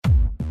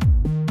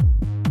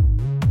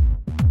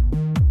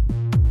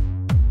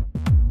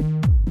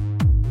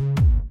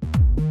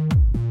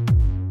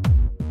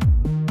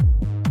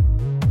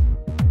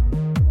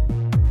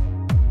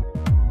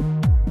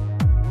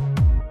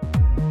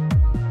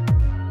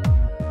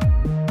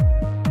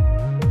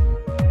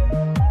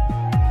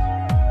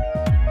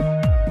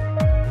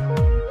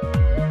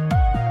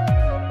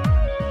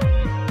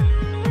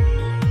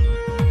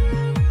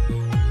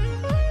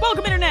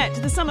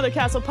Some Other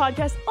Castle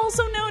podcast,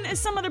 also known as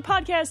Some Other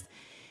Podcast.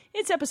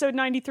 It's episode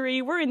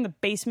 93. We're in the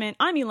basement.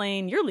 I'm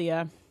Elaine. You're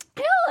Leah.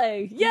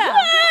 Really? Yeah.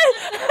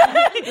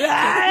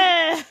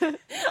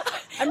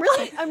 I'm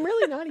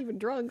really not even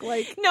drunk.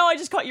 Like, No, I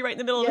just caught you right in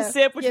the middle of a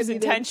sip, which is you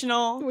did.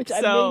 intentional. Which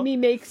so... made me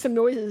make some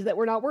noises that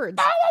were not words.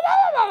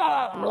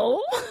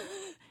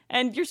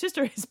 And your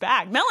sister is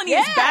back. Melanie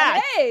is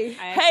back. Hey.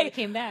 I actually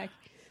came back.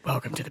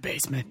 Welcome to the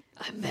basement.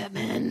 I'm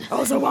Batman.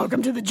 Also,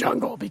 welcome to the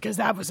jungle, because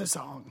that was a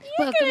song.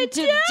 Welcome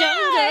to the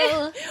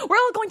jungle. We're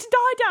all going to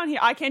die down here.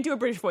 I can't do a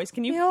British voice.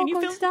 Can you? Can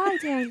you film? die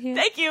down here.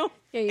 Thank you.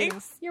 Yeah, you know.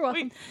 Thanks. You're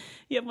welcome. Wait,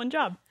 you have one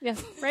job. Yeah,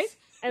 right?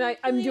 And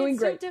I'm doing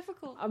It's great. so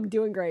difficult. I'm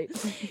doing great.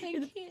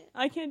 I can't.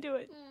 I can't do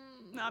it.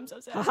 No, I'm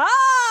so sad.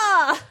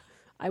 Ha!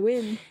 I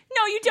win.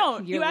 No, you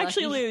don't. You're you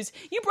actually lucky. lose.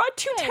 You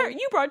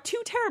brought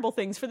two terrible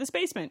things for this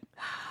basement.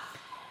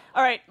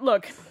 All right,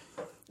 look.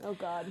 Oh,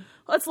 God.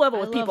 Let's level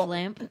I with love people.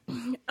 lamp.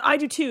 I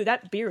do too.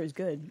 That beer is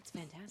good. It's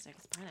fantastic.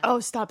 It's pineapple. Oh,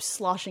 stop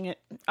sloshing it.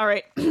 All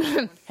right.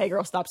 Hey,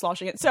 girl, stop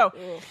sloshing it. So,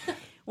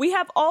 we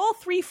have all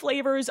three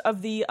flavors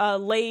of the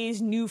Lay's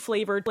new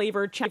flavor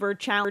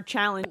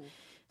challenge.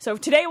 So,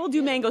 today we'll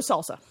do mango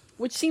salsa.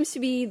 Which seems to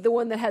be the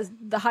one that has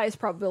the highest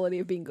probability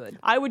of being good.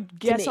 I would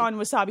guess me. on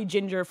wasabi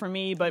ginger for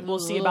me, but we'll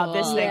see about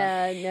this thing.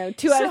 Yeah, no.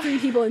 2 out of 3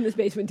 people in this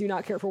basement do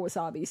not care for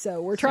wasabi,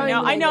 so we're trying. I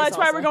know mango that's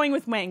why salsa. we're going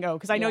with mango,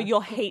 because I know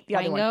you'll hate the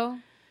other one. Mango.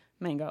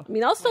 Mango. I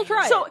mean, I'll still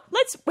try So, it.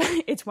 let's...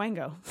 It's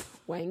wango.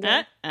 Wango.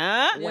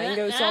 Wango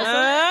Wango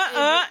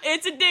salsa.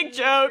 It's a dick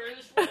joke.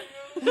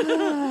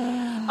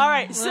 All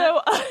right,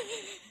 so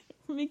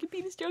we're making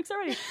penis jokes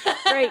already.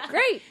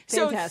 Great.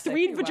 So Fantastic.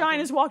 3 You're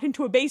vaginas walked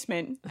into a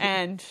basement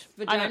and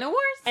Vagina wars.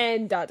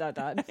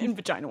 welcome. And ... in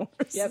vagina wars.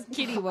 Yep.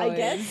 Kitty I boys.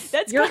 guess.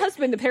 That's Your good.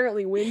 husband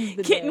apparently wins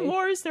the Kitten day.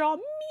 wars. They're all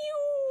mew.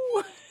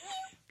 Mew, mew,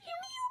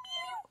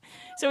 mew.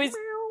 So he's.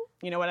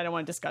 You know what? I don't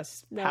want to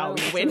discuss No, how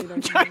we that's win what we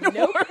don't vagina do.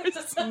 Nope. wars.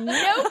 Nope.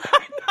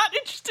 I'm not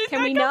interested. Can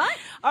in we that. not?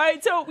 All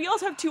right. So we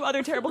also have 2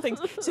 other terrible things.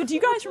 So do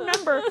you guys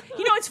remember?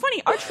 You know, it's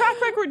funny. Our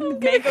track record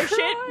with mango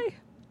shit.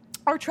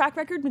 Our track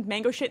record with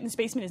mango shit in this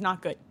basement is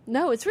not good.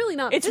 No, it's really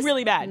not. It's This-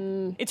 really bad.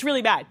 It's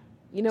really bad.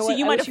 You know So what?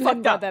 you I might wish have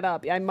hadn't fucked brought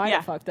up. that up. I might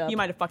have fucked up. You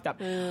might have fucked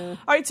up. All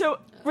right, so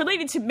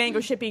related to mango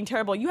shit being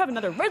terrible, you have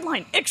another red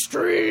line.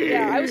 Extreme.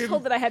 Yeah, I was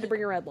told that I had to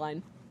bring a red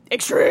line.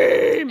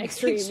 Extreme.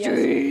 Extreme.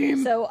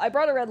 Yes. So I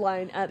brought a red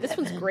line. This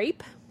one's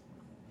grape.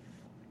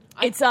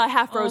 It's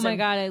half Oh frozen. my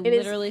god! I is-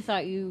 literally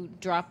thought you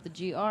dropped the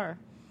GR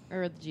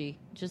or the G,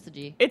 just the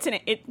G. It's in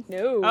it.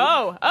 No.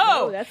 Oh.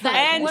 No, that's not-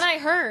 and What I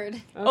heard.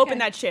 open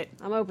that shit.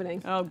 I'm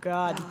opening. Oh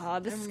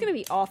God. This is gonna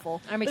be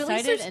awful. I'm But at least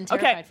excited there's- and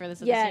terrified Okay. for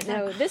this. At Yeah, the same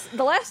time. no.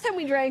 The last time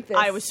we drank this,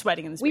 I was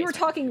sweating in this. we were basement.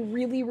 talking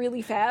really,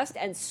 really fast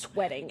and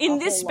sweating in a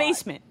this whole lot.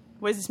 basement.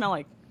 What does it smell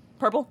like?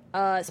 Purple.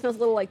 It smells a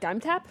little like Dime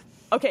Tap.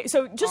 Okay,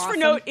 so just for Awesome.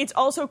 note, it's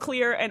also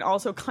clear and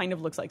also kind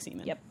of looks like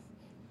semen. Yep.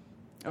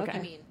 Okay.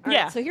 I mean, All right,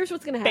 Yeah. So here's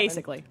what's gonna happen.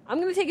 Basically. I'm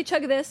gonna take a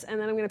chug of this and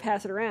then I'm gonna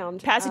pass it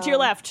around. Pass it to your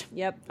left.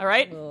 Yep. All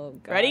right. Oh,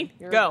 God. Ready?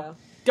 Here we Go. go.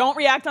 Don't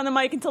react on the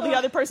mic until the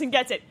other person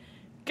gets it.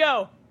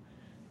 Go.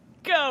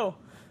 Go.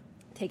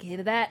 Take a hit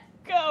of that.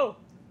 Go.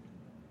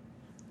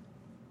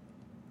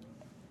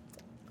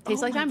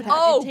 Tastes like Dime Tap.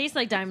 Oh. it tastes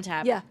like Diamond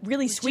Tap. Yeah.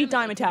 Really sweet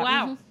Legitimately. Dimetap.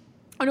 Wow.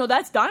 Oh no,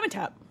 that's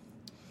Dimetap.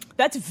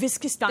 That's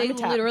viscous They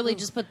Dimetap. literally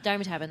just put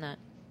Diamond Tap in that.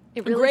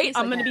 It really Great. tastes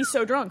I'm like gonna that. be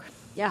so drunk.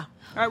 Yeah. All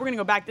right, we're gonna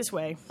go back this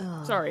way.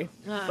 Sorry,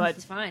 but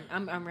It's fine.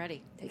 I'm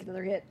ready. Take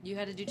another hit. You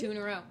had to do 2 in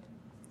a row.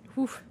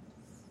 whew,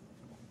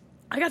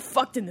 I got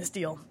fucked in this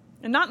deal,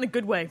 and not in a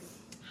good way.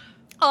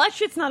 Oh, that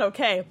shit's not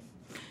okay.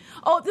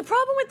 Oh, the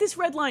problem with this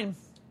red line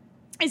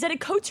is that it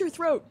coats your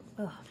throat,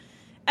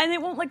 and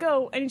it won't let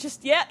go, and it's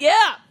just yeah.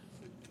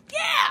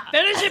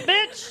 Finish it,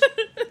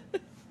 bitch.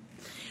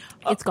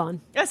 It's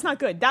gone. That's not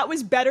good. That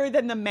was better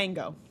than the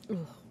mango.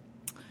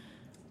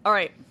 All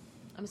right,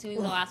 I'm assuming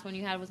the last one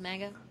you had was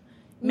mango.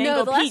 mango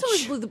no, the peach.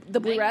 last one was the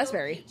blue Mango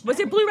raspberry. peach. Was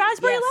it blue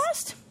raspberry Yes.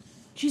 last?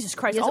 Jesus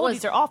Christ! Yes, all it of was.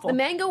 these are awful. The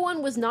mango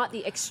one was not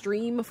the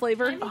extreme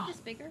flavor. Can I make this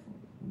bigger?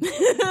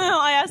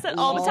 I ask that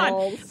all the time.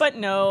 Lols. But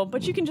no,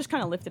 but you can just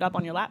kind of lift it up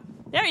on your lap.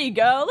 There you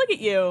go. Look at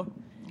you.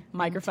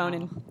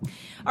 Microphoning.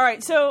 All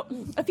right, so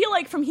I feel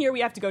like from here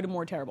we have to go to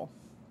more terrible.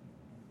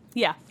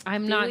 Yeah.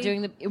 I'm not we?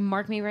 doing the.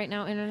 Mark me right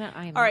now, internet.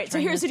 I am. All right, so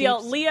trying here's the those deal.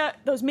 peeps. Leah,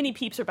 those mini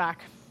peeps are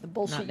back. The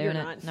bullshit Not you're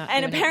doing not. it. Not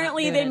And doing it,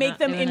 apparently not they doing make it,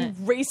 them not doing in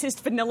it.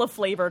 racist vanilla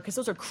flavor because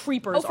those are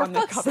creepers Oh, for on the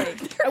fuck's cover.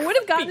 sake. I would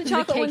have gotten the The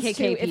chocolate ones KKK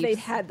too if peeps. they'd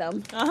had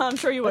them. I'm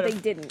sure you But would they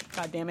have. didn't.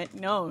 God damn it.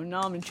 No, I'm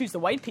going to choose the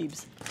white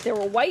peeps. There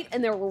were white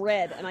and there were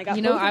red, and I got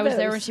You know, both of I was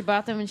there those. when she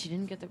bought them, and she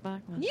didn't get the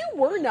black ones. You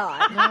were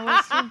not. No, I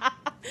was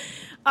too.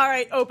 All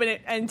right, open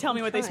it and tell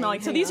me what they smell trying.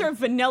 like. So Hang these on. are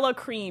vanilla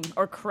cream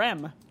or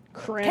creme.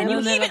 Creme. Can you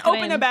Vanilla even creme.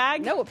 open a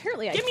bag? No,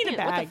 apparently I Give me the can't.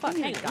 bag. What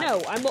the Give fuck? me Hang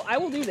the on. No, I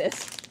will do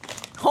this.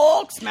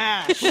 Hulk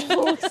smash.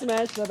 Hulk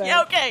smash the bag.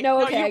 Yeah, okay.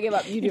 No, okay, you, I give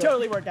up. You do it.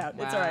 totally worked out.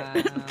 It's all right.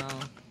 Wow.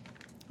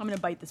 I'm going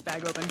to bite this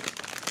bag open.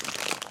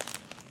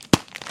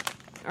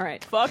 All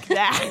right. Fuck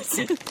that.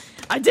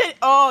 I did.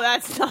 Oh,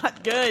 that's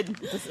not good.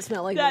 Does it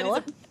smell like That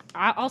vanilla?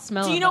 I'll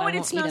smell. Do you them, know but what I it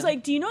won't eat smells them.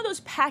 like? Do you know those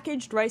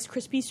packaged Rice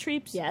Krispies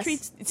treats? Yes.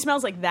 Treats? It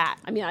smells like that.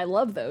 I mean, I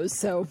love those,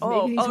 so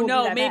Oh, maybe these won't be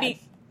no, that maybe.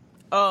 bad.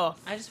 Oh,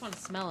 I just want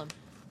to smell them.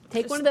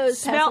 Take one of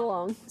those, pass it smell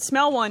along.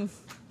 Smell one.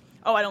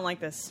 Oh, I don't like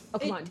this. Oh,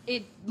 come on.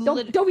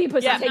 Don't be a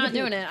pussy. Yeah. I'm Take not a peek.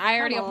 doing it. I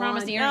already Come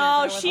promised on. the internet No, that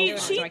I wasn't she- doing it,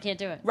 so I can't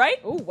do it. Right?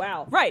 Oh,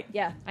 wow. Right.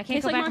 Yeah. I can't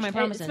Tastes go like back to my It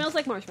promises. smells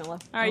like marshmallow. All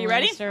right, you Oh,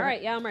 ready? yes, sir. All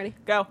right, yeah, I'm ready.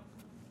 Go.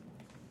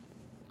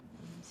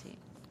 Let's see.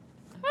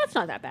 Well, that's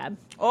not that bad.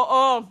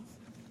 Oh,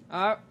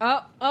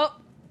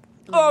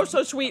 oh,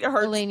 so sweet. It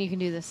hurts. Elaine, you can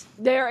do this.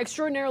 They're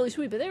extraordinarily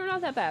sweet, but they're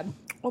not that bad.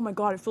 Oh my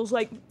god, it feels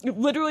like it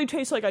literally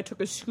tastes like I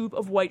took a scoop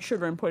of white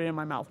sugar and put it in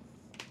my mouth.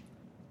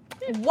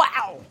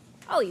 Wow.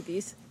 I'll eat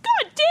these.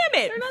 God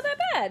damn it. They're not that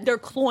bad. They're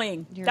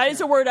cloying. Your That is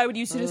turn. a word I would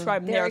use to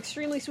describe them. They're They're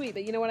extremely sweet,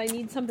 but you know what? I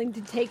need something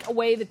to take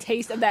away the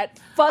taste of that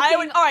fucking I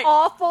would- all right.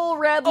 awful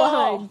red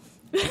line.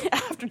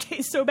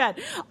 Aftertaste so bad.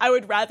 I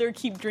would rather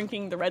keep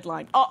drinking the red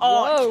line.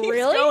 Whoa, it keeps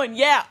really? going.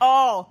 Yeah.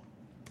 Oh,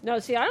 No,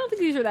 see, I don't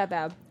think these are that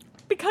bad.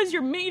 because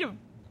you're made of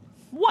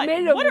what?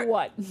 Made of are-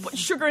 what?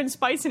 Sugar and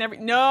spice and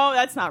everything. No,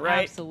 that's not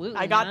right. Absolutely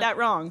I got not. that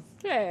wrong.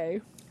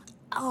 Hey.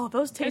 Oh,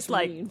 those taste That's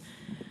like. mean.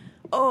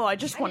 Oh, I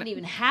just I want didn't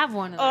even have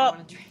one that I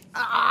want to drink.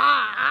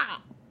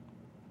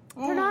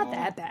 They're not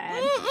that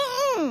bad.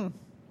 Mm-mm.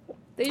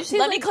 They just taste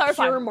Let me like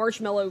clarify. pure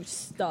marshmallow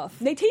stuff.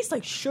 They taste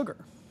like sugar.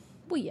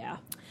 Well, yeah.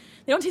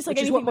 They don't taste like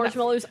Which is anything what but-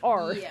 marshmallows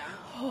are. Yeah.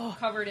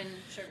 Covered in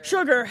sugar.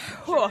 Sugar.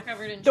 Oh.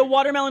 covered in The sugar.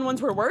 watermelon ones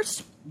were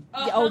worse,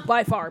 Yeah, oh,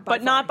 by far.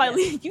 but not by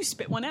yes. you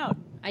spit one out.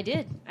 I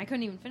did. I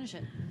couldn't even finish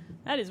it.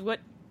 That is what.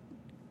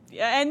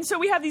 Yeah, and so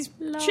we have these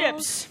Lol.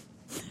 chips.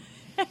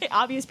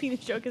 Obvious penis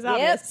joke is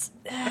obvious.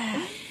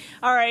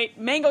 All right,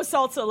 mango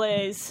salsa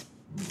lays.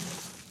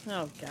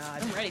 Oh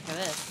God, I'm ready for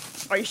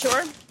this. are you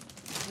sure?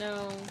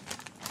 No.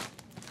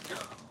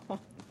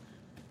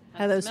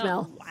 How those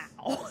smell?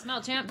 Wow,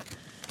 Smell, champ.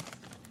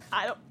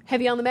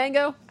 Heavy on the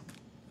mango?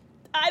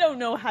 I don't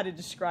know how to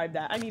describe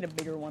that. I need a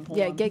bigger one. Hold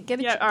Yeah, on. get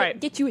a yeah, chip. all right.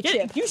 Get you a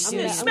chip. You I'm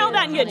gonna- smell I'm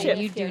that and gonna- get a chip.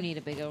 You do need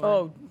a big over.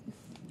 Oh,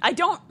 I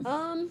don't.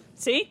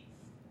 See?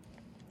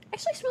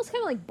 Actually smells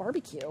kind of like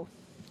barbecue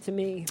to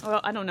me.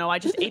 Well, I don't know. I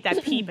just ate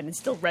that peep and it's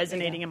still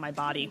resonating in my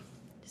body.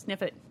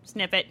 Sniff it.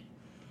 Sniff it.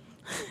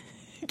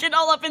 Get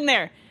all up in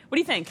there. What do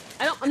you think?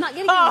 I'm not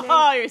getting any mango.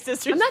 Oh, your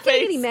sister's I'm not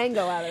getting face. any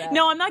mango out of that.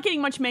 No, I'm not getting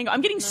much mango.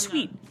 I'm getting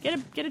sweet. Get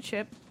a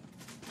chip.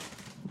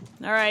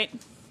 All right.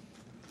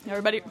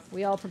 Everybody.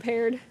 We all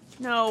prepared?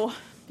 No,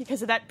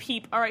 because of that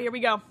peep. All right, here we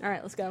go. All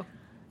right, let's go.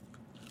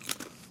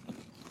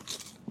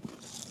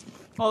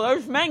 Oh,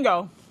 there's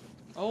mango.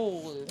 Oh.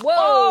 Whoa!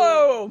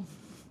 Oh!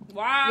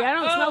 Wow. Yeah, I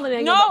don't smell the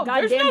mango. No, but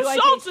there's goddamn, no do I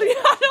salsa. taste it.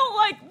 I don't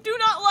like. Do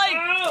not like.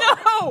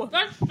 No.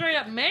 That's straight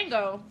up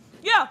mango.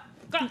 Yeah.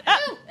 God, Uh,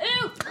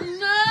 ew.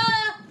 No.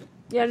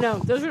 Yeah, no,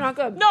 those are not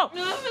good. No.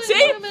 No. See?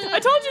 I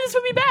told you this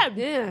would be bad.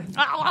 Yeah.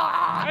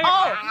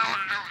 Oh.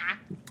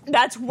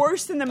 That's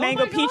worse than the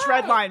mango my peach God.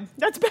 red line.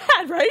 That's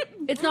bad, right?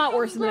 It's not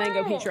worse than the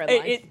mango peach red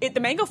line. The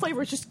mango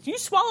flavor is just. You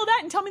swallow that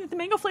and tell me that the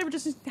mango flavor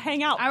just doesn't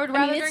hang out. I would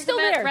rather it's drink still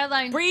the there. red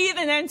line. Breathe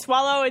and then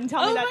swallow and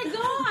tell Oh me that. my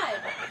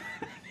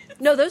god.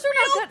 No, those are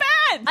not Real good.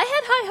 bad. I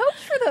had high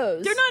hopes for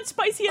those. They're not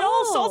spicy at all.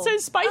 Oh. Salsa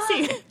is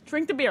spicy.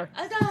 Drink the beer.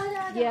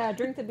 Yeah,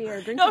 drink the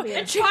beer. Drink No, the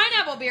beer.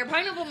 Pineapple beer,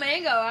 pineapple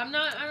mango. I don't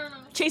know.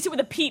 Chase it with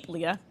a peep,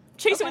 Leah.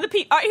 Chase it with a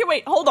peep. All right, here,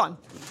 wait, hold on.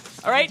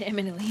 All right, Damn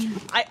it, Elaine.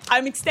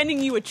 I'm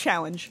extending you a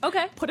challenge.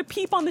 Okay. Put a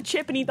peep on the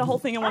chip and eat the whole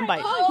thing in one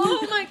bite.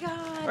 Oh my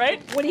god.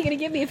 Right? What are you going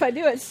to give me if I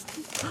do it?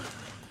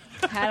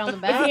 Pat on the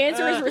If back. the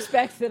answer is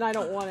respect, then I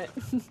don't want it.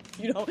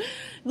 You know,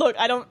 look,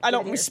 I don't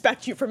here.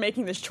 respect you for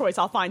making this choice.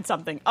 I'll find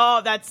something.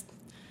 Oh, that's.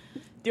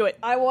 Do it.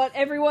 I want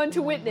everyone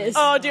to witness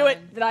Oh, do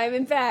it. that I am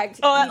in fact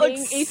Oh, that eating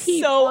looks a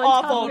peep so on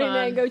awful. top of a Hold on.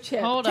 mango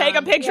chip. Hold Take a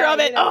on. picture of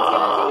it. You know,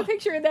 Oh, take a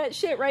picture of that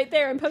shit right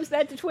there and post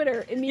that to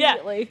Twitter yeah.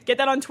 immediately. Get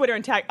that on Twitter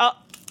and tag. Oh,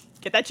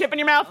 get that chip in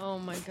your mouth. Oh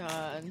my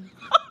god.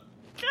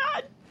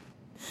 God,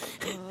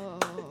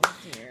 Oh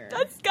dear.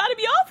 that's got to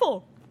be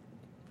awful.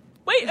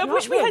 Wait, I not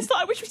wish we good. had.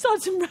 I wish we still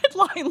had some red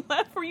line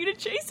left for you to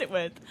chase it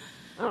with.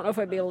 I don't know if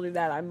I'd be able to do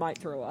that. I might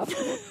throw up.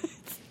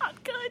 It's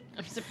not good.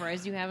 I'm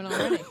surprised you haven't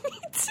already. Me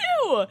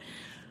too.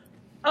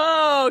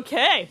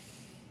 Okay.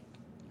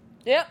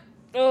 Yep.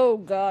 Oh,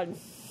 God.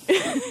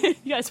 You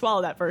gotta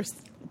swallow that first.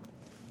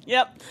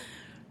 Yep.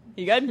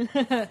 You good?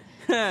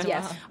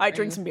 Yes. All right,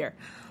 drink some beer.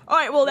 All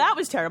right, well, that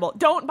was terrible.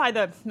 Don't buy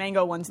the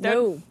mango ones.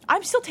 No.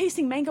 I'm still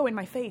tasting mango in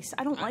my face.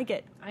 I don't like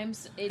it.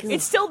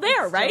 It's still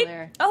there, It's right? still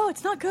there. Oh,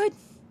 it's not good.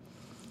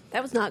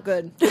 That was not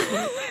good. You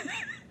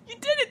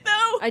did it,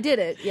 though. I did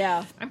it,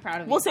 yeah. I'm proud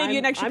of you. We'll save you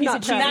an extra I'm piece not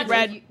of proud. cheesy That's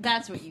bread. what you,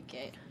 that's what you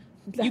get.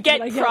 That's You get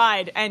what I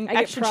pride and I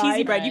get extra cheesy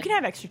pride. bread. You can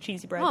have extra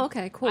cheesy bread. Oh,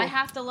 okay, cool. I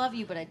have to love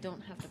you, but I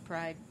don't have to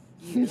pride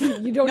you.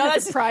 You don't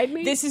have to pride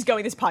me? This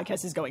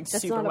podcast is going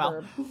That's super not a well.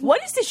 verb.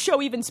 What is this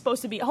show even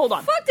supposed to be? Hold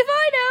on. Fuck if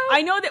I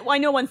know! I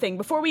know one thing.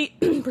 Before we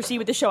proceed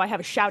with the show, I have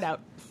a shout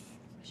out.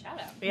 Shout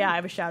out. Yeah, I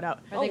have a shout out.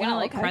 Are they gonna wow,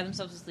 like okay. cry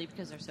themselves to sleep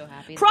because they're so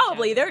happy?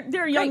 Probably.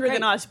 They're younger great.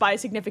 than us by a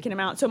significant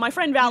amount. So my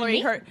friend Valerie,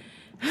 Me? her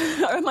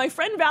My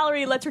friend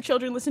Valerie lets her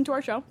children listen to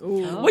our show,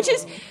 which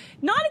is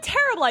not a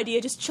terrible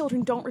idea. Just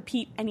children, don't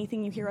repeat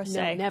anything you hear us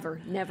say.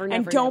 Never.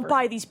 And don't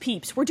buy these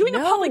peeps. We're doing a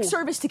public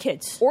service to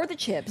kids. Or the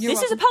chips.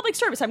 This is a public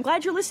service. I'm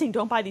glad you're listening.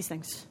 Don't buy these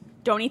things.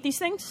 Don't eat these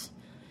things.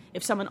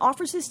 If someone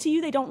offers this to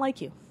you, they don't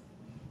like you.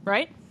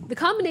 Right? The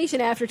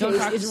combination aftertaste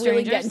talk to is really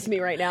strangers. getting to me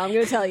right now, I'm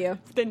going to tell you.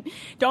 Then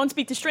don't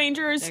speak to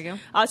strangers. There you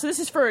go. So this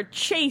is for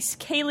Chase,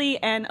 Kaylee,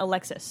 and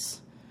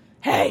Alexis.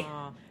 Hey!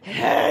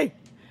 Hey!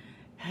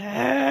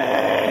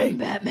 Hey!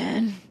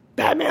 Batman.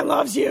 Batman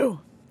loves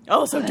you.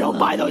 Also, don't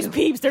buy those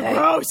peeps. They're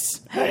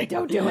gross. Hey,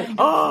 Don't do it.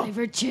 Oh,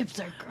 Flavored chips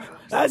are gross.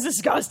 that's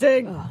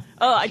disgusting.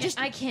 Oh, I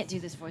can't do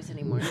this voice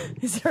anymore.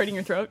 Is it hurting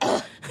your throat?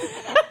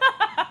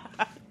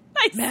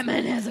 Nice.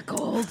 Batman has a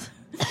cold.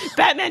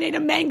 Batman ate a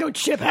mango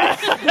chip.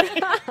 Batman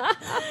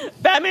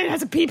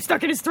has a peep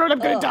stuck in his throat. I'm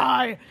gonna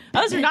die.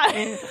 Those are not.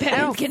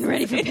 Batman's getting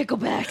ready for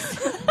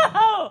picklebacks.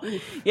 Oh.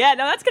 Yeah,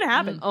 no, that's gonna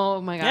happen. Oh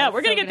my god. Yeah, it's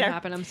we're gonna so get there.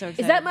 Happen. I'm so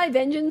excited. Is that my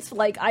vengeance?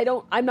 Like,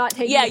 I'm not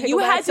taking Yeah, the you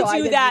pickleback, had to so I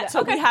do didn't that,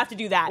 so Okay. we have to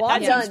do that. Well, That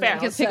I'm seems done fair.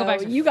 because so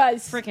picklebacks are you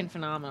guys freaking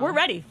phenomenal. We're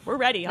ready. We're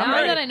ready. I'm Now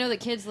ready. that I know that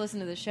kids listen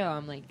to the show,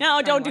 I'm like, No, trying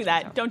to don't do watch that.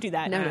 myself. Don't do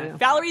that. No.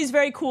 Valerie is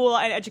very cool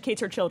and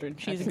educates her children.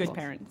 She's That's a good cool.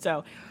 parent.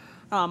 So,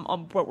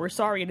 but we're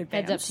sorry in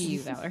advance. Heads up to you,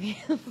 Valerie.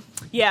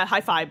 Yeah,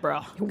 high five,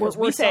 bro. 'Cause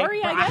We're we say,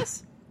 sorry, I "Brah."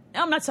 guess.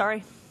 No, I'm not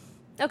sorry.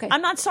 Okay.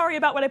 I'm not sorry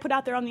about what I put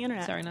out there on the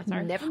internet. Sorry, not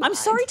sorry. Never mind. I'm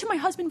sorry to my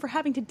husband for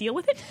having to deal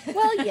with it.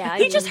 Well, yeah.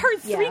 He just heard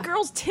three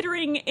girls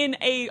tittering in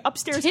a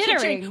upstairs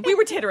Tittering? kitchen. We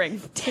were tittering.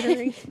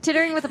 tittering.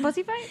 Tittering with a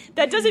pussy fight?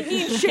 That doesn't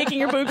mean shaking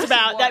your boobs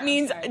about. That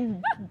means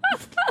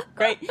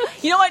great.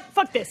 You know what?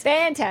 Fuck this.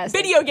 Fantastic.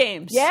 Video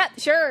games. Yeah,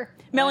 sure.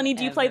 Melanie,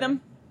 do you play Whatever.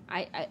 them?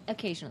 I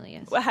occasionally,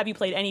 yes. Well, have you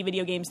played any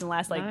video games in the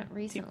last Not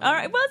recently. All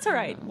right. Well, that's all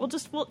right. We'll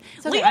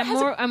Okay, Leah I'm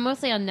has I'm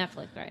mostly on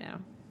Netflix right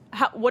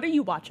now. what are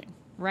you watching?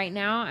 Right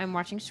now, I'm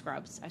watching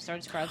Scrubs. I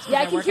started Scrubs. Yeah,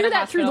 I because can work hear in a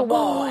that through the hospital.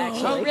 wall,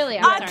 actually. Oh, really?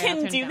 I'm I sorry, I'll can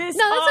turn do it down. this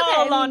No, that's okay.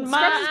 all on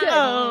Scrubs is my good.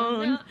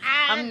 own. No,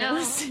 I I'm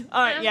know.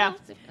 All right, yeah.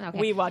 Okay.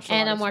 We watched a lot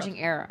And of I'm watching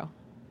stuff. Arrow.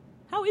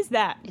 How is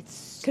that?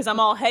 It's Because I'm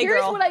all, hey, Here's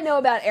girl. what I know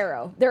about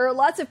Arrow. There are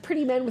lots of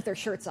pretty men with their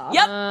shirts off.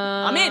 Yep,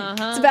 I'm in.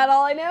 That's about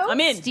all I know. I'm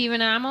in. Stephen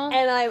Amell.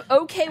 And I'm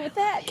okay with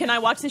that. Can I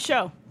watch this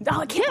show? Oh,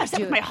 I can't watch that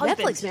do with my it.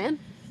 husband. Netflix, man.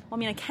 Well, I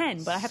mean, I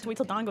can, but I have to wait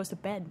till Don goes to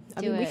bed.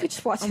 I mean, we could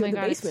just watch oh it my in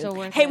the God, basement. It's so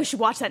worth Hey, it. we should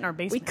watch that in our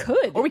basement. We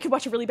could. Or we could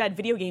watch a really bad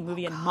video game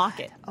movie and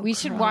mock it. We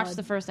should watch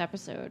the first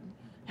episode.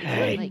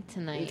 Hey. Like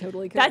tonight. We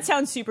totally could. That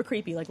sounds super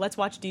creepy. Like, let's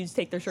watch dudes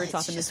take their shirts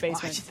off in this Just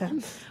basement. watch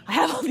them. I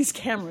have all these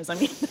cameras. I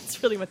mean,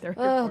 that's really what they're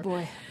here Oh, for.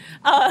 boy.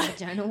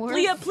 Vagina Wars?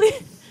 Leah,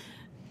 please.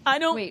 I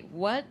don't. Wait,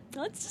 what?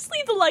 Let's just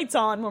leave the lights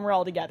on when we're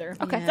all together.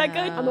 Okay. Is that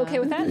good? I'm okay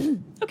with that.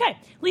 Okay.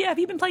 Leah, have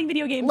you been playing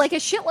video games? Like a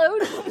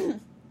shitload.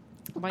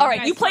 Why All you right,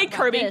 guys you played talk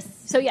about Kirby. this?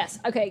 So, yes.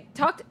 Okay.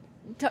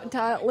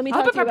 Let me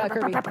talk to you about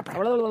Kirby.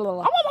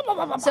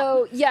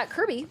 So, yeah,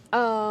 Kirby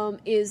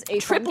is a fun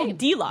Triple game.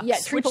 Deluxe, Yeah,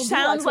 which Triple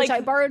sounds Deluxe, which like-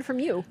 I borrowed from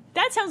you.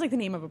 That sounds like the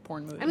name of a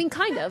porn movie. I mean,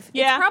 kind of.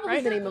 Yeah, It's probably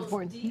right? the name of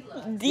porn.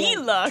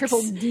 Deluxe.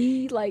 Triple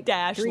D, like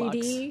dash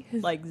 3D.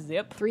 lux. Like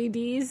zip.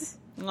 3Ds.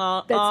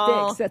 That's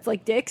That's dicks. That's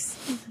like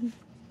dicks.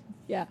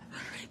 Yeah.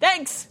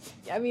 Thanks.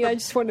 I mean, I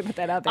just wanted to put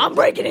that out there. I'm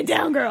breaking it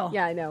down, girl.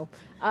 Yeah, I know.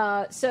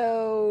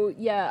 So,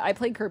 yeah, I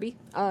played Kirby.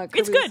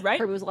 It's good, right?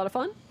 Kirby was a lot of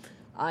fun.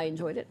 I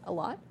enjoyed it a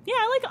lot. Yeah,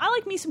 I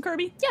like me some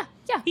Kirby.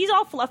 Yeah. He's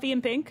all fluffy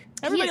and pink.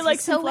 Everybody He is.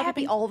 likes He's him so fluffy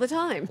happy pink. all the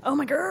time. Oh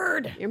my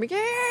god. You're my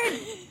god.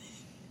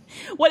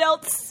 What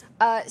else?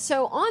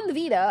 So on the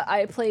Vita,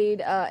 I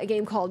played a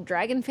game called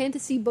Dragon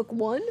Fantasy Book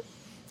 1.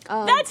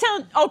 That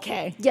sounds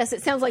okay. Yes,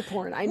 it sounds like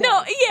porn. I know.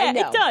 No, yeah, I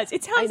know. it does.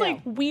 It I sounds know. like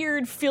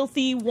weird,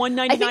 filthy $1.99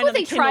 I think on what the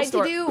they Kindle tried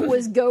store. to do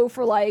was go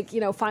for like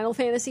Final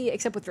Fantasy,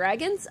 except with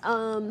dragons.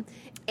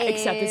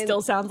 Except it and-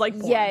 still sounds like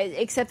porn. Yeah,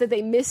 except that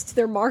they missed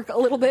their mark a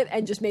little bit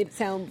and just made it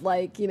sound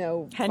like fucking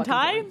Hentai?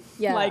 porn.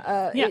 Yeah, Like,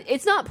 yeah.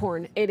 It's not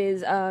porn. It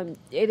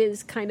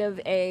is kind of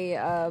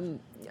a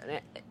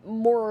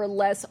more or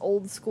less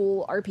old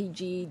school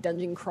RPG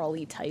dungeon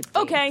crawly type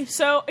game. Okay,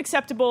 so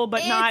acceptable,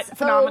 but not It's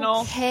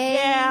phenomenal. Okay.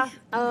 Yeah.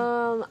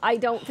 I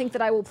don't think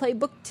that I will play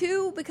book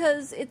 2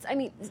 because it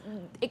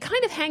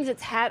kind of hangs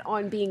its hat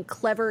on being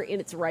clever in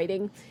its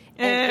writing,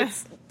 and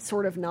it's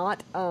sort of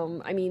not.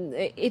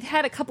 It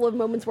had a couple of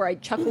moments where I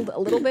chuckled a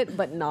little bit,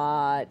 but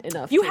not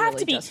enough. You to have really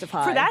to be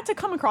justify. for that to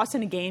come across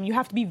in a game. You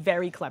have to be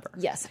very clever.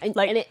 Yes, and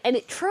Like-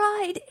 it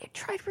tried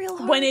real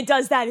hard. When it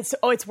does that,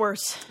 it's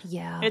worse.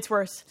 yeah, It's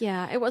worse.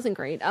 yeah, it wasn't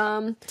great.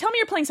 Tell me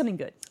you're playing something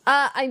good.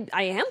 I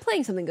am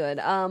playing something good.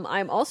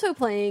 I'm also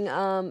playing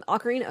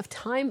Ocarina of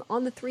Time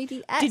on the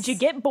 3DS. Did you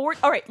get bored?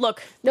 All right,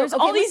 look. No, There's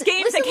okay, all these listen,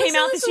 games that listen, came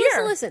out listen, this listen,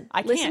 year. listen.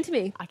 I can't. Listen to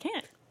me. I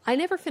can't. I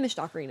never finished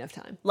Ocarina of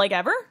Time Like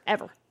ever?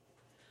 ever.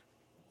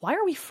 Why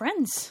are we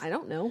friends? I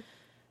don't know.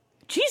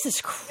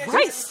 Jesus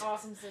Christ!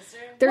 Awesome sister.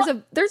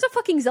 There's a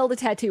fucking Zelda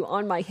tattoo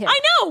on my hip. I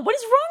know. What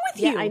is wrong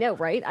with you? Yeah, I know,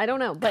 right? I don't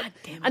know, but God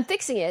damn it. I'm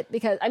fixing it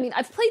because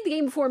I've played the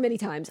game before many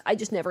times. I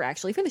just never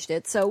actually finished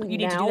it. So You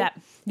now, need to do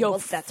that. Yo, well,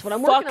 that's what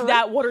I'm fuck working on.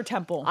 that water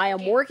temple. I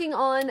am working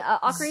on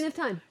Ocarina of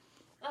Time.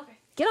 Okay.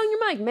 Get on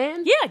your mic,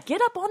 man. Yeah,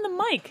 get up on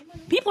the mic.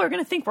 People are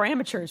going to think we're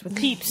amateurs with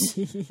peeps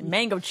and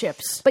mango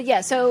chips. But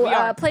yeah, so We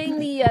are. playing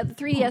the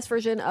 3DS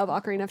version of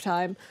Ocarina of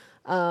Time,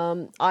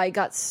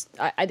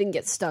 I didn't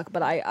get stuck,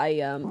 but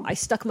I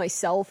stuck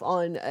myself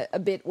on a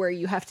bit where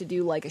you have to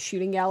do like a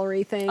shooting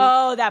gallery thing.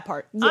 Oh, that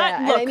part. Yeah,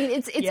 and look, I mean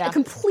it's yeah. a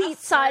complete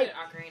side.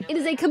 Ocarina, It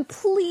is a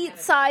complete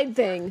side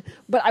thing,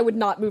 but I would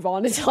not move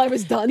on until I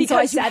was done. So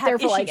I you sat have there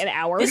for like issues. an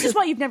hour. This is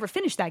why you've never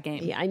finished that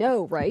game. Yeah, I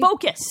know, right?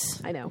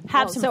 Focus. I know.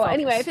 Have Well, some so focus.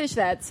 anyway, I finished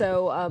that.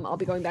 So I'll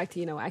be going back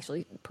to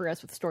actually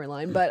progress with the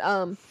storyline. But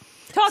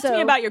Talk to so-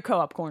 me about your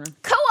co-op corner.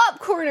 co-op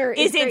corner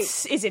Is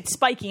great. it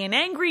spiky and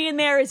angry in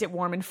there? Is it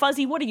warm and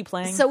fuzzy? What are you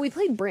playing? So we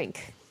played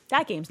Brink.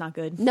 that game's not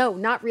good. No,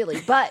 not really.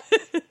 But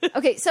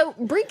okay, so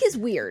Brink is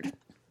weird.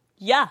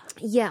 Yeah.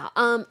 Yeah.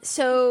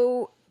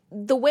 So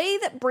the way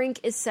that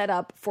Brink is set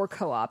up for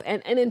co-op,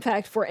 and in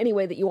fact for any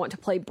way that you want to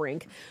play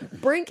Brink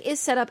is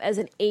set up as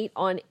an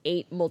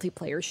 8-on-8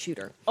 multiplayer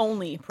shooter.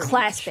 Only. pretty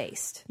Class much.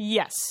 based.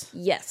 Yes.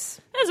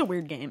 Yes. That's a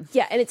weird game.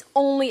 Yeah, and it's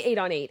only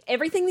 8-on-8.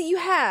 Everything that you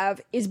have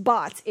is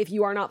bots if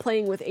you are not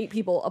playing with 8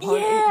 people upon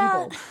 8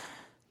 Yeah. people.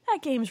 That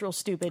game's real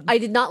stupid. I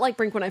did not like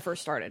Brink when I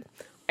first started.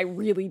 I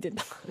really did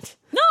not.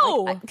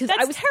 No, Because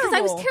that's I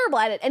was terrible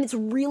at it, and it's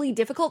really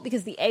difficult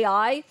because the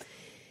AI,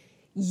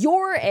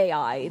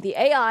 the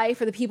AI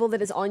for the people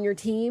that is on your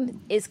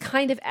team is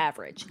kind of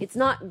average. It's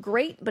not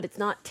great, but it's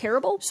not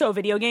terrible. So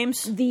video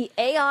games. The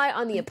AI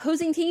on the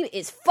opposing team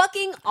is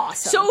fucking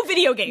awesome. So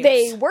video games.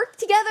 They work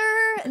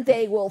together.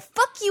 They will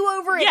fuck you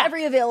over Yeah. at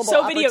every available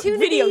So video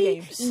opportunity.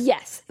 games.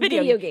 Yes,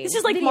 Video video games. games. This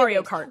is like Video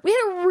Mario games. Kart. We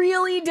had a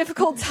really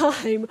difficult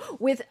time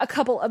with a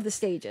couple of the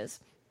stages.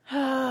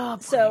 Oh,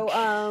 So,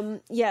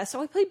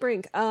 so I played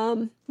Brink.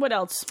 what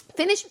else?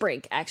 Finished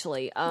Brink,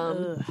 actually.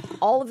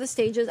 All of the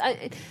stages. I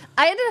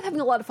ended up having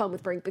a lot of fun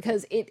with Brink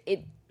because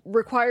it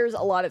requires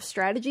a lot of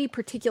strategy,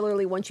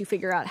 particularly once you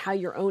figure out how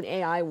your own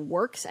AI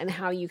works and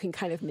how you can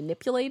kind of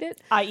manipulate it.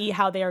 I.e.,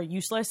 how they are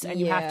useless and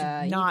you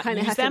have to not kind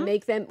of use have them. to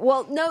make them.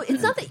 Well, no,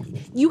 it's not that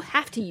you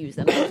have to use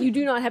them. Like, you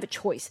do not have a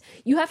choice.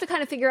 You have to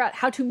kind of figure out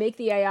how to make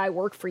the AI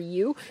work for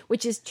you,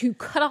 which is to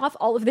cut off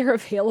all of their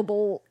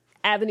available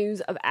avenues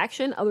of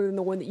action other than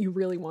the one that you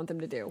really want them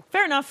to do,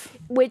 Fair enough.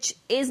 which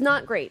is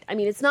not great. I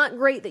mean, it's not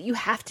great that you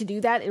have to do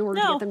that in order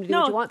to No, get them to do no,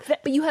 what you want,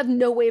 but you have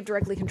no way of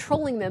directly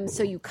controlling them,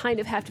 so you kind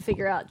of have to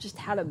figure out just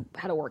how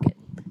to work it.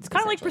 It's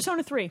kind of like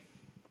Persona 3,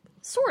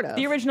 Sort of.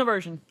 the original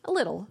version. A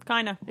little.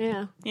 Kind of.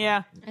 Yeah.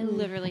 Yeah. I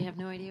literally have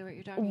no idea what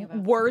you're talking about.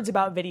 Words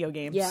about video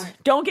games. Yeah.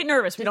 Don't get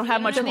nervous. We don't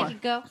have much Make more.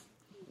 it go.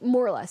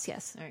 More or less,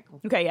 yes. All right,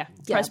 cool. Okay, yeah.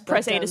 Yeah,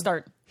 Press but, A to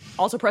start.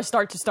 Also press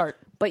start to start.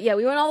 But yeah,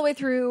 we went all the way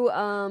through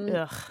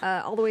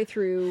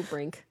Ugh.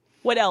 Brink.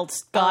 What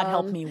else? God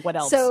help me. What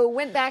else? So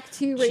went back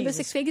to Rainbow Jesus.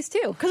 Six Vegas 2.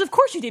 Because of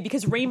course you did,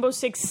 because Rainbow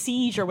Six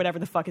Siege or whatever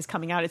the fuck is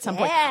coming out at some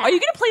point. Yeah. Are you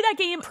going to play that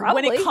game when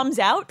Probably. it comes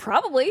out?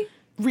 Probably.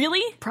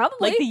 Really? Probably.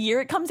 Like the year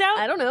it comes out?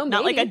 I don't know,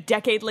 Not like a maybe.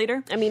 decade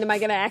later? I mean, am I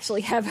going to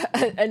actually have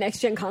a next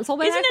gen console?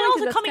 by Isn't that it point? 'Cause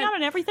also that's coming kind- out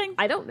on everything?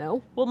 I don't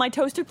know. Will my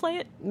toaster play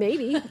it?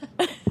 Maybe.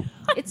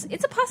 it's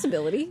a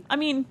possibility. I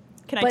mean,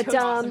 can I But toast?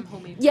 Awesome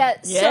homemade yeah,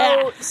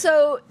 Yeah.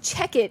 so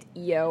check it,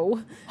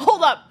 yo.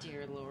 Hold up.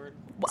 Dear Lord.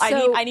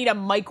 So- I need a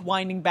mic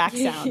winding back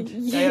sound.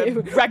 Yeah. A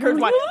record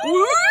wind.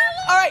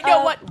 All right,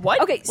 no, what?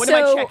 What? Okay, what am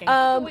I so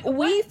checking?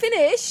 we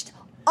finished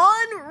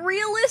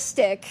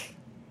unrealistic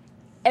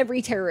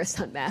every terrorist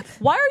hunt map.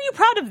 Why are you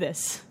proud of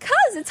this?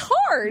 Cause it's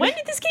hard. When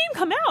did this game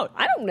come out?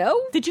 I don't know.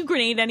 Did you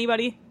grenade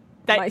anybody?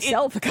 That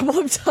Myself a couple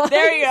of times.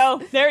 there you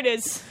go. There it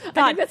is. I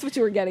God. think that's what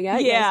you were getting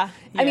at. Yeah, yes.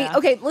 I mean, yeah.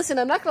 okay, listen,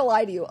 I'm not going to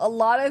lie to you. A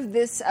lot of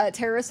this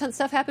terrorist hunt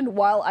stuff happened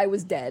while I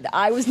was dead.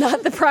 I was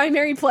not the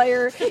primary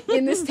player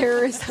in this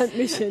terrorist hunt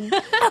mission. I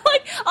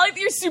like that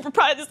you're super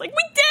proud of this. Like,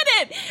 we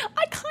did it.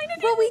 I kind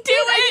of didn't we do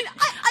did. it.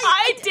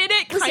 I did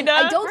it, Listen, kind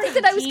of. I don't think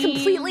that I was Team.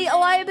 completely a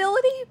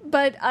liability,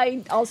 but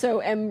I also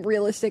am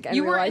realistic and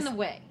You were realize in the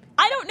way.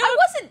 I don't know. I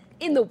wasn't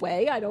in the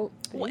way. I don't.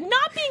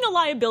 Not being a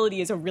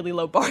liability is a really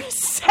low bar to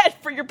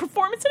set for your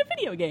performance in a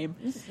video game.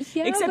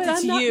 Yeah, Except but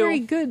it's I'm not you. very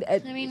good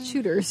at mean-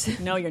 shooters.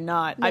 No, you're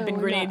not. I've been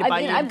No, grenaded no. by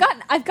I mean, you.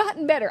 I've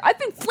gotten better. I've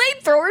been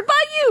flamethrowered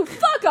by you.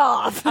 Fuck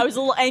off. I was a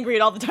little angry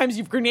at all the times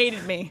you've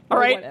grenaded me. All Oh,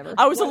 right, whatever.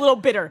 I was a little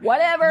bitter.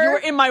 Whatever. You were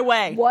in my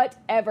way.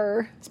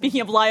 Whatever. Speaking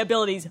of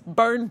liabilities,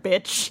 burn,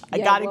 bitch. I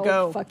Yeah, gotta well,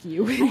 go. Fuck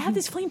you. I have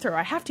this flamethrower.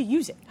 I have to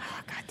use it.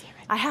 Oh, God damn it.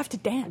 I have to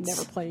dance.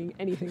 Never playing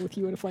anything with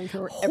you in a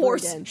flamethrower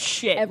Horse ever again.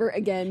 shit. Ever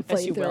again.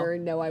 Yes, you Flamethrower.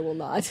 No, I will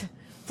not.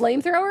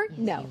 Flamethrower?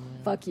 No.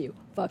 Fuck you.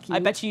 Fuck you. I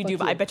bet you do,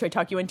 Fuck but I bet you I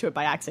talk you into it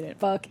by accident.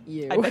 Fuck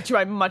you. I bet you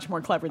I'm much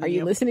more clever than Are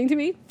you listening to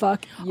me?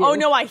 Fuck you. Oh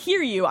no, I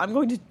hear you. I'm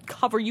going to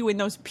cover you in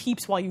those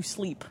peeps while you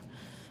sleep.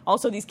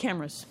 Also, these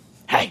cameras.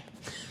 Hey,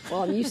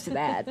 Well, I'm used to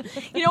that.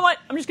 you know what?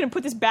 I'm just going to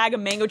put this bag of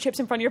mango chips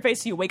in front of your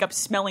face so you wake up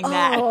smelling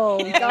that. Oh,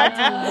 God.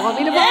 Do you want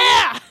me to vomit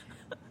Yeah!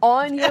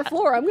 on your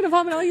floor? I'm going to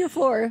vomit on your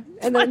floor.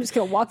 And then I'm just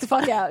going to walk the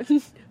fuck out.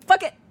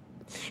 Fuck it.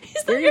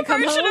 Is that You're your gonna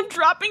come version home? of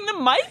dropping the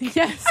mic?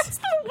 Yes. That's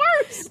the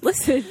worst.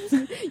 Listen.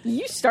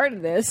 You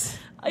started this.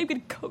 I'm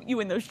gonna coat you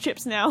in those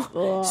chips now.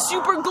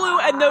 Super glue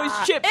and those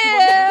chips.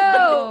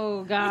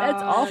 Oh God,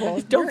 That's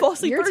awful. Don't fall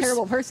asleep You're first. a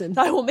terrible person.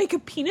 I will make a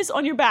penis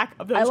on your back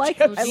of those I like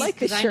chips. I like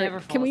this 'Cause I shirt. never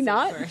fall Can we asleep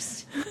not?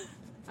 First.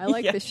 I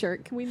like Yeah. this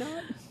shirt. Can we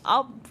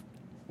not?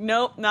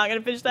 Nope, not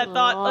gonna finish that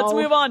thought. Let's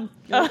Oh. move on.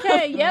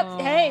 Okay, yep.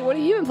 Hey, what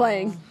have you been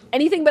playing?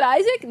 Anything but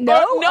Isaac?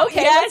 No? No,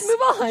 Okay, yes, let's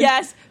move on.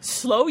 Yes,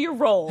 slow your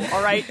roll,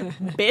 all right,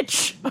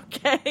 bitch.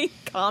 Okay,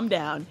 calm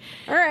down.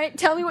 All right,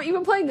 tell me what you've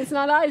been playing that's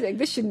not Isaac.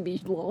 This shouldn't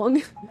be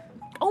long.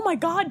 Oh my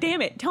god,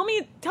 damn it! Tell me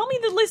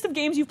the list of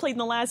games you've played in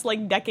the last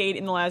decade,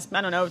 in the last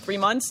 3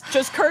 months.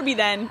 Just Kirby,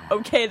 then.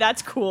 Okay,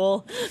 that's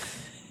cool.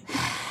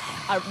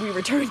 We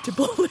returned to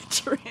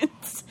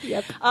belligerence.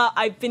 Yep.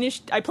 I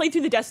played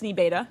through the Destiny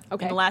beta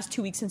Okay. in the last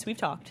 2 weeks since we've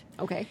talked.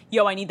 Okay.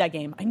 Yo, I need that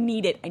game. I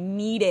need it. I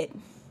need it.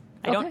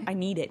 Okay. I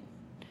need it.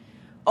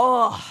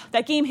 Oh,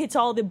 that game hits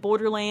all the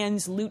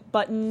Borderlands loot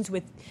buttons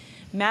with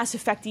Mass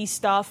Effect-y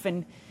stuff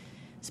and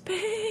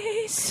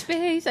space.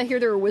 Space. I hear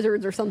there are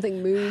wizards or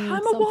something. Moon. I'm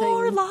a something.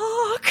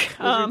 warlock.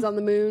 Wizards on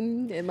the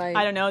moon.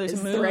 I don't know, there's is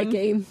a this the right moon.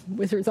 game?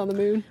 Wizards on the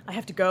moon. I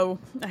have to go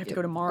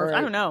to Mars. All right.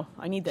 I don't know.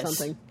 I need this.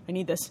 Something. I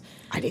need this.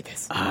 I need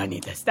this. I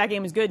need this. That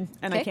game is good,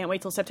 and I Okay. can't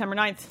wait till September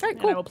 9th. All right,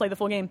 And cool. I will play the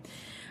full game.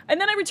 And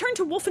then I returned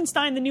to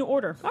Wolfenstein: The New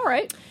Order. All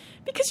right.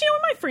 Because, in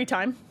my free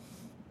time,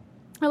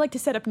 I like to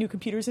set up new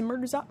computers and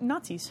murder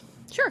Nazis.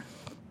 Sure.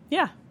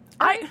 Yeah.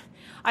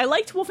 I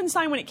liked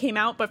Wolfenstein when it came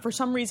out, but for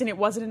some reason it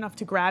wasn't enough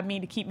to grab me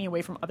to keep me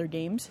away from other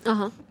games.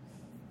 Uh-huh.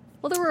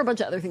 Well, there were a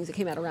bunch of other things that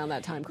came out around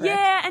that time, correct?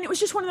 Yeah, and it was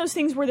just one of those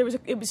things where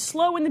it was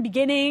slow in the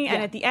beginning, and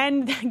Yeah. at the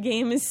end, that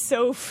game is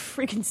so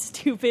freaking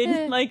stupid.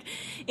 Eh. Like,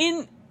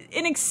 in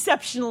an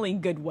exceptionally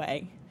good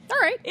way. All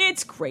right.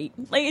 It's great.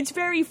 Like, it's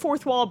very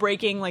fourth wall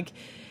breaking. Like,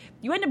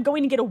 you end up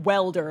going to get a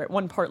welder at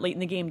one part late in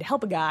the game to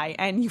help a guy,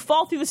 and you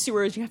fall through the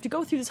sewers. You have to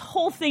go through this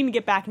whole thing to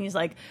get back, and he's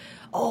like,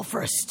 "All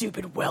for a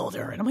stupid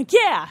welder." And I'm like,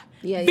 "Yeah,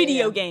 Yeah,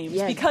 video yeah. games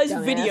Yeah, because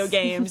dumbass. video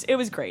games." It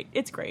was great.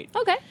 It's great.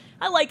 Okay.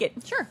 I like it.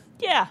 Sure.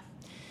 Yeah,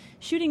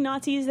 shooting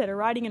Nazis that are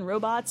riding in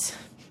robots,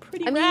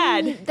 pretty I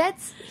rad. mean,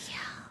 that's...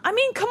 I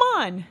mean, come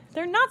on,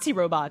 they're Nazi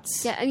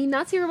robots. Yeah, I mean,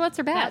 Nazi robots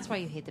are bad. That's why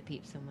you hate the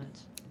peeps so much.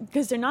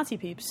 because they're Nazi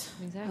peeps.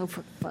 Exactly. Oh,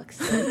 for fuck's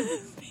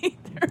sake.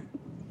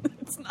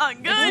 It's not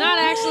good. It's not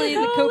actually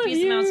the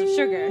copious amounts of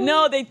sugar.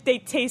 No, they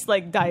taste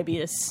like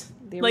diabetes.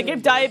 They Like really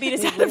if do.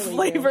 diabetes They had a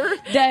really do. flavor.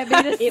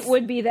 Diabetes. It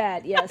would be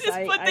that, yes.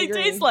 That's what they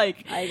agree. taste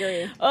like. I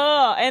agree.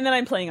 Oh, and then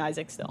I'm playing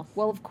Isaac still.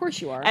 Well, of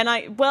course you are. And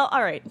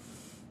all right.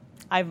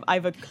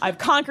 I've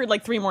conquered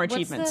like 3 more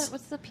achievements.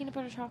 What's the peanut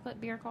butter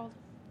chocolate beer called?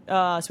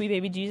 Sweet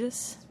baby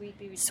Jesus. Sweet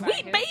baby.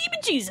 Sweet baby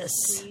Jesus.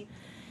 Sweet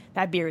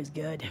That beer is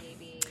good.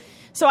 baby.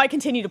 So I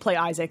continue to play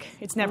Isaac.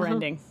 It's never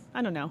ending.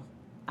 I don't know.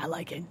 I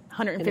like it.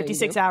 I know you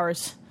 156 do.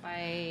 hours.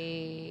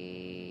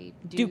 By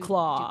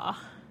Duclaw.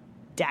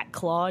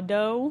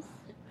 Datclawdo.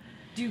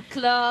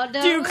 Duclado.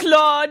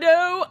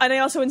 Duclado. And I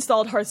also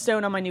installed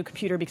Hearthstone on my new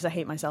computer because I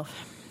hate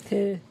myself.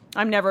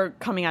 I'm never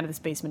coming out of this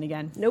basement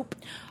again. Nope.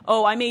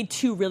 Oh, I made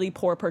 2 really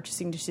poor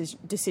purchasing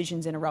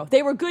decisions in a row.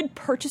 They were good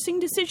purchasing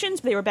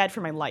decisions, but they were bad for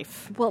my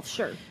life. Well,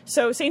 sure.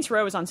 So Saints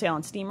Row is on sale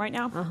on Steam right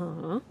now.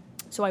 Uh-huh.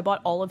 So I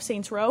bought all of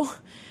Saints Row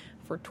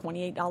for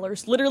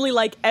 $28. Literally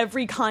like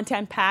every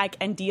content pack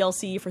and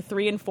DLC for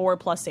 3 and 4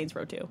 plus Saints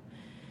Row 2.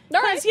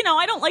 All right. Because,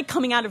 I don't like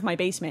coming out of my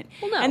basement.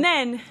 Well, no. And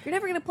then, You're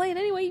never going to play it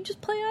anyway. You just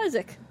play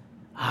Isaac.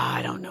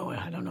 I don't know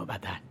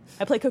about that.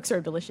 I play Cook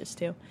Serve Delicious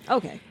too.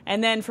 Okay.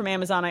 And then from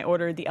Amazon I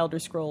ordered the Elder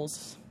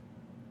Scrolls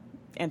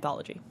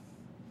anthology.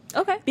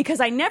 Okay. Because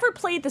I never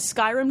played the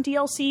Skyrim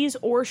DLCs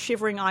or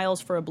Shivering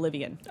Isles for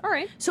Oblivion. All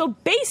right. So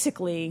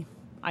basically,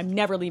 I'm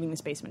never leaving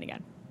this basement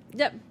again.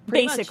 Yep.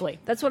 pretty much. Basically.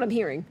 That's what I'm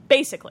hearing.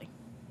 Basically.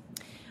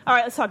 All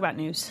right, let's talk about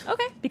news.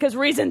 Okay. Because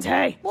reasons,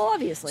 hey. Well,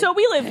 obviously. So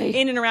we live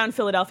in and around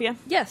Philadelphia.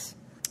 Yes.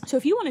 So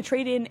if you want to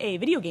trade in a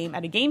video game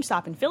at a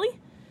GameStop in Philly,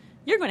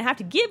 you're going to have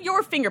to give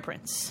your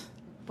fingerprints.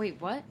 Wait,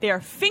 what? They are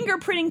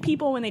fingerprinting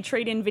people when they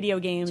trade in video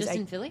games. Just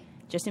in Philly?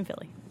 Just in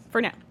Philly.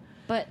 For now.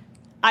 But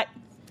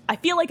I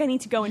feel like I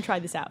need to go and try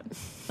this out.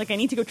 Like I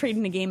need to go trade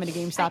in a game at a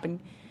GameStop and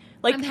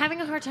like I'm having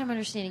a hard time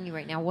understanding you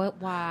right now.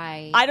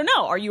 Why? I don't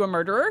know. Are you a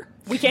murderer?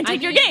 We can't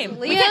take your game.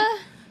 We Leah,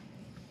 can't-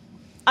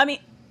 I mean,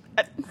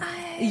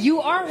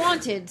 you are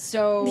wanted,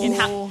 so... In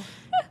how-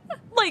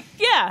 like,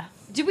 yeah.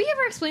 Did we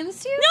ever explain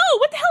this to you? No,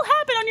 what the hell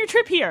happened on your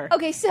trip here?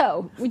 Okay,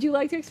 so, would you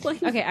like to explain?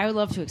 Okay, I would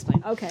love to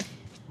explain. Okay.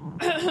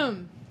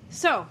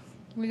 So,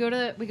 we go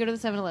to the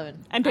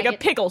 7-Eleven. And pick I up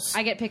pickles.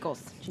 I get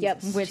pickles.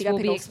 Yep, Which she got will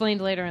be pickles.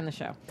 explained later in the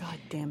show. God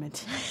damn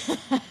it.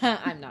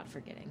 I'm not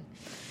forgetting.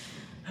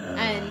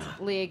 And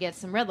Leah gets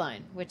some red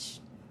line, which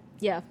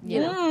Yeah. you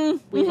know.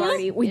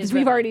 We've Is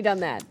we've red already done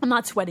that. I'm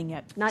not sweating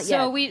yet. Not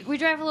So yet. we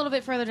drive a little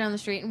bit further down the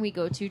street and we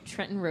go to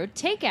Trenton Road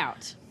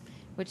Takeout,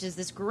 which is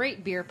this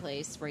great beer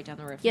place right down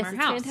the road from Yes, our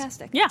it's house.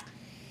 fantastic. Yeah.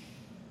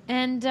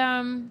 And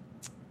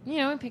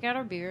we pick out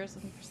our beers,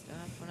 looking for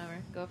stuff, whatever.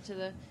 Go up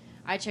to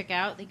I check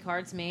out. He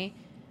cards me.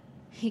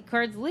 He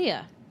cards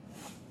Leah.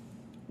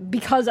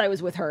 because I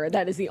was with her.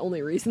 That is the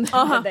only reason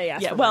that they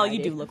asked. Yeah, for well, my you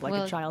ID. do look like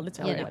a child. It's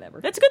all you right. know.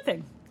 Whatever. That's a good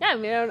thing. Yeah, I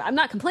mean, I'm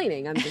not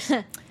complaining. I'm just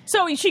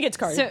So she gets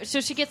carded.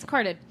 So she gets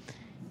carded.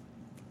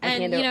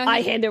 And,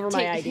 I hand over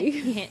my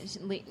ID.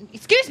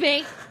 Excuse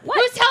me. What?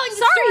 Who's telling the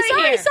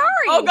story here? Sorry.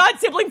 Oh God,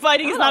 sibling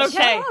fighting is not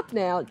okay. Shut up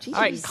now. Jeez. All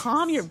right,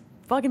 calm your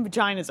fucking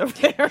vaginas over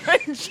there.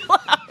 Chill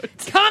out.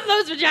 Calm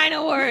those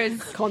vagina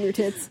words. Calm your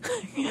tits.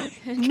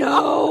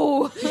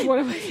 No. One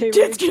of my favorite.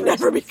 Tits can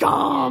never be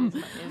calm.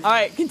 All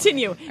right,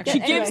 continue. She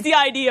gives anyway. the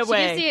ID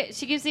away.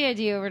 She gives the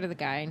idea over to the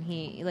guy, and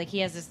he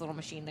has this little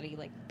machine that he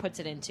puts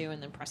it into,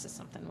 and then presses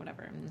something,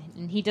 whatever.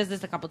 And he does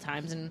this a couple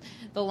times, and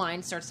the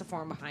line starts to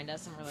form behind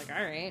us, and we're like,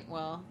 all right,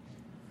 well,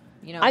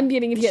 I'm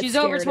beginning to get she's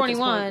scared over at this point,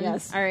 21.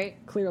 yes. All right,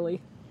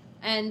 Clearly.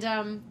 and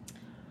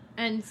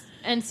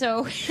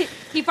so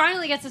he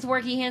finally gets this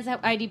work. He hands that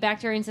ID back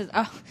to her and says,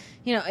 "Oh,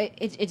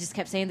 it just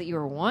kept saying that you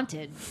were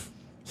wanted."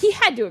 He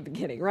had to have been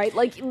kidding, right?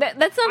 Like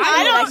that's not.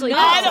 I don't actually know.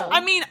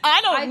 awesome.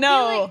 I don't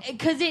know.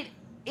 Because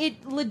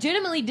it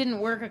legitimately didn't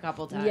work a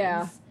couple times.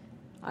 Yeah.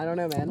 I don't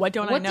know, man. What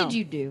don't I What know? did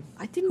you do?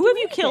 I didn't. Who do have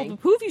you anything. killed?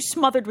 Who have you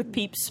smothered with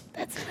peeps?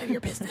 That's none of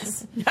your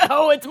business.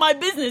 No, it's my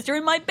business. You're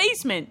in my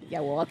basement.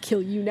 Yeah, well, I'll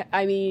kill you.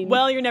 I mean,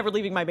 Well, you're never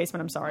leaving my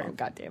basement. I'm sorry. oh,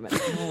 God damn it!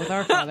 Well, with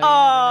our father.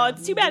 Oh,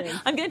 it's too bad.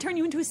 I'm going to turn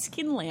you into a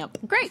skin lamp.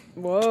 Great.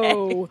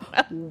 Whoa,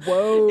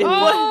 whoa.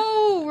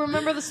 Oh,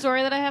 remember the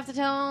story that I have to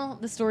tell?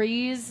 The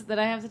stories that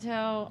I have to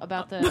tell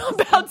about the...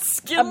 About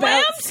skin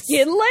lamps?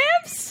 Skin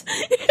lamps?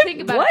 Think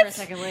about What? it for a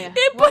second, Leah.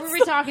 It What puts were we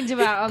the- talking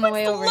about on the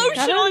way the over lotion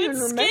here? I don't on even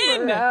its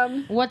remember.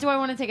 skin. What do I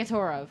want to take a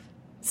tour of?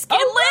 Skin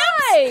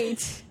lamps?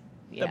 Right.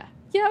 Yeah.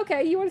 Yeah.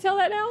 Okay. You want to tell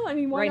that now? I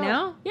mean, why Right not?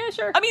 now? Yeah,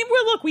 sure. I mean,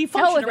 we Hell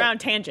function with it. around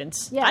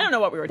tangents. Yeah. I don't know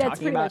what we were That's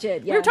talking pretty about. much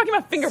it, We were yeah. talking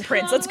about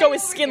fingerprints. So Let's on the go way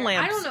with over skin here,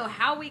 lamps. I don't know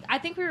how I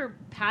think we were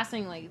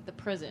passing the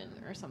prison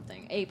or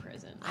something. A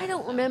prison. I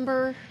don't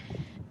remember.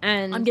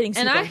 And I'm getting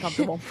super and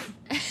uncomfortable.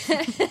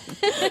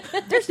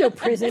 There's no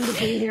prison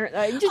between here.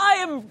 Just I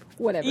am.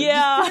 whatever.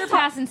 Yeah. we were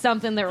passing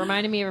something that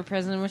reminded me of a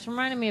prison, which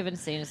reminded me of an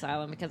insane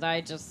asylum because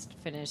I just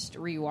finished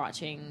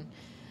rewatching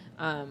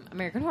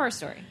American Horror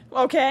Story.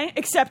 Okay.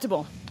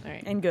 Acceptable. All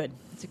right. And good.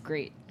 It's a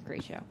great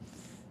show.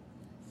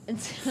 And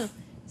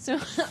so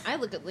I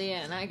look at Leah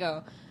and I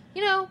go,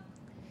 I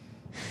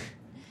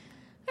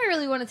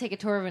really want to take a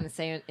tour of an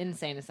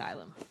insane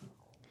asylum.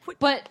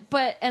 But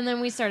and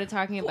then we started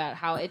talking about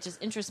how it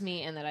just interests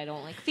me and that I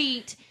don't like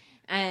feet.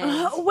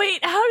 And Wait.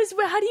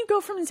 How do you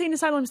go from insane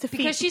asylums to feet?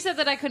 because she said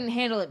that I couldn't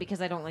handle it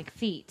because I don't like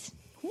feet.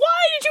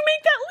 Why did you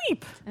make that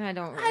leap? And I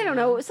don't. I don't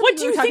know. Something What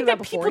do we were you talking think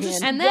about that people just-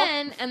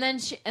 beforehand.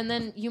 And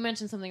then you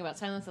mentioned something about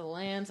Silence of the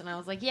Lambs, and I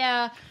was like,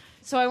 yeah.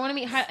 So I want to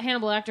meet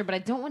Hannibal Lecter, but I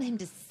don't want him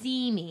to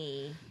see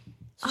me.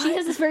 She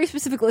has this very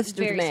specific list of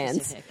Very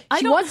demands. specific.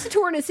 She wants to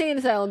tour an insane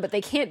asylum, but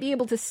they can't be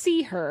able to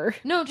see her.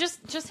 No,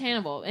 just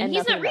Hannibal, and he's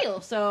nothing not real.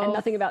 about- So and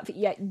nothing about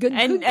yeah, good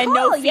And- good and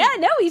no call. feet. Yeah,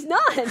 no, he's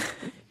not.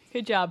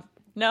 Good job.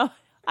 No,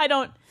 I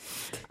don't.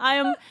 I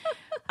am.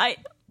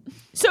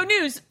 So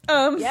news.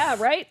 Yeah,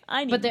 right.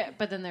 I need.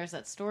 But then there's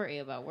that story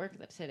about work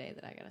today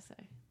that I gotta say.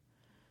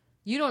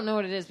 You don't know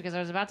what it is because I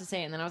was about to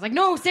say it, and then I was like,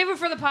 no, save it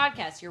for the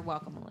podcast. You're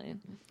welcome,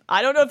 Elaine.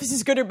 I don't know if this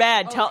is good or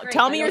bad. Oh, tell great.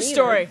 tell I me don't your either.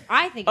 story.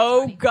 I think it's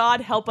Oh funny.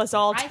 God, help us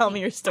all. I Tell think- me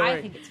your story.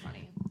 I think it's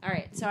funny. All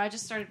right, so I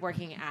just started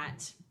working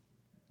at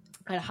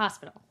a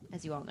hospital,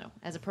 as you all know,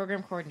 as a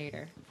program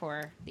coordinator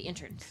for the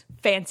interns.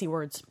 Fancy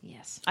words.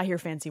 Yes. I hear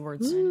fancy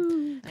words.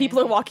 People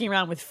are walking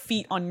around with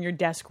feet on your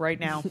desk right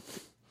now.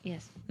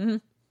 Yes.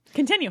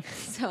 Continue.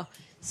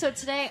 So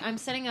today I'm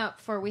setting up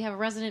we have a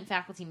resident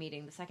faculty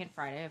meeting the second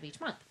Friday of each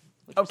month.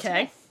 which is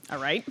Okay. today.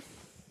 All right.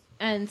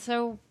 And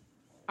so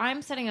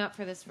I'm setting up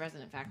for this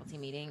resident faculty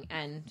meeting,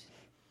 and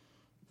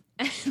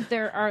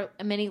there are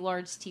many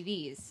large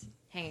TVs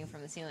hanging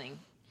from the ceiling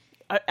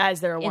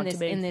As there in want this to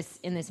be.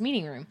 in this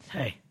meeting room.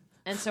 Hey.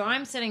 And so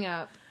I'm setting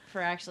up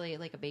for actually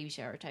like a baby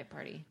shower type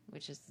party,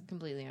 which is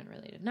completely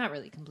unrelated. Not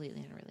really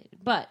completely unrelated,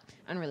 but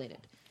unrelated.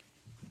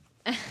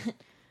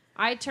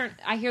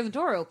 I hear the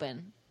door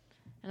open,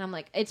 and I'm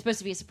like, it's supposed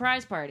to be a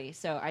surprise party.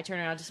 So I turn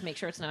around just to make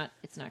sure it's not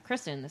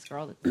Kristen, this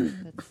girl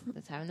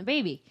that's having the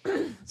baby.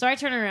 So I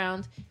turn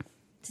around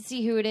to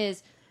see who it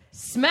is,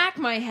 smack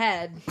my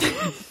head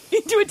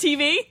Into a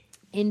TV?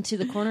 into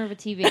the corner of a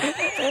TV.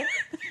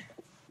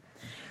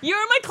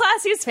 You're my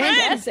classiest friend.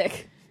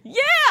 Fantastic.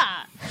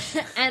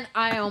 Yeah. And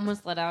I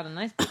almost let out a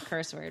nice big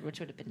curse word, which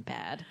would have been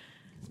bad.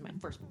 It's my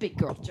first big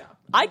girl job.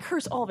 I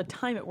curse all the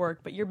time at work,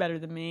 but you're better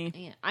than me.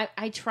 Yeah,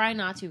 I try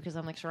not to because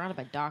I'm like surrounded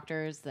by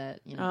doctors that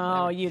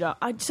Oh, whatever. you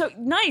don't. So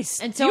nice.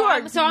 And so you are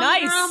I'm looking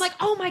nice. around, I'm like,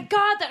 oh my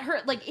god, that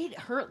hurt. Like it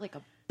hurt like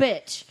a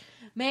bitch,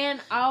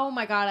 man. Oh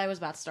my god, I was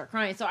about to start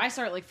crying. So I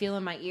start like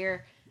feeling my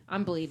ear.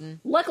 I'm bleeding.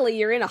 Luckily,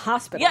 you're in a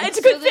hospital. Yeah, it's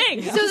a good So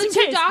thing. So Just the in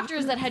two case.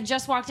 doctors that had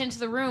just walked into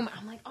the room,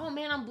 I'm like, oh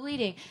man, I'm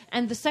bleeding.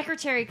 And the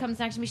secretary comes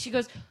next to me. She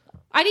goes,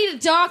 I need a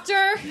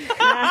doctor.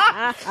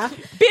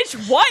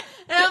 Bitch, what?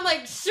 And I'm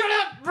like, shut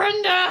up,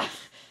 Brenda.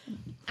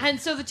 And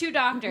so the two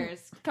doctors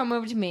come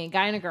over to me, a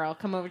guy and a girl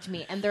come over to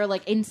me, and they're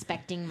like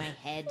inspecting my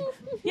head.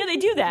 Yeah, they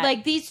do that.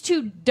 Like these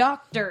two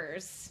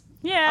doctors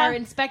Yeah. are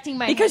inspecting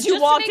my Because head you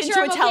just walked to make into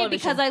sure a I'm okay, television.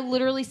 because I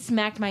literally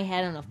smacked my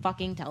head on a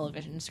fucking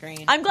television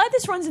screen. I'm glad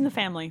this runs in the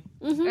family.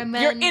 And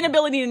then, Your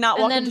inability to not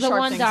and walk then into the sharp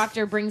one things.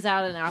 doctor brings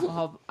out an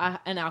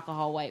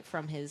alcohol wipe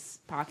from his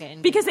pocket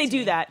and Because gives they it to do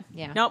me. that.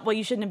 Yeah. Nope, well,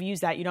 you shouldn't have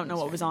used that. You don't know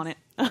what was on it.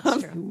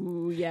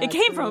 Ooh, yeah, It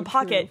came true, from a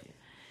pocket. true.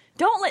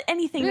 Don't let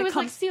anything But it that was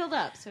like comes... sealed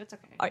up, so it's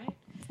okay. Right?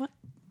 What?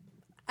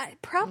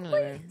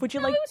 Probably. Would you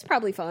No, like... it was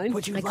probably fine.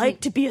 Would you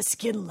like to be a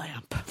skin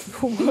lamp?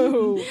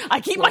 Whoa.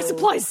 I keep my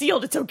supplies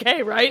sealed. It's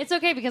okay, right? It's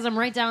okay because I'm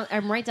right down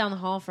the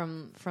hall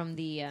from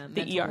the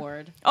mental ER.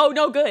 ward. Oh,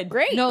 no, good.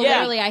 Great. No, Yeah.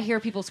 literally, I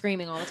hear people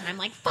screaming all the time,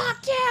 like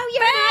 "Fuck you!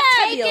 You're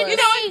not taking me!"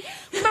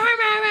 Fabulous. Rah,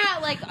 rah, rah.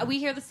 Like we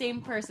hear the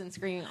same person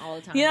screaming all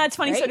the time. Yeah, it's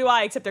funny. So Right? do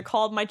I, except they're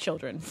called my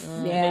children.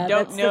 Yeah, They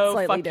don't that's know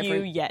slightly fuck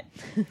different. you yet.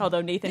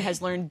 Although Nathan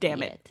has learned,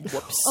 damn it.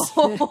 Whoops.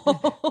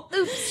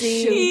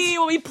 Oopsie. He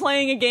will be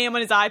playing a game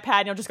on his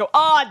iPad and he'll just go,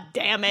 "Oh,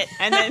 damn it."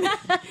 And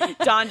then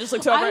Don just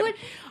looks over. I and, would-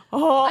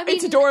 oh, I mean,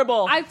 it's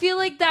adorable. I feel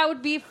like that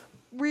would be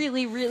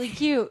really, really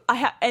cute.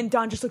 And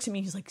Don just looks at me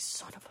and he's like,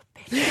 "Son of a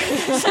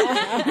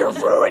bitch. You're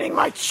ruining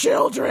my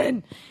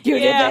children. You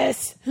did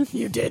this.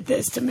 You did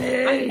this to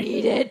me. I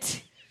need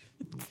it.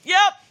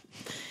 Yep.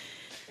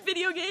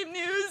 Video game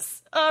news.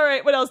 All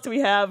right, what else do we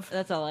have?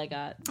 That's all I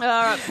got.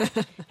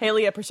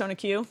 Haley at Persona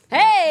Q.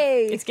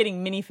 Hey! It's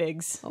getting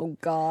minifigs. Oh,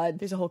 God.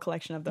 There's a whole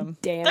collection of them.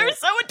 Damn They're it.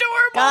 so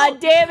adorable. God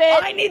damn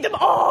it. I need them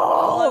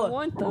all. I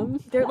want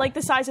them. They're like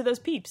the size of those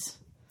Peeps,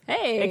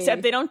 Hey.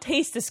 except they don't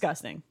taste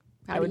disgusting.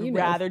 How I do would you know?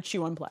 rather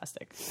chew on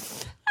plastic.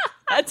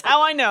 That's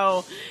how I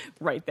know.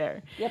 Right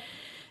there. Yep.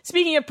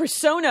 Speaking of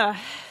Persona,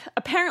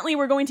 apparently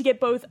we're going to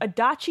get both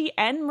Adachi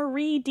and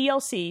Marie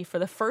DLC for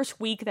the first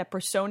week that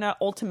Persona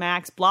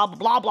Ultimax blah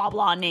blah blah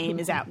blah name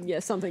is out. Yeah,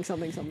 something.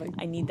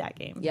 I need that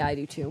game. Yeah, I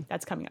do too.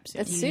 That's coming up soon.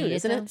 That's you soon, need it,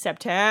 isn't though? it?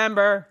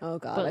 September. Oh,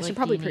 God. But, I like, should do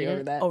probably you need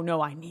pre-order it? that. Oh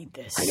no, I need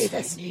this. I need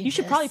this. You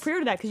should probably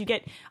pre-order that because you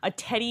get a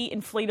Teddy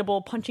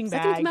inflatable punching Is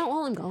that going to bag. come out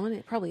while I'm gone?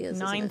 It probably is.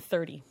 isn't it?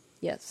 9:30.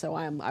 Yeah, so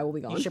I will be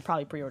gone. You should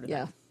probably pre-order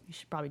Yeah. that. You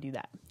should probably do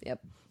that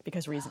Yep.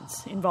 because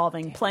reasons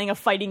involving playing a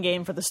fighting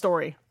game for the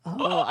story.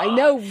 Oh, I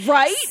know,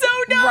 right? So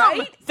dumb.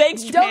 Right?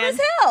 Thanks, Dumb Japan. as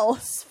hell.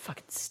 It's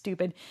fucking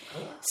stupid.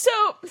 So,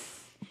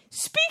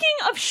 speaking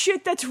of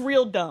shit that's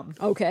real dumb,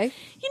 Okay.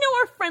 you know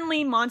our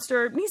friendly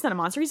monster? He's not a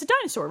monster. He's a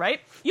dinosaur,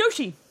 right?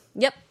 Yoshi.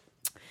 Yep.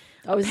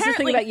 Oh, is this the thing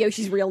Apparently- about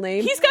Yoshi's real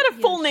name? He's got a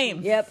full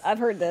name. Yep, I've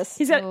heard this.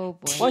 He's got Oh,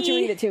 boy. Why don't you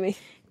read it to me?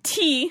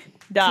 T.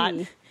 Dot.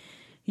 T.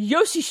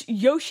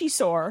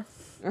 Yoshisaur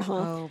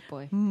Oh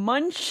boy.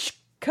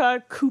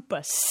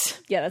 Munchkakoopas.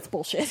 Yeah, that's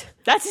bullshit.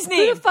 That's his Who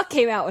name. the fuck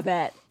came out with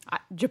that?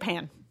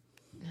 Japan.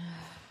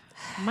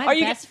 My Are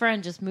you best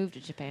friend just moved to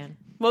Japan.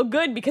 Well,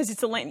 good because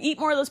it's a land. Eat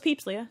more of those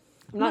Peeps, Leah.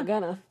 I'm not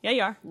gonna. Yeah,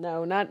 you are.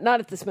 No, not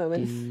at this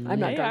moment. I'm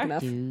not Yeah,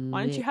 drunk you are. enough.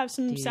 Why don't you have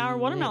some sour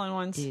watermelon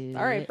ones?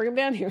 All right, bring them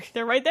down here.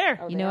 They're right there.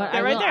 You know what?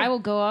 They're right there. I will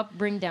go up,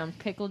 bring down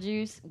pickle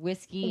juice,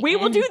 whiskey. We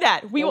will and- do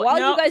that. We will. While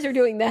no. you guys are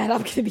doing that,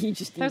 I'm gonna be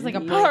just. There's like a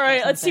eating. break. All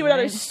right, let's see what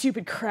other Right?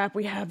 stupid crap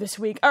we have this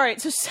week. All right,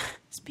 so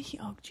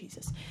speaking, oh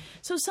Jesus,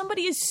 so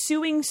somebody is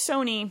suing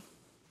Sony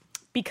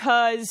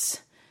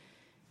because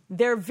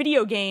their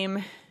video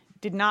game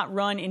did not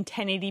run in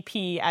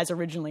 1080p as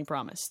originally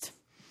promised.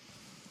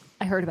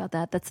 I heard about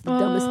that. That's the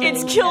dumbest thing.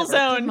 It's Did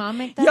Killzone. Mom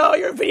make that? Yo,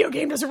 your video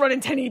game doesn't run in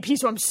 1080p,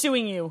 so I'm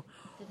suing you.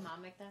 Did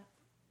mom make that?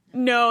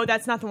 No,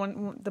 that's not the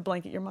one. The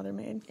blanket your mother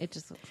made. It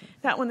just looks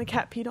like That one the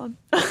cat peed on.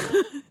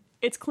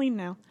 It's clean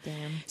now.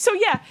 damn. So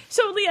yeah,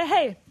 so Leah,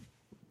 hey,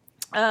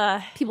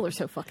 People are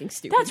so fucking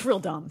stupid. that's real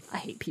dumb. I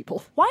hate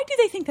people. Why do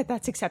they think that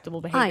that's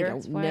acceptable behavior?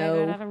 don't Why I got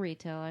out know. of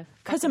retail?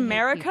 Because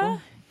America,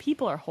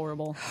 people are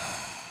horrible.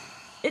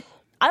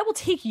 I will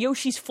take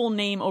Yoshi's full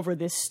name over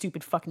this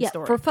stupid fucking Yeah,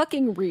 story. for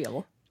fucking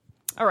real.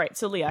 All right,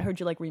 so Leah, I heard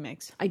you like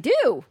remakes. I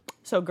do.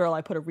 So, girl, I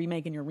put a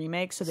remake in your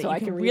remake so that So you I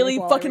can can really remake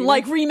while I fucking remake?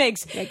 like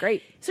remakes. Yeah,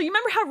 great. So, you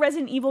remember how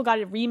Resident Evil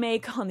got a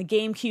remake on the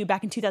GameCube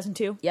back in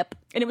 2002? Yep.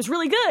 And it was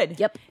really good.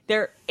 Yep.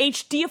 They're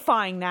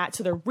HDifying that,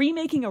 so they're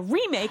remaking a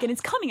remake, and it's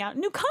coming out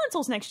in new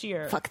consoles next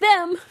year. Fuck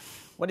them.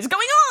 What is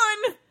going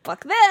on?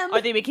 Fuck them.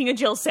 Are they making a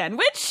Jill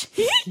sandwich?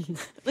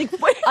 Like,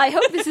 what? I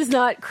hope this is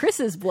not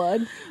Chris's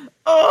blood.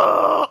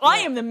 Oh,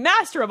 I am the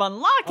master of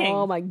unlocking.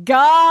 Oh my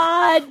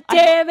god,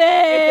 damn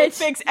If it!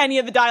 they fix any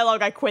of the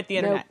dialogue, I quit the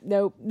internet.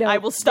 Nope. I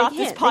will stop They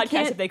this can't.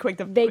 podcast if they quick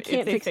the. They if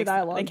can't fix the fix-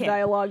 dialogue. They The can't.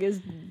 dialogue is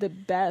the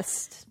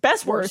best.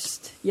 Best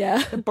worst.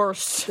 Yeah.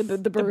 Burst. The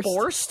burst.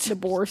 Borst? The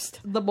borst.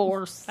 The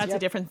Bourse. That's a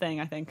different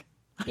thing, I think.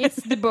 It's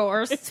the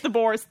Bourse. It's the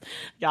Borst.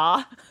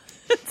 Yeah.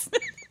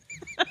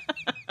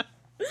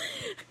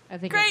 I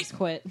think Great. I just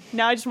quit.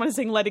 Now I just want to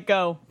sing "Let It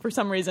Go" for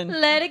some reason.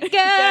 Let it go.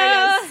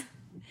 There it is.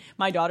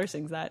 My daughter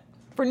sings that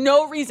for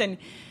no reason.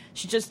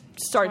 She just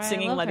starts why I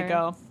singing love "Let It her.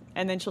 Go,"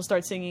 and then she'll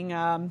start singing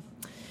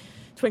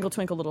 "Twinkle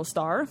Twinkle Little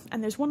Star."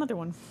 And there's one other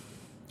one.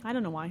 I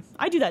don't know why.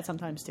 I do that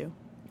sometimes too.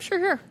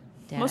 Sure.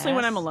 Mostly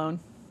when I'm alone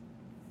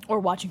or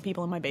watching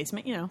people in my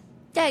basement. You know.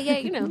 Yeah,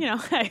 you know. You know,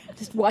 hey.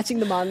 Just watching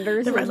the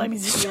monitors. The red and- light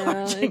means it's yeah,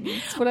 charging.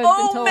 That's what I've been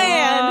Oh told.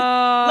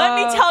 man, let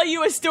me tell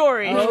you a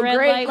story. Oh, Red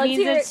great. light Let's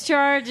means hear it's it.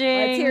 charging.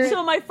 Let's hear it.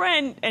 So my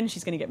friend, and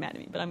she's going to get mad at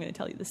me, but I'm going to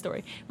tell you the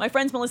story. My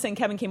friends Melissa and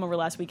Kevin came over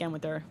last weekend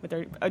with their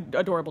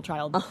adorable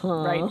child,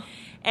 right?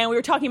 And we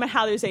were talking about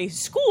how there's a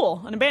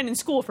school, an abandoned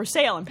school for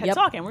sale in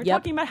Pensacola. And we were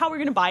talking about how we were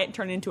going to buy it and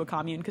turn it into a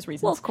commune because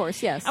reasons. Well, of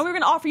course, yes. And we were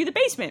going to offer you the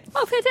basement.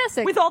 Oh,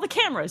 fantastic. With all the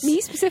cameras. Me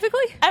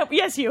specifically?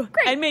 Yes, you.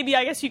 Great. And maybe,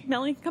 I guess,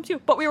 Melanie comes to you.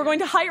 But we were going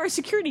to hire a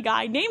security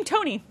guy named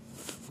Tony.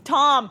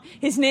 Tom.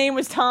 His name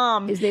was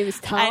Tom. His name is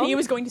Tom? And he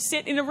was going to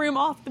sit in a room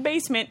off the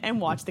basement and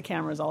watch the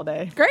cameras all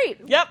day. Great.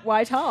 Yep.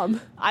 Why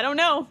Tom? I don't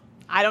know.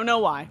 I don't know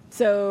why.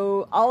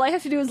 So all I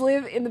have to do is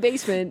live in the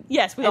basement.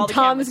 Yes, with and all the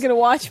Tom cameras. is going to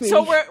watch me.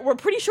 So we're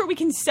pretty sure we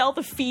can sell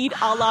the feed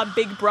a la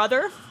Big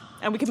Brother,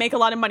 and we can make a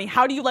lot of money.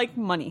 How do you like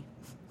money?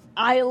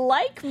 I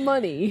like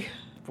money.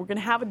 We're going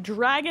to have a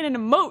dragon and a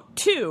moat,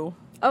 too.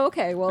 Oh,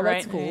 okay, well,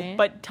 that's Right. cool. Okay.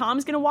 But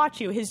Tom's going to watch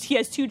you. He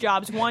has two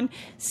jobs. One,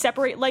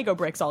 separate Lego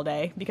bricks all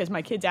day, because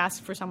my kids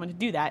asked for someone to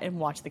do that and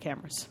watch the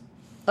cameras.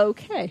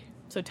 Okay.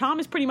 So Tom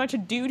is pretty much a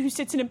dude who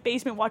sits in a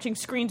basement watching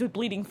screens with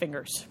bleeding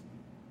fingers.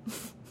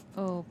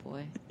 Oh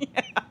boy.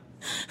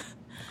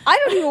 I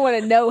don't even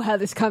want to know how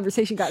this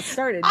conversation got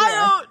started. I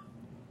Yeah.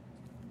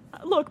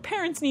 don't... Look,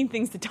 parents need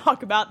things to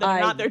talk about that are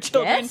I not their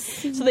children,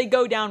 guess. so they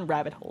go down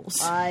rabbit holes.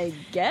 I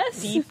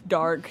guess. Deep,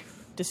 dark,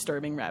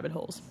 disturbing rabbit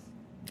holes.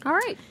 All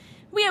right.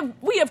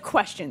 We have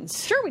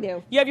questions. Sure we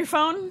do. You have your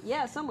phone?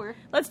 Yeah, somewhere.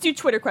 Let's do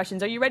Twitter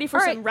questions. Are you ready for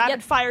All some right, rapid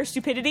yep. fire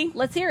stupidity?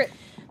 Let's hear it.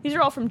 These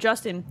are all from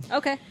Justin.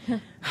 Okay.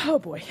 Oh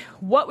boy.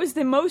 What was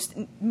the most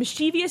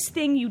mischievous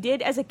thing you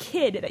did as a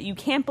kid that you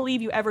can't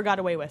believe you ever got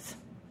away with?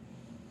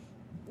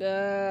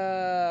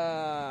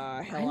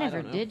 I I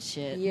never did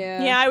shit.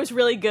 Yeah. Yeah, I was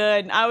really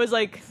good. I was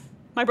like,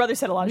 my brother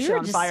set a lot of We shit were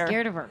on just fire.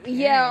 scared of our parents.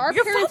 Yeah, our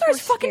Your parents father's were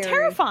fucking scary.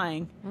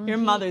 terrifying. Your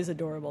mother's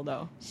adorable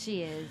though.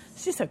 She is.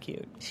 She's so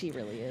cute. She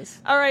really is.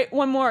 All right,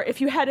 one more.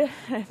 If you had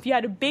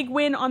a big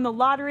win on the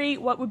lottery,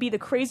 what would be the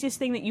craziest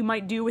thing that you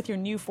might do with your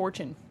new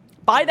fortune?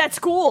 Buy that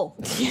school.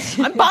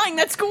 I'm buying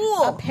that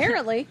school.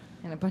 Apparently.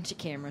 And a bunch of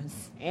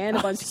cameras. And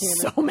a bunch of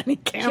cameras. So many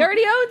She cameras.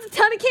 already owns a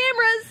ton of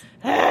cameras.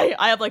 Hey,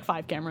 I have like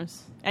 5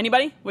 cameras.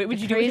 Anybody? What would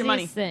The you do with your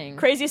money? craziest thing.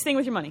 Craziest thing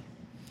with your money.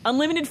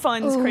 Unlimited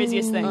funds,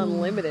 craziest thing.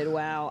 Unlimited,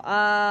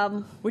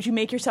 wow. Would you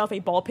make yourself a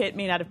ball pit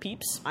made out of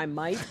peeps? I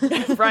might.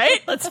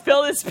 Right? Let's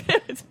fill this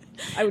pit.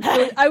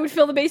 I would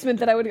fill the basement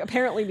that I would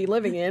apparently be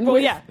living in. Well,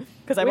 with yeah,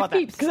 because I with bought that.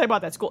 peeps. Because I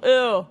bought that school.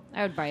 Ew,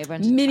 I would buy a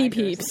bunch of mini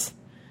tigers. peeps.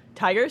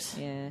 tigers.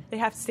 Yeah. They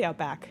have to stay out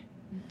back.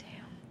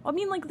 Damn. I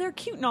mean, like they're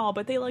cute and all,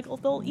 but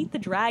they'll eat the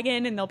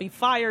dragon and there'll be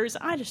fires.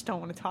 I just don't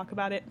want to talk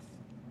about it.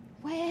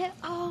 Where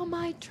are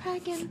my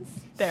dragons?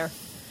 There.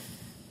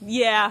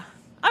 Yeah,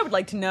 I would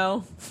like to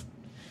know.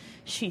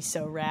 She's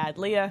so rad,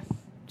 Leah.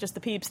 Just the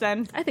peeps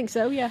then. I think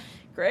so, yeah.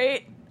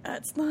 Great.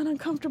 That's not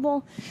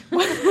uncomfortable.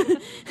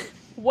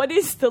 What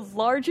is the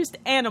largest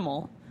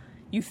animal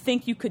you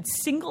think you could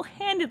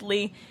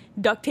single-handedly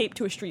duct tape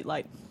to a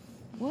streetlight?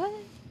 What?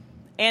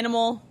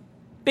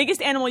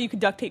 Biggest animal you could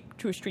duct tape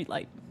to a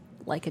streetlight.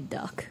 Like a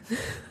duck.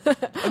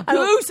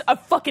 Goose, a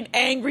fucking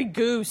angry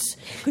goose.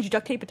 Could you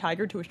duct tape a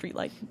tiger to a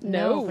streetlight?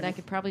 No. But I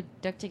could probably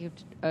duct tape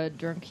a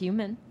drunk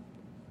human.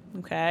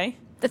 Okay,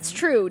 That's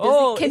true.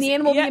 Can is- the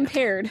animal yeah. be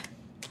impaired?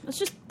 let's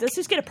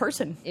just get a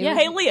person. It Yeah,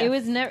 was- hey Leah,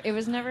 It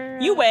was never.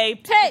 you wave.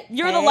 Hey,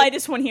 You're the hey,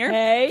 lightest one here.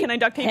 hey, Can I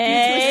duct tape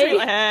hey, you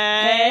to a streetlight?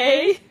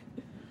 Hey,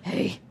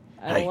 Hey.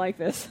 I don't like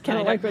this. Can I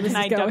don't like where this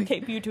can is I going. duct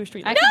tape you to a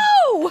streetlight? I could,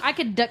 No! I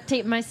could duct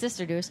tape my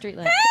sister to a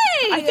streetlight.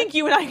 Hey! I think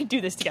you and I could do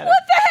this together.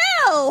 What the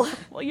hell?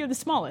 Well, you're the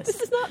smallest.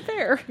 This is not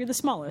fair. You're the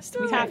smallest.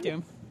 We Okay. have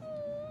to.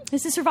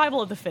 This is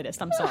survival of the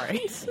fittest. I'm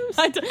sorry.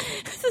 I don't-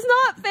 This is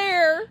not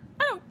fair.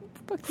 I don't.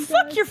 Fuck you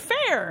Fuck guys. your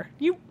fair.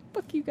 You.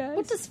 Fuck you guys.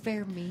 What does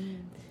fair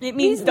mean? It He's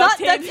means not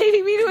duct duct tape.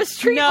 taping me to a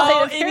street No,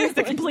 light. it means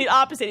the apparently. complete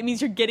opposite. It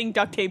means you're getting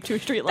duct taped to a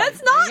street light.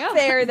 That's not There you go.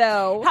 fair,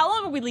 though. How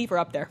long would we leave her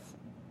up there?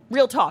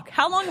 Real talk.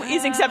 How long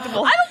is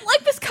acceptable? I don't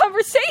like this I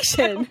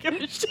conversation. don't give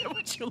a shit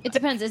what you It like.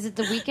 depends. Is it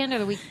the weekend or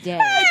the weekday?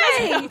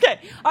 Hey! Okay.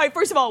 All right.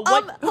 First of all,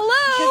 what?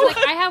 Hello? Like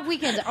I have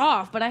weekends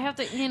off, but I have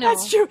to,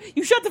 That's true.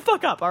 You shut the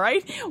fuck up. All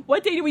right.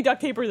 What day do we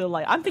duct tape her to the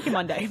light? I'm thinking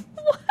Monday.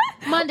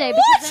 Monday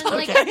What? because then,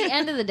 like Okay. at the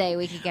end of the day,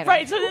 we could get her.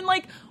 Right. So then,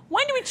 like,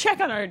 when do we check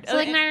on her? So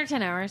like 9 or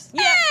 10 hours.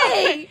 Yeah.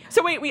 Hey!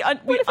 So wait, we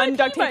if I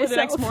unduct pee tape her the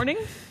next myself? morning.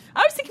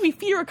 I was thinking we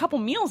feed her a couple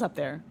meals up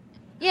there.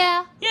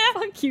 Yeah. Yeah.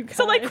 Fuck you guys.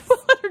 So like we'll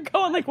let her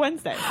go on like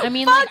Wednesday. I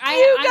mean, Fuck like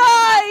you I'm in the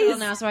hospital guys!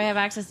 now, so I have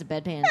access to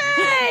bedpans.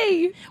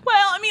 Hey!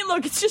 Well, I mean,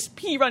 look, it's just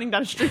pee running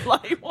down a street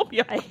light. We'll be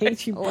I okay.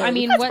 hate you both. I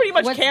mean, That's what, pretty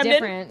much what's Camden.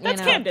 different?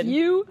 That's you know? Camden.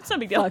 You. It's not a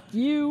big deal. Fuck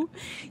you.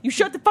 You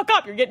shut the fuck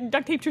up. You're getting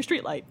duct taped to a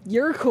street light.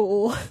 You're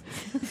cool.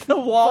 The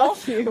wall.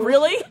 Fuck you.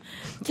 Really?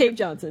 Cave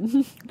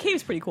Johnson.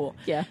 Cave's pretty cool.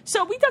 Yeah.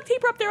 So we duct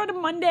tape her up there on a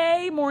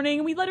Monday morning,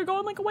 and we let her go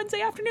on like a Wednesday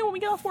afternoon when we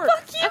get off work.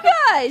 Fuck you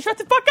guys. Shut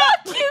the fuck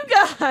up. you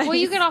guys. Well,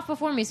 you get off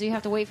before me, so you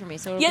have to wait for me.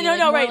 So it'll Yeah, be, no, like,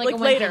 no, more right, like like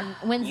a later.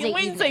 Wednesday Yeah,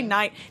 Wednesday evening.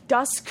 night,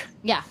 dusk.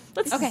 Yeah.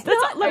 Let's Okay.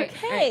 That's not like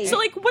okay. So,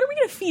 like, what are we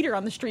gonna feed her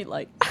on the street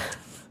light?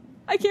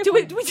 I can't. Do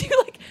we do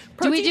like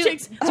protein do-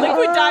 shakes?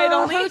 Liquid diet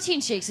only. Protein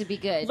shakes would be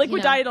good. Liquid you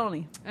know. diet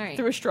only. All right.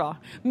 Through a straw.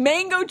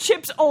 Mango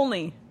chips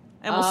only.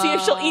 And we'll see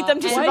if she'll eat them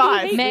to And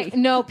Why do you survive. hate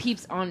no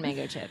Peeps on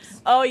mango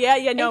chips. Oh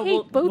yeah, no. I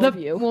hate both of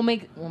you. We'll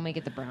make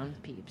it the brown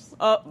Peeps.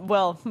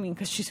 Well, I mean,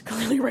 because she's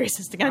clearly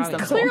racist against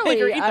them. So we'll make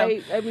her Clearly,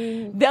 eat them. I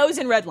mean, Those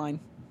in Redline,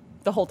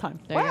 the whole time.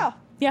 There you wow.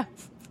 Yeah.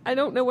 I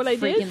don't know what I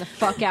Freaking did. the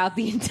fuck out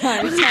the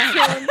entire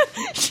time.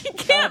 She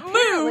can't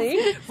Apparently.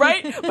 move,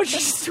 right? But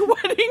she's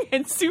sweating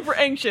and super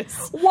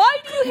anxious. Why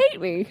do you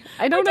hate me?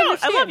 I don't I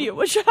understand. love you.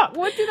 Well, shut up.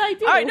 What did I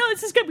do? All right, no,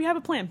 this is good. We have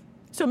a plan.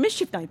 So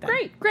mischief night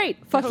then. Great.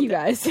 Fuck you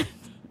guys.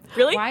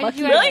 Really? Why did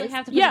you really? actually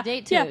have to put Yeah, a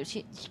date yeah. to?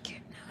 She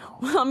can't know.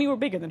 Well, I mean, we're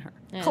bigger than her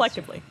that's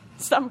collectively.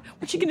 Stop.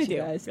 What's she gonna do? You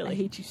guys, I Really?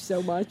 hate you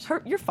so much.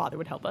 Your father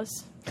would help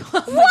us.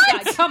 Oh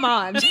my God, come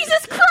on.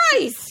 Jesus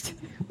Christ!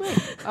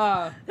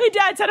 Hey,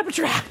 Dad, set up a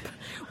trap.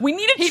 We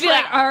need a He'd trap. be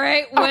like, all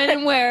right, when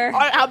and where? All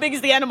right, how big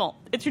is the animal?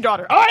 It's your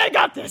daughter. All right, I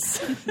got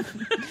this.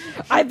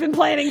 I've been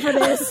planning for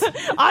this.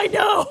 I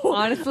know.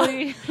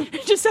 Honestly,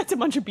 Just sets a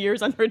bunch of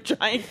beers under a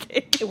giant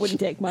cake. It wouldn't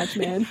take much,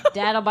 man.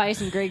 Dad, I'll buy you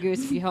some Grey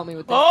Goose if you help me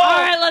with that. Oh! All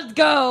right, let's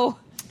go.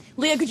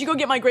 Leah, could you go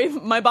get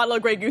my bottle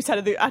of Grey Goose out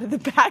of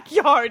the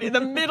backyard in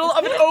the middle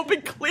of an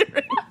open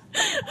clearing?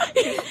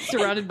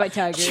 Surrounded by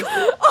tigers.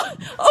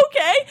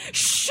 Okay,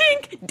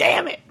 shink.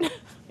 Damn it!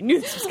 I knew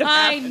this was gonna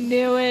I happen.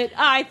 knew it.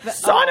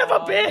 Son of a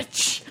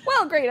bitch!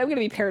 Well, great. I'm going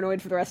to be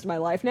paranoid for the rest of my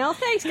life now.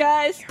 Thanks,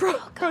 guys. Pro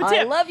I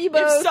tip, love you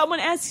both. If someone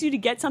asks you to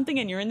get something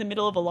and you're in the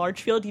middle of a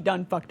large field, you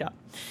done fucked up.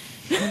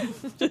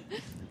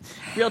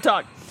 Real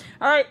talk.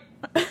 All right.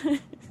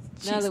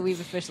 Now that we've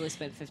officially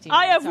spent 15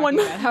 I minutes have one-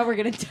 talking about how we're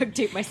going to duct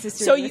tape my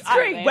sister. So in you, this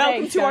way.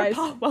 welcome Thanks, to guys.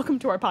 welcome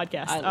to our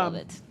podcast. I love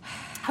it.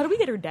 How do we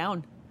get her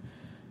down?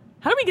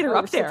 How do we get her We're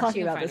up still there? talking She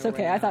can about find this. her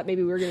Okay, way I out. thought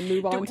maybe we were going to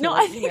move on to No,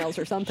 like, I think emails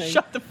or something.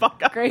 Shut the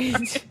fuck up.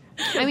 Great.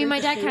 I mean, my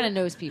dad kind of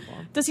knows people.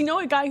 Does he know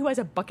a guy who has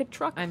a bucket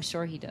truck? I'm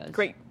sure he does.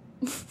 Great.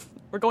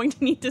 We're going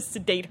to need to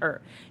sedate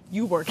her.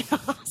 You work in a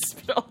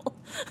hospital.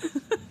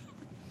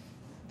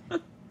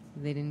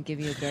 They didn't give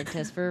you a drug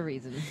test for a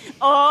reason.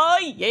 Oh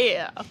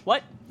yeah.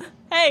 What?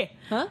 Hey.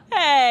 Huh?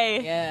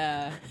 Hey.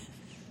 Yeah.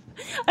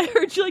 I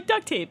heard you like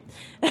duct tape.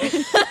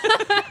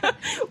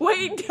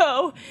 Wait,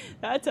 no.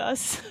 That's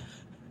us.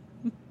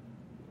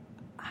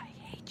 I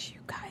hate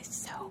you guys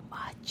so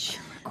much.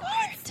 You're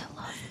required to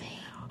love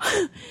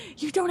me.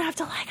 You don't have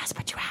to like us,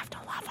 but you have to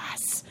love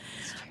us.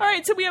 All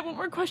right, so we have one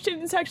more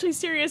question. It's actually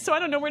serious, so I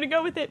don't know where to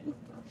go with it.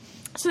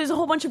 So there's a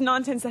whole bunch of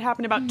nonsense that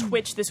happened about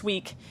Twitch this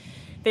week.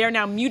 They are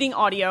now muting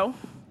audio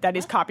that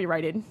is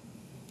copyrighted.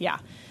 Yeah.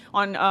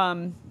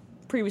 On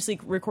previously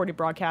recorded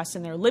broadcasts,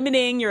 and they're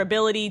limiting your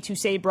ability to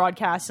save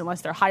broadcasts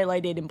unless they're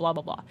highlighted and blah,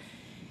 blah, blah.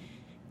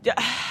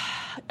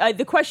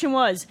 The question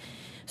was,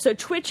 so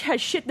Twitch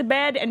has shit the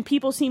bed and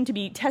people seem to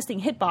be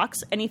testing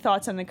Hitbox. Any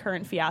thoughts on the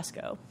current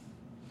fiasco?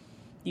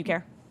 You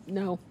care?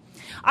 No.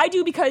 I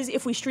do, because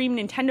if we stream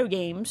Nintendo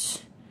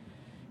games,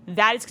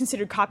 that is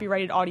considered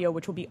copyrighted audio,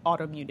 which will be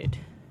auto-muted.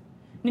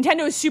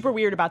 Nintendo is super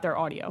weird about their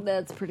audio.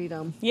 That's pretty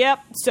dumb. Yep,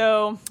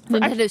 so...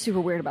 Nintendo's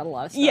super weird about a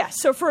lot of stuff. Yeah,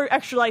 so for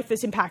Extra Life,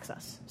 this impacts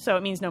us. So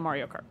it means no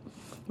Mario Kart,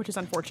 which is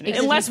unfortunate.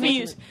 Unless we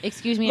use...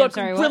 Excuse me, Look, I'm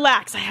sorry, what?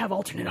 relax. I have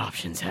alternate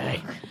options,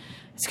 hey.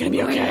 It's gonna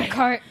be okay.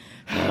 Cart.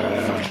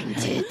 Fucking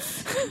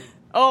tits.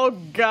 Oh,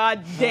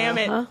 god damn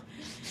it.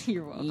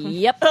 You're welcome.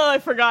 Yep. Oh, I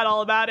forgot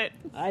all about it.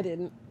 I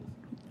didn't.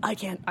 I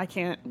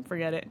can't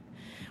forget it.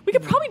 We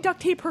could probably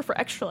duct tape her for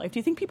Extra Life. Do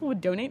you think people would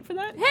donate for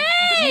that?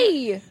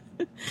 Hey!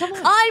 Come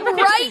on. I'm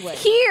right Anyway.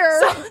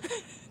 here!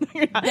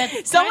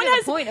 That's Someone kind of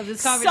has the point of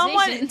this someone.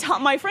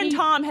 conversation. My friend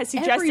Tom has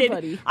suggested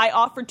everybody. I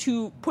offer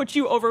to put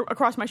you over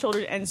across my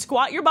shoulders and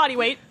squat your body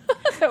weight.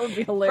 That would be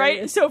Right.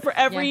 hilarious. So for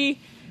every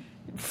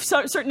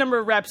certain number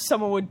of reps,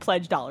 someone would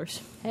pledge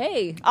dollars.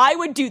 Hey, I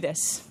would do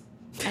this.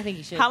 I think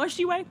you should. How much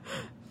do you weigh?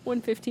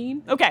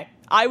 115. Okay,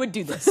 I would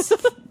do this.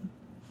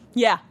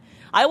 Yeah,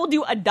 I will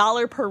do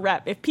 $1 per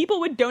rep. If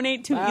people would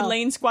donate to Wow.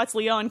 Elaine Squats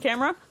Leo on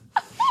camera,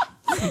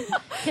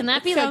 Can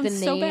that be like the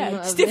Sounds so name bad.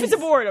 of stiff this? as a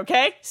board,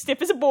 okay?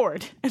 Stiff as a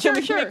board. And Sure,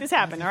 then we can sure. make this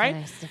happen, all right?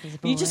 Nice, stiff as a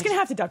You're just board. gonna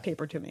have to duct tape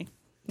her to me.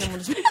 Then we'll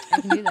just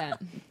I can do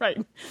that. right.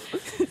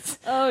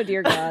 Oh,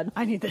 dear God.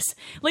 I need this.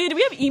 Leah, do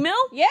we have email?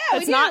 Yeah, we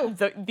That's do.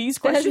 not these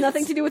That questions. has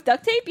nothing to do with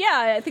duct tape?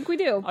 Yeah, I think we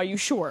do. Are you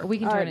sure? We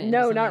can turn it. into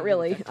no, something not with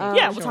really. duct tape.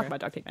 yeah, we'll Sure. talk about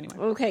duct tape anyway.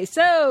 Okay,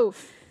 so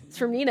it's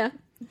from Nina.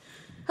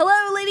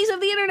 Hello, ladies of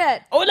the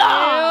internet.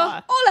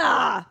 Hola!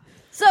 Hola!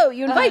 So,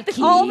 you invite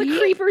Key. all the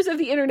creepers of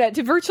the internet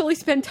to virtually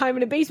spend time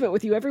in a basement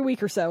with you every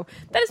week or so.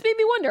 That has made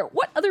me wonder,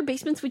 what other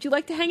basements would you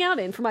like to hang out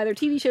in from either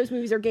TV shows,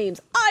 movies, or games?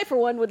 I, for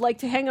one, would like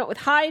to hang out with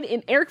Hyde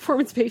in Eric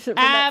Foreman's basement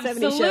from that 70s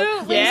show.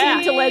 Absolutely. Yeah.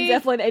 Listening to Led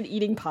Zeppelin and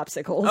eating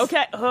popsicles.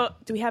 Okay.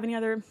 Do we have any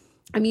other?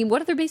 I mean,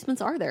 what other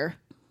basements are there?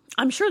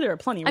 I'm sure there are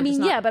plenty. I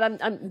mean, yeah,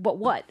 but but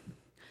what?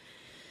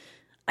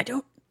 I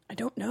don't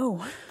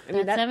know. I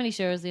mean, That 70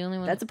 show is the only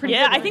one. that's a pretty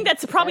Yeah, good I one. think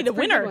that's probably That's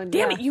the a pretty winner. good one,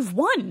 Damn yeah. it, you've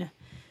won.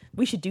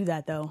 We should do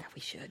that though.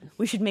 We should.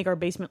 We should make our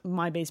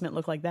my basement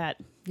look like that.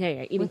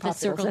 Yeah, eating With the popsicles.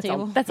 circle That's all.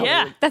 table? That's all.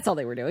 Yeah. That's all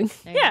they were doing.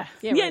 Yeah, Yeah,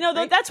 yeah. right, No,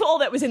 right. that's all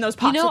that was in those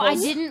popsicles. You know, I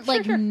didn't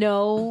like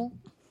know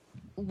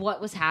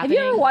what was Have happening.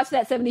 you ever watched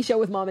that 70s show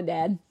with Mom and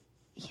Dad?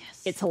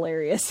 Yes. It's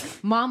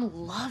hilarious. Mom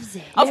loves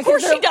it. Of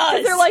course she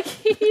does. They're like,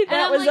 that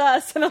I'm was like-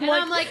 us. And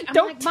I'm like,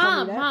 don't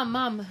tell me that.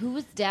 Mom, who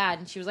was Dad?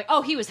 And she was like,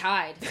 oh, he was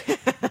Hyde.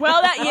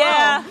 Well,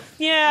 that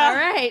yeah. All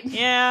right.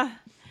 Yeah.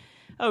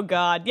 Oh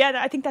God. Yeah,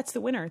 I think that's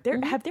the winner.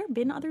 Have there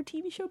been other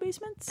TV show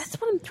basements? That's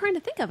what I'm trying to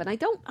think of, and I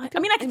don't. I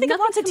mean, I can think of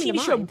lots of TV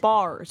show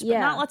bars, but Yeah.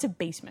 not lots of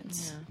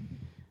basements.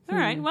 All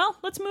right. Well,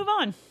 let's move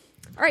on.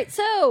 All right,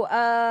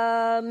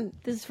 so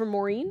this is from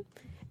Maureen,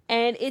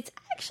 and it's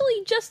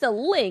actually just a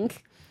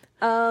link.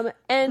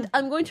 And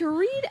I'm going to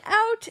read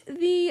out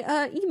the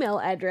email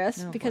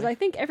address because I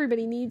think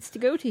everybody needs to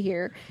go to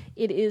here.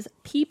 It is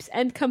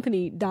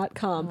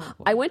peepsandcompany.com.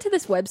 I went to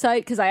this website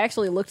because I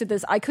actually looked at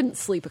this. I couldn't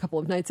sleep a couple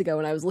of nights ago,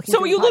 and I was looking. So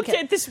through you the looked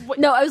podcast. at this?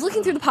 No, I was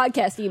looking through the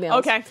podcast emails.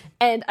 Okay.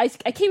 And I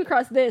came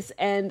across this,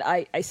 and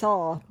I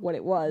saw what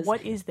it was.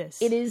 What is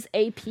this? It is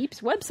a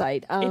Peeps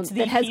website. It's the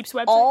that has Peeps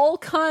website? all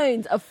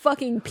kinds of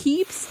fucking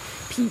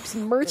Peeps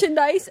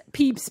merchandise,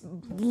 Peeps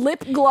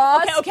lip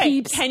gloss, Okay.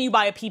 Peeps. Can you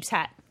buy a Peeps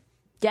hat?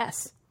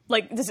 Yes.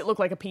 Like, does it look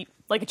like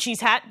like a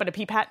cheese hat, but a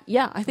peep hat?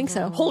 Yeah, I think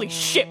so. Holy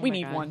shit, we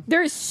need God. one.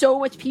 There is so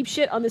much Peep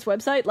shit on this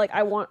website. Like,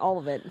 I want all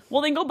of it.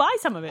 Well, then go buy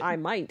some of it. I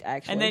might,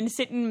 actually. and then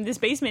sit in this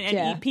basement and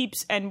Yeah. eat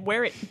Peeps and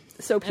wear it.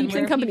 So where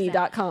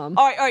peepsandcompany.com.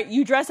 All right.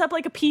 You dress up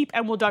like a peep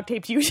and we'll duct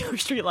tape you to your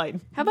street light.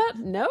 How about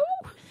no?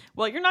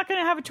 Well, you're not going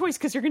to have a choice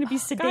because you're going to be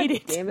God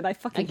sedated. damn it, I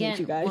fucking Again, hate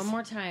you guys. one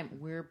more time.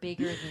 We're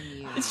bigger than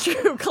you. It's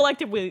true.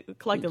 Collectively,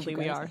 Hate you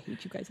we guys. are. I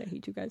hate you guys. I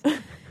hate you guys.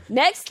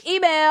 Next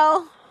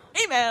email.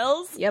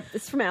 Emails. Yep,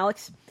 this is from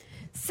Alex.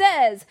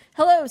 Says,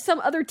 hello, some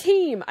other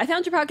team. I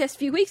found your podcast a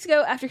few weeks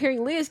ago after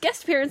hearing Leah's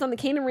guest appearance on the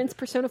Kane and Rince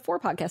Persona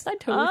 4 podcast. I'd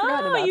totally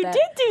forgotten about you that.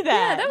 did do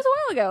that. Yeah, that was a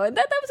while ago. And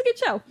that was a good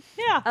show.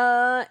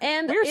 Yeah.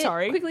 And We're it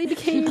sorry. quickly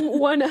became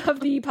one of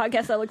the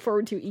podcasts I look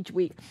forward to each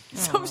week.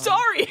 So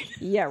sorry.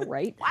 Yeah,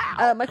 right.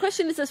 Wow. My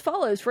question is as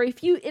follows. For a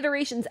few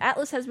iterations,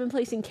 Atlas has been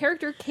placing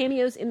character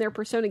cameos in their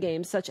Persona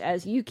games, such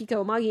as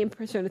Yukiko Amagi in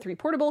Persona 3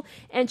 Portable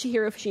and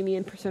Chihiro Fushimi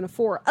in Persona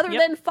 4. Other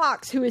Yep. than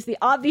Fox, who is the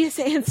obvious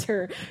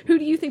answer, who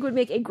do you think would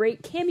make a great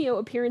cameo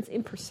appearance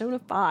in Persona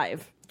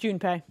 5?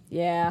 Junpei.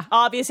 Yeah.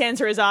 Obvious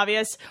answer is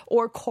obvious.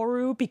 Or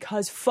Koru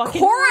because fucking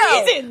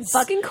Koro! reasons.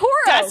 Fucking Koro!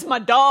 That's my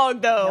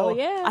dog, though. Hell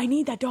yeah. I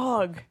need that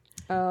dog.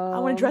 I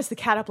want to dress the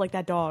cat up like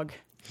that dog.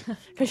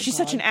 Because she's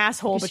such an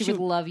asshole. But She would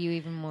love you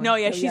even more. No,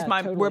 yeah, Oh, she's yeah,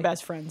 my. totally. We're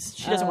best friends.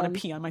 She doesn't want to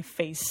pee on my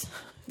face.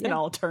 It Yeah.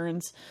 all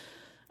turns.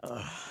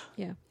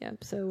 Yeah, yeah.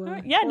 So,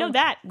 Yeah, no,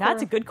 Koro.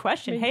 that's a good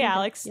question. Maybe Hey, you can-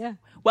 Alex. yeah.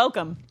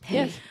 Welcome.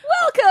 Yeah.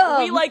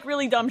 Welcome! We like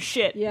really dumb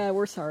shit. Yeah,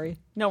 we're sorry.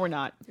 No, we're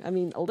not. I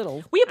mean, a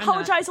little. We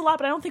apologize a lot,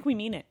 but I don't think we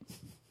mean it.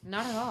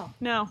 Not at all.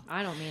 No.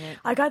 I don't mean it.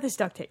 I got this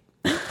duct tape.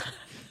 I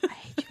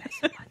hate you guys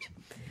so much.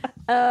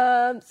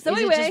 So Is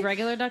anyway, it just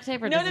regular duct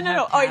tape or No, does no, it no, have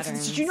no. Oh,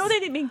 patterns? did you know they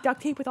didn't make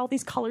duct tape with all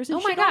these colors and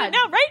Oh my shit on god! it?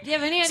 No, right? Do you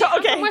have any idea? So, I'm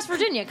okay. from West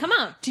Virginia. Come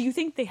on. Do you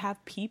think they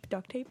have peep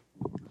duct tape?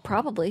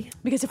 probably.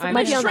 Because if I we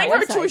might be on string that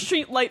her to a website.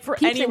 street light for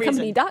any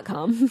reason,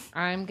 Peepsandcompany.com.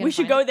 I'm gonna. we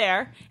should find go it.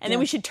 there, and then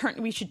Yeah.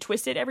 we should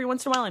twist it every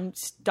once in a while and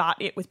dot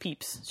it with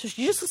peeps. So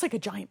she just looks like a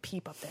giant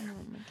peep up there.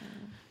 Oh my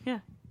god! Yeah.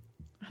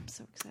 I'm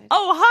so excited.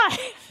 Oh, hi.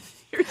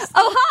 You're still,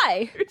 Oh,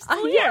 hi.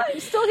 still Yeah, here. I'm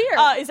still here.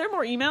 Is there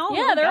more email?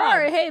 yeah, Oh, there God.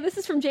 are. Hey, this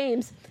is from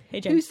James.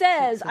 Hey, James. Who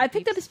says, I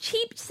picked up his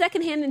cheap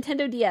secondhand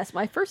Nintendo DS,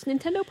 my first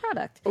Nintendo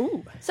product.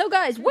 Ooh. So,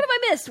 guys, what have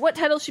I missed? What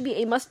title should be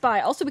a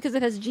must-buy? Also, because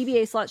it has a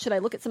GBA slot, should I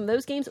look at some of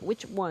those games?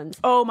 Which ones?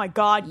 Oh my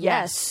God,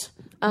 yes.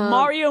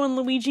 Mario and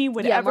Luigi,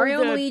 whatever. Yeah, Mario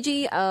the, and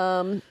Luigi.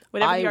 Whatever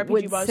the I RPG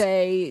would was.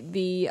 say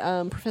the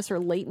Professor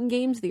Layton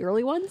games, the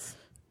early ones.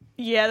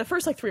 Yeah, the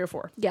first like 3 or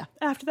 4. Yeah.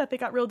 After that, they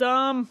got real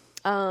dumb.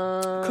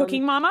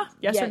 Cooking Mama?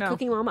 Yes Yeah, or no?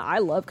 Cooking Mama. I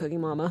love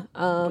Cooking Mama.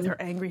 With her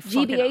angry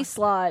fucking GBA eyes.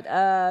 slot.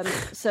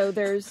 So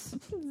there's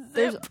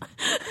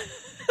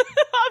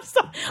I'm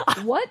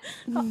sorry. what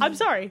I'm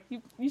sorry.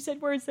 You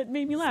said words that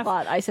made me laugh.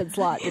 slot? I said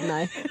slot, didn't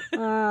I?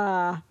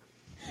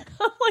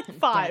 I'm like That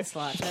 5.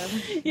 slot though.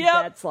 Yep.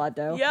 That slot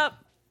though. Yep.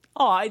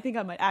 Oh, I think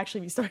I might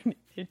actually be starting to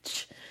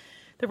itch.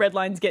 The red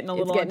line's getting a It's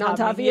little getting on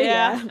top of me. you.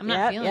 Yeah. I'm not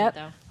Yep, feeling yep. it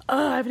though.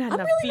 I haven't had I'm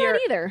enough really not beer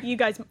either. You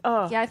guys.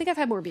 Yeah, I think I've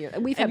had more beer.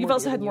 We've had And you've more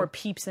also beer had than more you.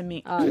 peeps than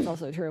me. It's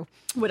also true.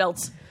 What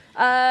else?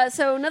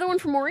 So another one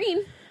from Maureen.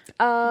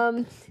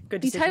 Good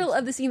The decisions. title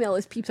of this email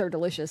is "Peeps Are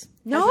Delicious."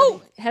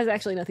 No! has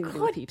actually nothing to do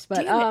with God peeps.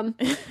 But damn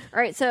all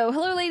right. So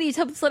hello, ladies.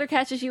 Hope this letter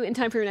catches you in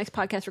time for your next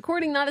podcast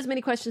recording. Not as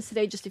many questions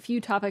today, just a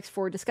few topics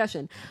for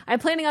discussion. I'm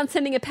planning on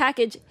sending a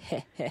package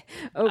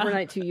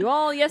overnight to you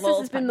all. Yes, this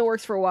Lol, has been in the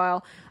works for a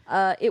while.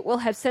 It will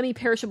have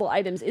semi-perishable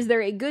items. Is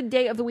there a good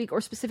day of the week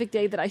or specific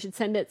day that I should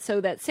send it so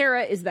that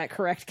Sarah, is that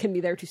correct, can be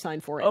there to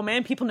sign for it? Oh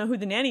man, people know who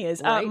the nanny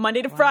is. Right.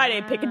 Monday to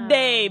Friday, pick a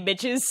day,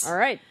 bitches. All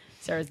right.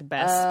 Sarah's the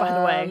best, by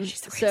the way.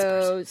 She's the greatest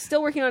person. So,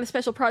 still working on a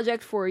special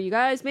project for you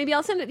guys. Maybe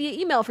I'll send it via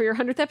email for your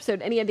 100th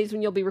episode. Any ideas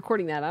when you'll be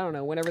recording that? I don't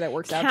know. Whenever that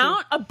works out.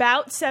 Count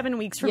about 7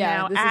 weeks from Yeah,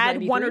 now. this is Add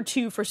 93. 1 or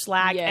 2 for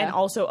Slack, Yeah. and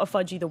also a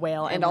Fudgy the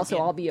Whale. And we're also,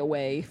 in. I'll be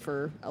away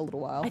for a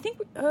little while. I think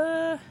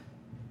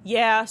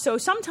Yeah, so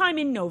sometime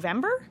in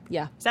November.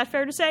 Yeah. Is that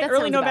fair to say? That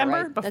Early sounds about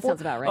November? right. That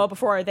sounds about right. Oh,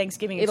 before our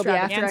Thanksgiving It'll be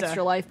extravaganza. after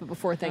Extra Life, but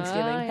before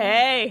Thanksgiving.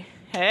 yeah.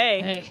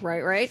 Hey.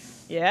 Right.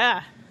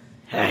 Yeah.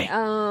 Hey.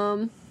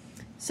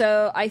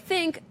 So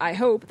I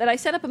hope that I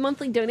set up a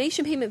monthly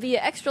donation payment via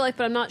Extra Life,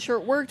 but I'm not sure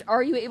it worked.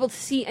 Are you able to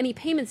see any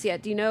payments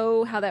yet? Do you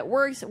know how that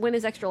works? When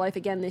is Extra Life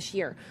again this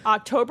year?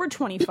 October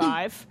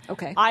 25.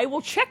 Okay. I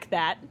will check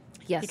that.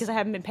 Yes. Because I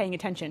haven't been paying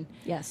attention.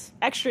 Yes.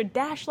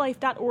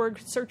 Extra-life.org.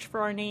 Search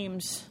for our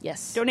names.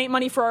 Yes. Donate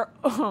money for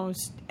our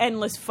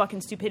endless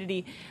fucking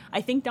stupidity.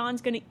 I think Don's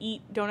going to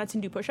eat donuts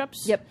and do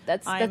push-ups. Yep,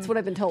 that's what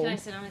I've been told. Can I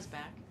sit on his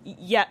back?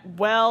 Yeah,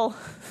 well...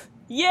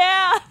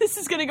 Yeah, this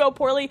is going to go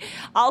poorly.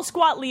 I'll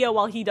squat Leo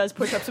while he does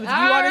push-ups with you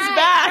on his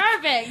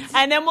back. Perfect.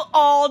 And then we'll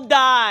all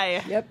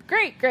die. Yep.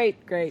 Great.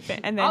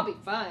 And then I'll be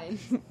fine.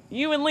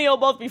 you and Leo will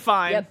both be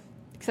fine. Yep.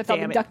 Except I'll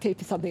Damn be it. duct taped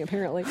to something,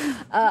 apparently.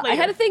 I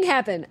had a thing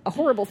happen, a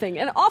horrible thing,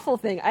 an awful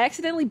thing. I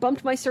accidentally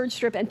bumped my surge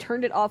strip and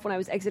turned it off when I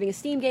was exiting a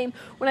Steam game.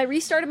 When I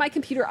restarted my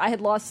computer, I had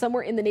lost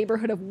somewhere in the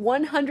neighborhood of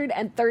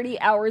 130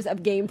 hours of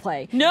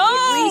gameplay. No!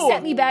 It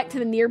reset me back to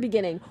the near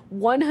beginning.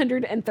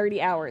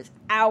 130 hours.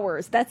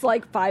 That's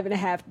like 5.5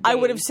 days. I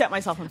would have set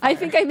myself on fire. I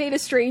think I made a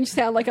strange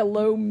sound like a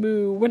low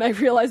moo when I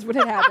realized what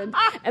had happened,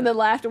 and then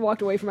laughed and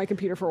walked away from my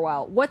computer for a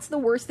while. What's the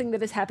worst thing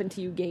that has happened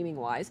to you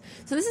gaming-wise?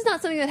 So this is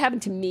not something that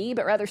happened to me,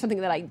 but rather something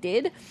that I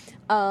did.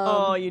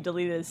 Oh, you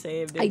deleted a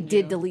save, didn't I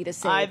did you? delete a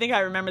save. I think I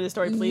remember the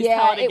story. Please yeah,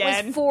 tell it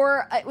again.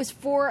 it was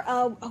for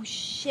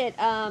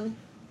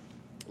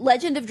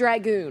Legend of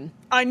Dragoon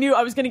I knew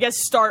I was going to guess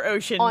Star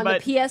Ocean, on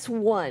but the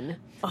PS1.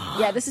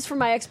 Yeah, this is from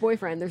my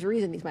ex-boyfriend. There's a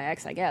reason he's my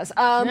ex, I guess.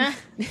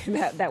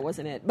 That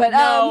wasn't it. But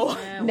No,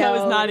 no, that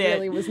was not it it.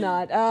 really was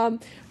not.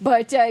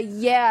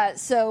 Yeah,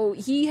 so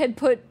he had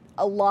put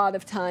a lot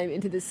of time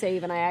into this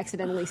save, and I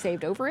accidentally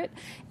saved over it.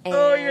 And,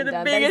 Oh, you're the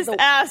that is biggest That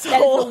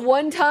asshole. is the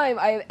one time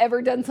I have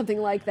ever done something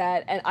like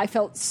that, and I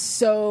felt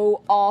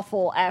so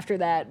awful after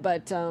that.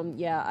 But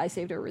yeah, I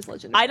saved over his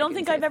Legend. I don't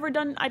think I've ever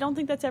done. I don't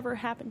think that's ever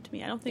happened to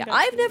me. I don't think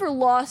I've never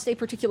lost a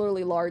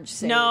particularly large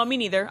save. No, me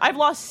neither. I've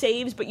lost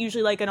saves, but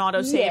usually like an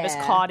auto save has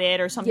Yeah. caught it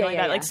or something Yeah, like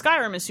yeah, that. Like yeah.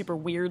 Skyrim is super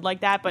weird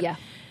like that, but Yeah.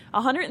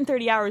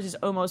 130 hours is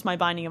almost my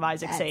Binding of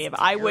Isaac That's save.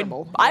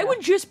 terrible. I Yeah.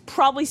 would just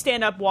probably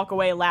stand up, walk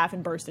away, laugh,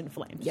 and burst into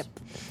flames. Yep.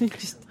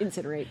 Just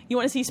incinerate. You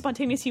want to see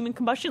spontaneous human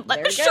combustion? Let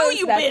There me it show goes.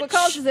 you, That's bitch. what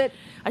causes it.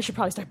 I should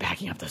probably start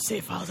backing up those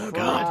save files. Oh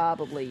God,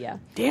 Probably, yeah.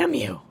 damn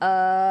you.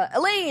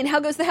 Elaine, how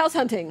goes the house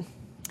hunting?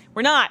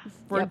 We're not.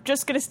 We're Yep.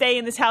 just going to stay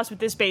in this house with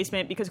this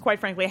basement because, quite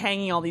frankly,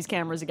 hanging all these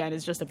cameras again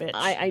is just a bitch.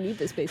 I need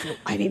this basement.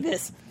 I need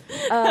this.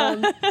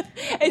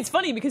 It's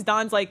funny because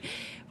Don's like,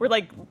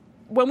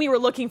 when we were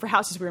looking for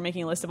houses, we were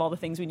making a list of all the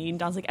things we need, and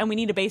Don's like, and we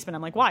need a basement.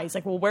 I'm like, why? He's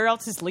like, well, where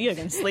else is Leah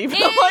going to sleep? And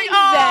I'm like,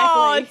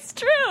 oh, Exactly. it's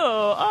true.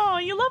 Oh,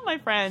 you love my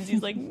friends.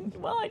 He's like,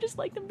 well, I just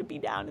like them to be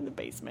down in the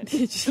basement.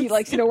 She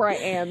likes to know where I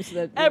am so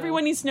that you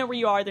Everyone know. needs to know where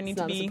you are. There need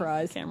to not a be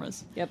surprise.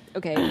 cameras. Yep.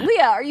 Okay.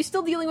 Leah, are you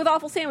still dealing with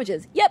awful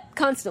sandwiches? Yep,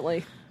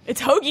 constantly. It's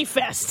Hoagie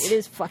Fest. It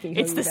is fucking Hoagie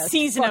It's the Fest.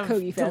 season Fuck of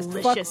Hoagie Fest.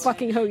 delicious. Fuck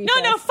fucking Hoagie No,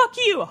 Fest. no, fuck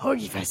you.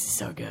 Hoagie Fest is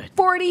so good.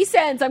 40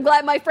 cents. I'm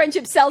glad my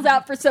friendship sells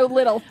out for so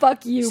little.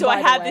 Fuck you. So by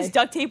I the have way. this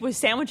duct tape with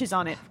sandwiches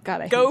on it. God,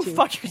 I Go hate you.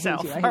 fuck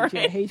yourself. I hate you.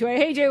 I hate you. I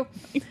hate you.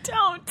 You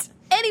don't.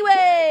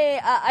 Anyway,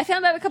 I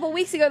found out a couple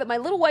weeks ago that my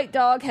little white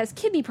dog has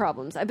kidney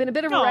problems. I've been a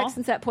bit of a Aw. wreck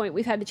since that point.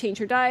 We've had to change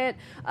her diet.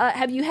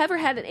 Have you ever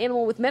had an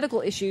animal with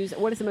medical issues?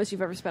 What is the most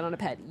you've ever spent on a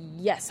pet?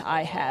 Yes,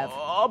 I have.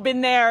 Oh,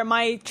 been there.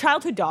 My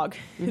childhood dog,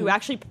 Mm-hmm. who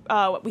actually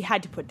we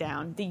had to put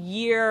down the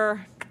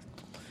year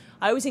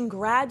I was in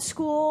grad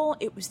school.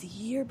 It was the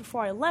year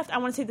before I left. I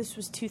want to say this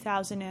was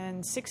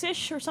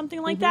 2006-ish or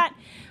something like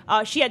Mm-hmm.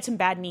 that. She had some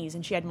bad knees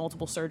and she had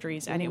multiple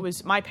surgeries. And it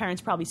was, my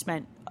parents probably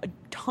spent a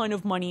ton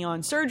of money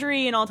on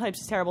surgery and all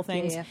types of terrible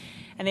things. Yeah.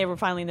 And they were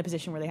finally in the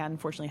position where they had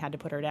unfortunately had to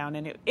put her down.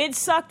 And it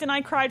sucked and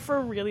I cried for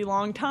a really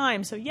long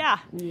time. So yeah,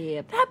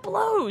 Yep. that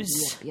blows.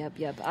 Yep.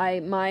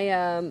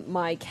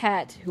 My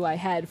cat, who I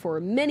had for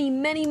many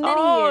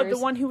Oh, years,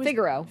 the one who was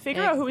Figaro,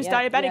 who was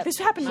Yep, diabetic. yep. This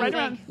happened right Monkey.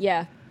 around.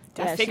 Yeah.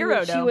 That Yeah,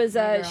 Figaro, she though. was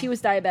Figaro. she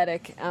was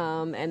diabetic,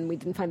 and we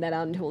didn't find that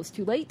out until it was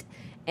too late.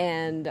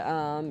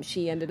 And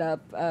she ended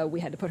up.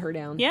 We had to put her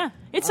down. Yeah,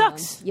 it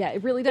sucks. Yeah,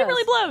 it really does. It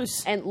really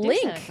blows. And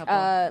Dick's Link, had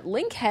a couple.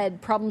 Link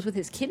had problems with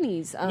his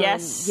kidneys.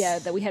 Yes. Yeah,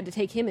 that we had to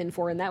take him in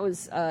for, and that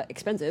was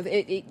expensive.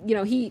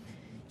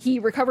 He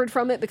recovered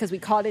from it because we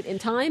caught it in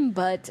time,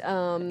 but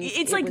It's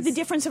it like was- the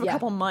difference of a yeah.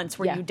 couple months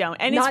where Yeah. you don't.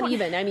 And it's not fun-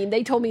 even. I mean,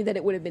 they told me that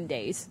it would have been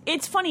days.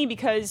 It's funny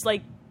because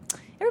like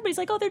everybody's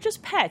like, oh, they're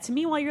just pets. And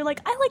meanwhile, you're like,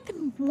 I like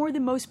them more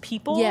than most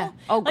people. Yeah.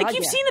 Oh, like God,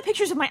 you've yeah. seen the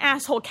pictures of my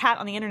asshole cat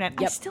on the internet.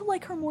 I Yep. still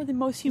like her more than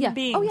most human Yeah.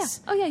 beings.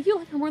 Oh yeah. You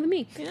like her more than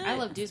me. I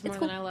love Deuce more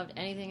cool. than I loved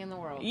anything in the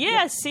world.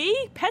 Yeah, see?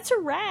 Pets are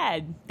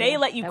rad. They Yeah,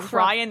 let you that was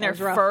cry rough. in That their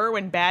was rough. fur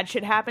when bad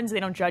shit happens. They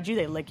don't judge you.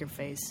 They lick your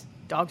face.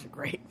 Dogs are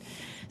great.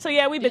 So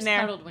yeah, we've Deuce been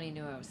there. cuddled when he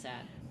knew I was sad.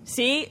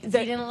 See? He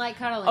didn't like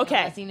cuddling Okay.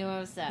 unless he knew I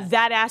was sad.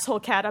 That asshole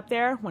cat up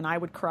there, when I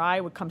would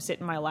cry, would come sit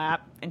in my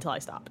lap until I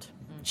stopped.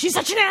 She's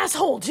such an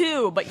asshole,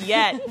 too, but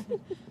yet,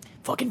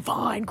 fucking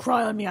fine,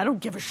 cry on me. I don't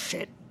give a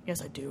shit.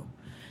 Yes, I do.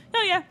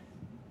 Oh, yeah.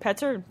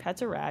 Pets are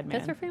rad, man.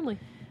 That's our family.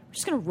 We're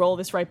just gonna roll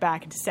this right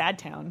back into Sad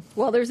Town.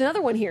 Well, there's another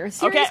one here.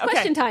 Serious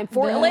question time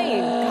for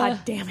Elaine.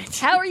 God damn it.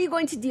 How are you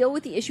going to deal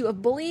with the issue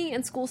of bullying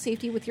and school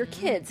safety with your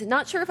kids?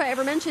 Not sure if I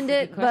ever mentioned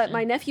it, but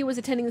my nephew was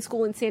attending the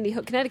school in Sandy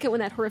Hook, Connecticut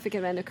when that horrific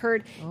event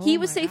occurred. He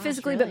was safe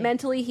physically, but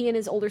mentally he and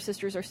his older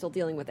sisters are still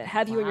dealing with it.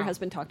 Have you and your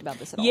husband talked about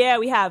this at all? Yeah,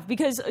 we have.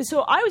 Because,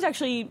 so I was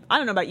actually, I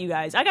don't know about you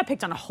guys, I got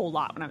picked on a whole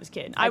lot when I was a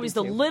kid. I was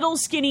the little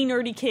skinny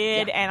nerdy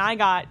kid, and I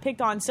got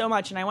picked on so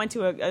much, and I went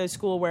to a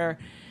school where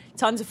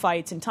tons of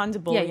fights and tons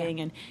of bullying,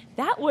 and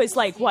that was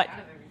like, what?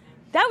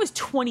 That was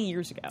 20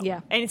 years ago.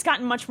 Yeah. And it's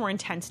gotten much more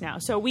intense now.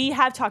 So we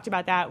have talked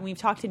about that, and we've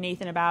talked to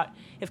Nathan about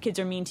if kids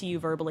are mean to you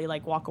verbally,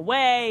 like walk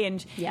away.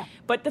 And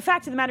But the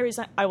fact of the matter is,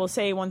 I will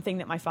say one thing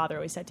that my father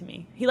always said to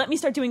me. He let me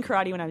start doing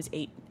karate when I was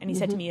 8, and he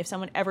said to me, if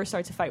someone ever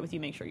starts a fight with you,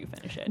 make sure you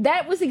finish it.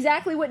 That was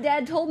exactly what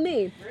Dad told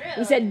me. Really?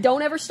 He said,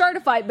 don't ever start a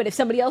fight, but if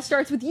somebody else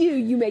starts with you,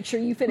 you make sure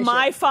you finish it.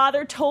 My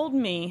father told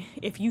me,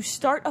 if you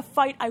start a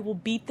fight, I will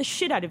beat the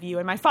shit out of you.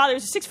 And my father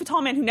is a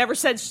 6-foot-tall man who never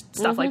said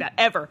stuff like that,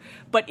 ever.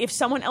 But if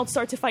someone else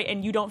starts a fight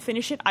and you don't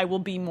finish it, I will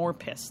be more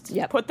pissed.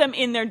 Yep. Put them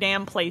in their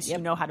damn place. You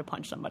know how to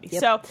punch somebody.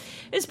 So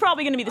it's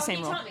probably going to be the same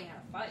He rule. taught me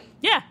how to fight.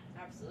 Yeah.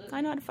 Absolutely.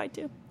 I know how to fight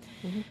too.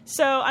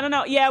 So I don't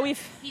know. Yeah,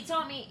 He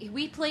taught me.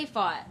 We play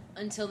fought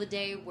until the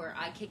day where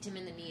I kicked him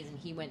in the knees and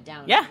he went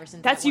down. Yeah, Ever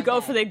since that's that you one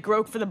go day.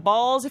 for the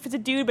balls if it's a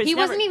dude, but He it's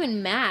never, wasn't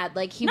even mad.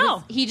 Like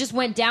No. he just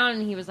went down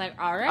and he was like,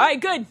 "All right, all right,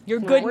 good. You're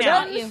good we're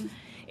now. done.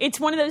 It's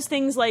one of those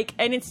things like,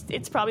 and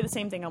it's probably the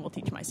same thing I will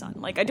teach my son.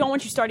 Like, I don't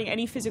want you starting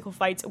any physical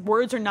fights.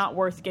 Words are not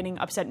worth getting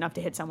upset enough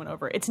to hit someone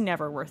over. It's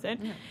never worth it.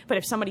 Yeah. But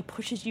if somebody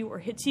pushes you or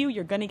hits you,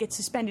 you're going to get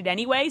suspended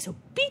anyway. So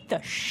beat the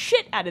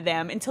shit out of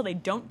them until they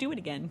don't do it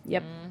again.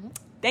 Yep.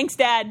 Thanks,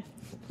 Dad.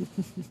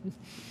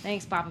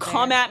 Thanks, Papa Bear."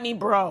 Come at me,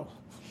 bro.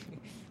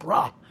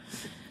 Bro.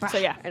 So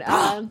yeah.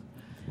 And,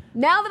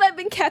 now that I've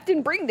been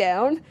Captain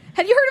Bringdown,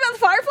 have you heard about the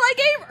Firefly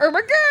game? Oh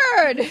my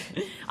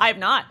god! I have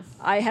not.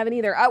 I haven't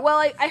either. Well,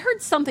 I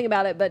heard something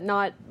about it, but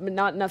not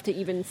enough to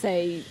even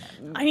say.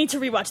 I need to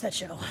rewatch that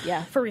show.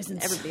 Yeah, for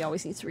reasons everybody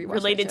always needs to rewatch.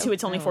 related that to show.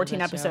 it's only 14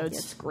 that show. episodes.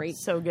 It's great,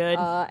 so good.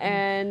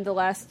 And the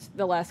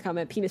last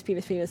comment: penis,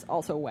 penis, penis.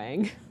 Also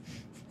Wang.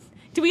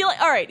 Do we like?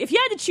 All right. If you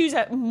had to choose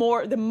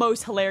the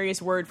most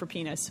hilarious word for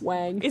penis,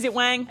 Wang. Is it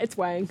Wang? It's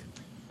Wang.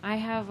 I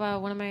have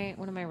one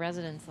of my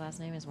residents' last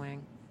name is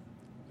Wang.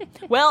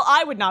 Well,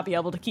 I would not be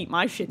able to keep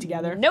my shit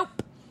together.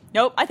 Nope.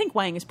 I think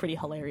Wang is pretty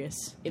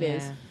hilarious. It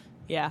is.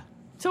 Yeah.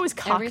 So is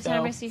cock, Every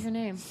time though. I see her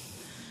name.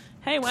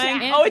 Hey,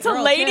 Wang. And Oh, it's a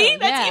girl, lady? too.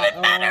 That's Yeah.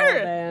 even better.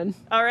 Oh, man.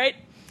 All right.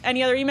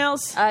 Any other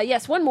emails?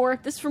 Yes, one more.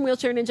 This is from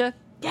Wheelchair Ninja.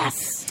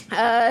 Yes.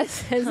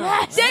 Says,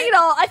 dang it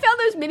all, I found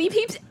those mini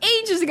peeps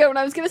ages ago and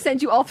I was going to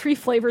send you all 3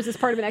 flavors as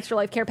part of an extra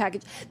life care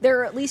package.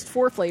 There are at least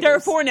 4 flavors. There are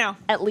 4 now.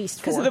 At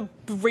least 4. Because of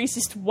the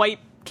racist white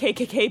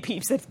KKK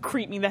peeps that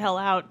creep me the hell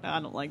out.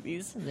 I don't like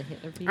these. The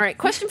Hitler piece. All right,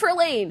 question for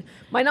Elaine.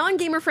 My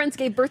non-gamer friends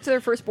gave birth to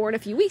their firstborn a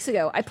few weeks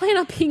ago. I plan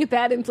on being a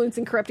bad influence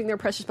and corrupting their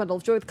precious bundle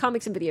of joy with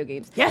comics and video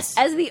games. Yes.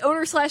 As the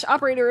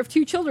owner/operator of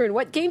 2 children,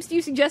 what games do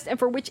you suggest and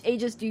for which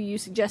ages do you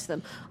suggest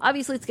them?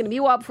 Obviously, it's going to be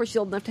a while before she's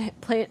old enough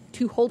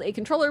to hold a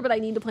controller, but I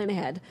need to plan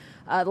ahead.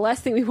 The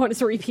last thing we want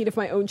is a repeat of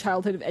my own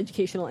childhood of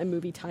educational and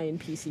movie tie-in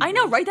PC. I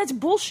know, right? That's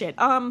bullshit.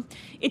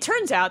 It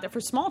turns out that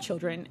for small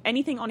children,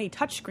 anything on a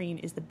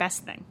touchscreen is the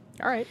best thing.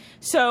 All right.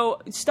 So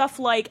stuff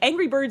like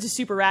Angry Birds is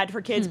super rad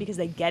for kids because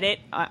they get it.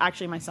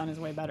 Actually, my son is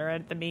way better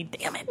at it than me.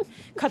 Damn it.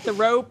 Cut the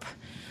Rope.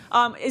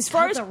 As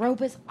far as the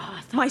rope is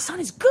awesome. my son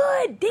is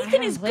good.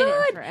 Nathan is played it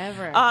good. in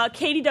forever.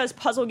 Katie does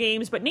puzzle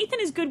games, but Nathan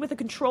is good with a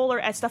controller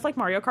at stuff like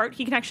Mario Kart.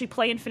 He can actually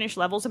play and finish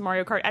levels of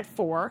Mario Kart at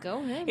 4. Go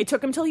ahead. It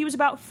took him till he was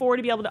about 4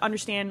 to be able to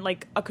understand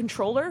like a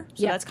controller.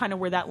 So Yeah. that's kind of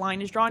where that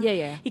line is drawn.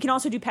 Yeah. He can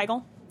also do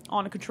Peggle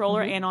on a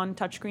controller and on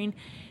touchscreen.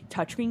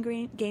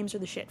 Touchscreen games are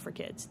the shit for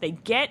kids.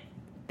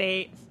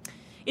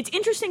 It's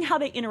interesting how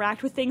they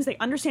interact with things. They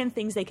understand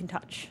things they can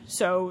touch.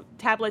 So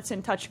tablets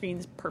and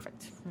touchscreens,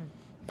 perfect.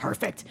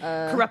 Perfect.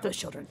 Corrupt those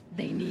children.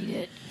 They need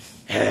it.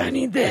 I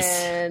need this.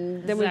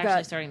 And This then is we've actually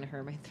got starting to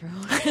hurt my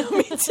throat.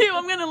 Me too.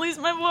 I'm going to lose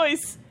my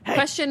voice. Hey.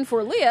 question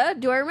for Leah.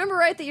 Do I remember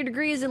right that your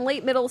degree is in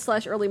late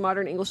middle/early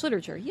modern English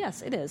literature?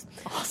 Yes, it is.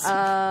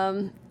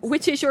 Awesome.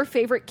 Which is your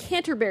favorite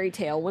Canterbury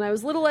tale? When I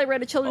was little, I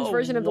read a children's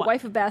version of The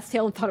Wife of Bath's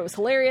Tale and thought it was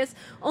hilarious.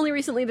 Only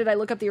recently did I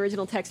look up the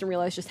original text and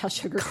realize just how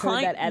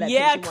sugar-coated that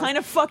adaptation was. kind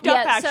of fucked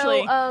up,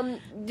 actually.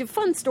 So,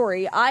 fun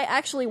story. I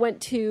actually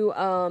went to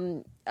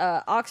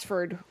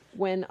Oxford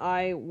when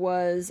I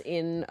was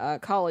in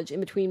college, in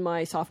between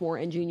my sophomore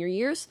and junior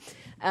years,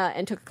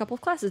 and took a couple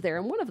of classes there,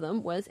 and one of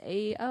them was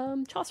a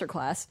Chaucer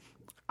class.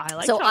 I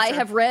like So Chaucer. I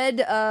have read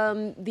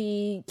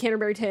the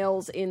Canterbury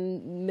Tales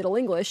in Middle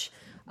English,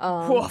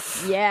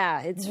 Woof.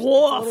 Yeah, it's a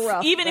Woof. little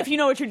rough. Even but- if you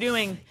know what you're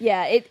doing.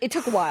 Yeah, it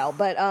took a while,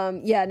 but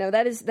yeah, no,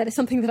 that is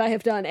something that I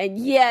have done. And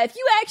yeah, if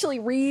you actually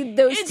read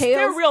those tales,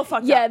 they're real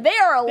fucked yeah, up. they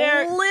are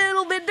They're- a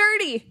little bit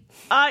dirty.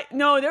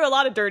 No, there are a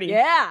lot of dirty.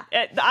 Yeah.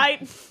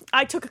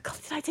 I took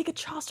did I take a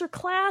Chaucer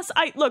class?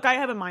 I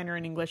have a minor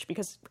in English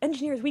because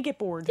engineers, we get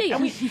bored. Yeah.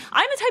 And I'm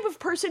the type of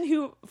person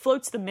who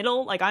floats the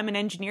middle. Like, I'm an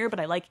engineer, but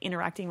I like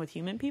interacting with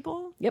human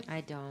people. Yep.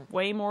 I don't.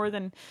 Way more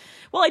than,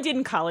 well, I did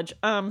in college.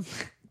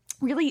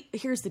 Really,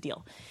 here's the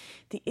deal.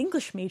 The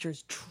English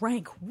majors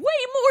drank way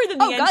more than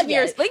the Oh god,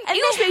 engineers. yes. Like And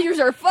English majors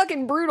are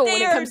fucking brutal when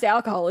they it are comes to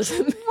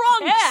alcoholism. drunks,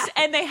 Yeah.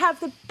 and they have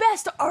the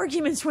best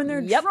arguments when they're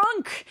Yep.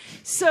 drunk.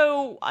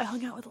 So I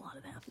hung out with a lot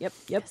of them. Yep.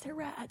 Because they're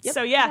rats. Yep,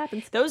 So it yeah,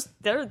 happens.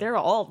 they're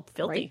all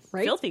filthy,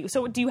 Right. filthy.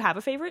 So do you have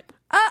a favorite?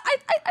 I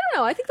don't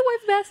know. I think the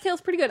Wife of Bath's Tale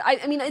is pretty good.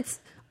 I mean,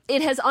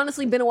 it has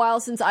honestly been a while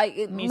since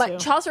Me too.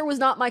 Chaucer was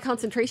not my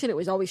concentration. It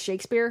was always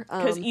Shakespeare.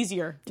 Because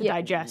easier to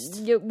digest.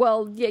 Yeah,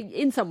 well, yeah,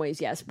 in some ways,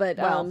 yes, but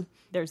Well,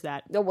 there's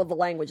that. well, the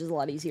language is a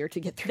lot easier to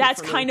get through. That's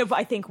for me. kind of,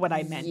 I think, what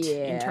I meant in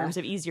Yeah. terms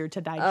of easier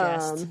to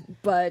digest.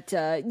 But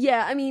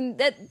yeah, I mean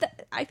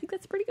that I think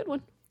that's a pretty good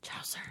one.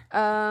 Chaucer.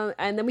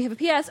 And then we have a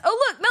PS.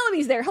 Oh look,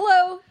 Melanie's there.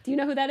 Hello. Do you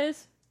know who that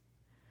is?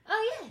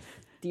 Oh yes.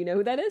 Do you know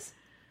who that is?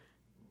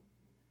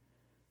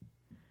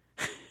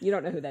 You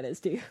don't know who that is,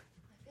 do you? I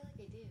feel like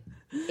I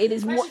do. It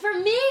is Question for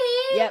me.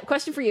 Yeah,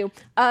 question for you.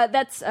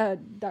 That's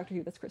Doctor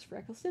Who. That's Christopher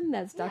Eccleston.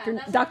 That's Doctor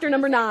that's Doctor Dr.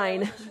 Number Who.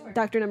 9. Sure.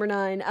 Doctor Number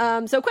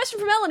 9. So, question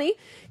for Melanie: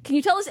 can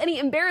you tell us any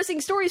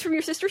embarrassing stories from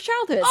your sister's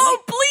childhood?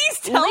 Oh,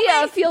 please tell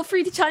Leah, me. feel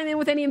free to chime in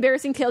with any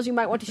embarrassing tales you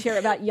might want to share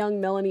about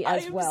young Melanie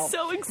as I am well.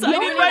 so The excited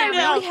only one right I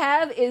now. really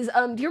have is,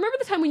 do you remember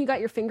the time when you got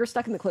your finger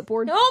stuck in the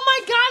clipboard? Oh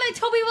my god! I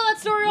tell people that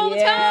story all the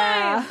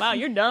Yeah. time. Wow,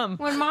 you're dumb.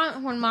 When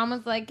mom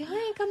was like,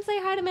 "Hey, come say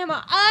hi to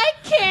Mama," I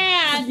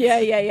can't. Yeah.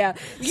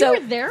 You So, were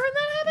there when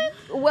that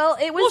happened. well,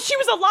 it was. Well, she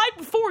was alive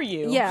before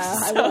you. Yeah,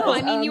 I So- was. No,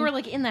 I mean you were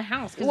like in the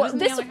house because Well, it was in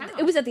this the other house.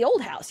 it was at the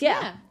old house, yeah.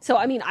 Yeah. So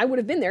I mean, I would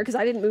have been there because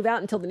I didn't move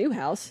out until the new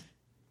house.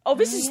 Oh,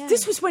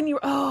 this was when you were.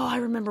 Oh, I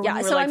remember when Yeah,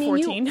 you were so like I mean,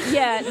 14.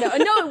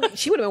 no,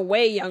 she would have been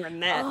way younger than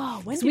that. Oh,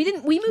 when So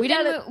did- we moved We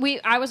out didn't.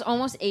 of, I was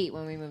almost 8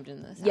 when we moved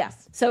into this house. yeah.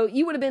 So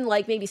you would have been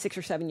like maybe 6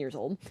 or 7 years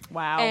old.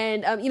 Wow.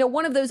 And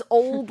one of those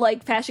old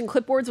like fashion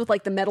clipboards with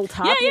like the metal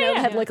top, Yeah, that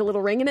yeah. had like a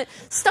little ring in it.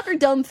 Stuck her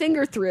dumb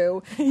finger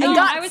through and No,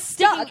 got I was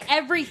stuck. sticking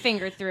every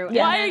finger through.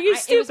 Yeah. and Why then are you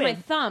It was my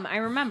stupid? thumb. I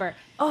remember.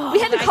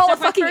 We had to I call a stuck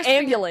my fucking first finger-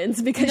 ambulance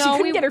because she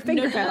couldn't get her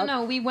finger out.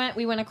 No, we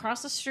went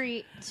across the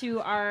street to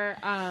our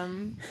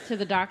to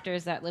the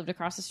doctors that lived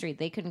across the street.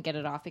 They couldn't get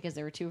it off because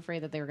they were too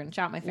afraid that they were going to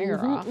chop my finger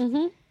off.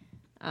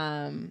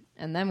 And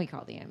then we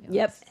called the ambulance.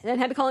 Yep. And then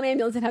had to call an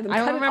ambulance and have them I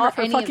don't cut it remember off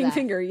her any of fucking that.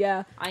 finger.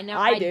 Yeah. I know.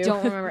 I I do.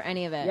 don't remember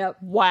any of it. Yep.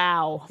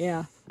 Wow.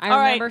 Yeah. I All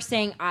right. remember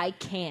saying I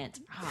can't.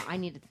 Oh, I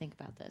need to think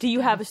about this. Do you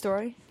have a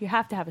story? You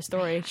have to have a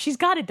story. She's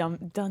got to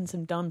done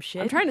some dumb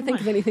shit. I'm trying to think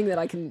of anything that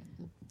I can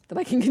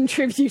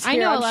contribute I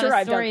here. know a I'm lot sure of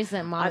I've done- stories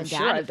that Mom I'm and sure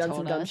Dad I've have done told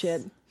some dumb us.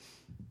 shit.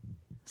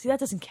 See, that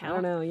doesn't I count.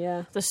 don't know.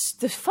 Yeah.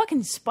 The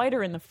fucking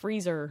spider in the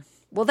freezer.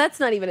 Well, that's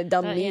not even a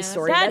dumb me yeah,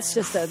 story. That's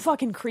That's just a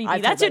fucking creepy.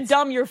 I've That's told a that-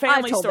 dumb your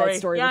family I've told story. that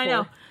story Yeah, I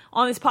know. before.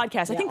 On this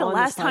podcast. I Yeah, think the on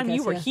last this time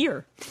you podcast, were yeah.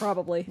 here.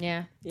 probably.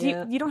 Yeah.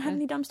 Yeah. You don't have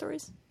any dumb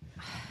stories?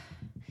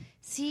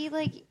 See,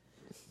 like,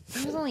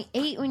 I was only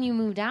 8 when you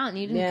moved out, and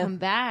you didn't Yeah. come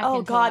back. Oh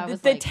until I god,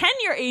 was the like,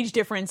 10-year age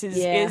difference is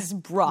Yeah.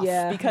 rough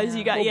Yeah. because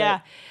you got A little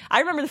bit. I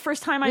remember the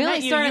first time I we only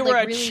met you, started you were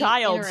like a really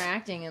child.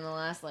 interacting in the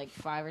last like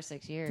 5 or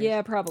 6 years.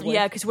 Yeah, probably.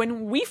 Yeah, because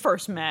when we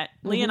first met,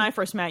 Lee and I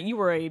first met, you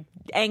were a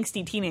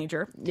angsty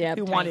teenager. Yeah,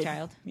 who tiny wanted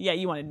child. Yeah,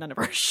 you wanted none of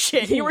our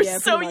shit. You were Yeah,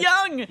 so pretty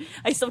much. young.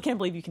 I still can't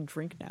believe you can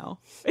drink now.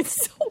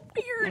 It's so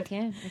I weird.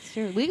 can. It's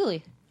true.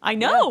 Legally, I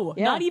know.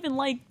 Yeah. Not even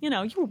like you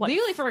were what?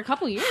 legally for a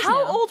couple years.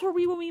 How now. old were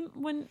we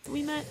when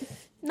we met?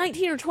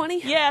 19 or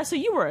 20. Yeah, so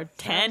you were I was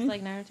 10.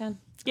 like 9 or 10.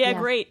 yeah, yeah.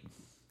 great.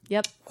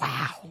 Yep.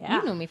 Wow. Yeah.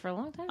 You knew me for a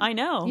long time. I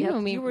know. You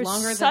knew me you were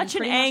longer than such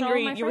an pretty much all of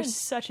angry. my You were friends.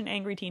 such an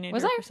angry teenager.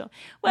 Was I? for so-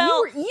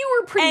 well, you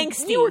were pretty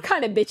angsty. You were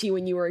kind of bitchy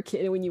when you were a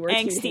kid. When you were a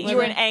angsty. teenager. You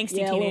were an angsty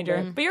Yeah, a little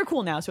teenager, bit. but you're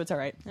cool now, so it's all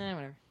right.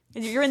 Whatever.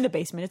 You're in the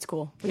basement. It's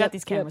cool. We got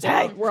these cameras. Yep.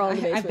 Hey, We're all in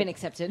the basement. I've been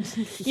accepted.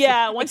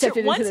 yeah. Once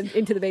accepted once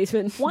into the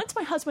basement. once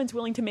my husband's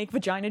willing to make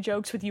vagina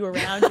jokes with you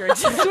around, you're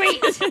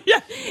sweet. Yeah.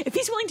 If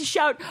he's willing to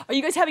shout, "Are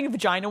you guys having a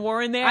vagina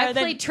war in there?" I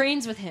then played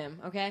trains with him.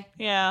 Okay.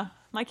 yeah,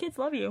 my kids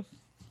love you.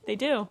 They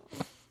do.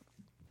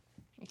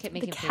 I kept The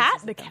making cat.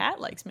 faces The at them. cat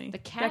likes me. The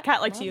That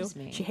cat likes you. loves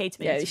me. She hates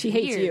me. Yeah, she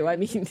hates weird. you. I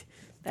mean,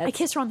 that's, I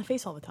kiss her on the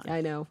face all the time. I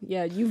know.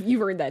 Yeah,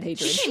 you've earned that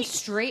hatred. She came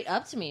straight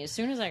up to me as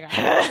soon as I got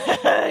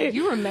here.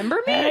 You remember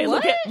me? Hey,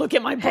 what? look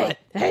at my butt.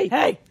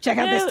 Hey, check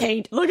out this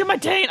taint. Look at my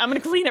taint. I'm gonna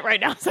clean it right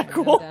now. Is that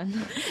cool? done.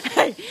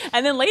 Hey,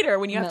 and then later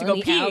when you have to go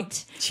Melanie pee,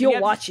 out. She'll when you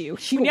have watch to- you.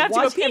 She when will you have to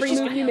watch go pee, every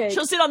she's- move you make.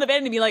 she'll sit on the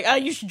bed and be like, "Oh,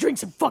 you should drink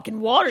some fucking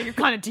water. You're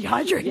kind of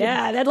dehydrated."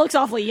 Yeah, that looks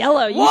awfully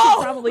yellow. You Whoa!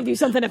 should probably do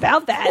something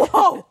about that.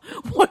 Whoa,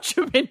 what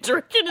you been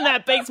drinking in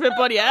that basement,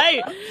 buddy?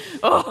 Hey,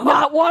 oh,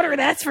 Not water,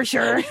 that's for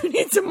sure. you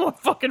need some more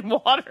fucking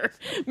water. daughter.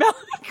 Melanie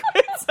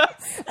quits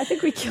us. I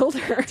think we killed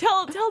her.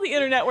 Tell the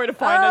internet where to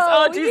find us.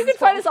 Oh, you Jesus. can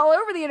find us all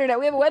over the internet.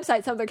 We have a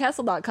website,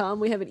 someothercastle.com.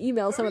 We have an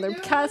email,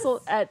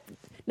 someothercastle at...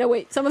 No,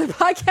 wait,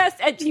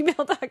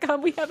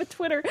 someotherpodcast@gmail.com. We have a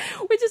Twitter,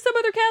 which is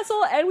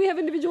someothercastle, and we have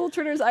individual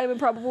Twitters. I am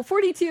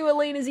Improbable42.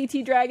 Elaine is ET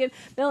Dragon.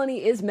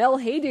 Melanie is Mel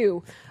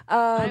Haydu.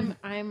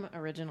 I'm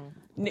original.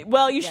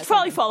 Well, you should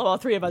probably follow all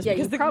three of us Yeah,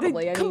 because you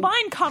probably, I mean-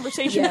 combined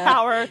conversation Yeah.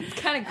 power. It's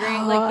kind of great,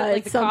 like the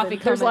it's something.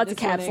 coffee. There's comment lots of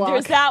this caps morning. lock.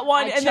 There's that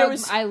one, and there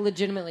was I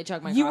legitimately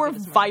chugged my you coffee were this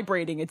morning.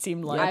 vibrating. It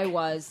seemed like I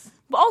was.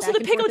 But also Back the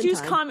and pickle forth in juice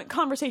time.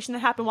 conversation that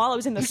happened while I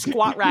was in the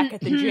squat rack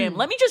at the gym.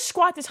 Let me just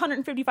squat this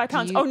 155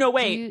 pounds. Oh no,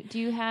 wait. Do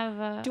you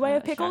have? Do I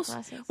have shot pickles?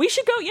 glasses? We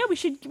should go. Yeah, we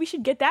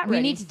should get that We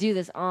ready. need to do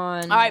this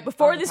on. All right,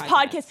 before on the this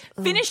podcast,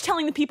 finish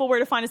telling the people where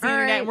to find us on the All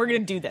internet, right. and we're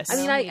going to do this. I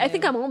mean, I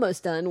think I'm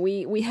almost done.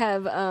 We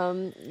have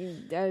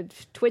a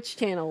Twitch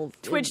channel.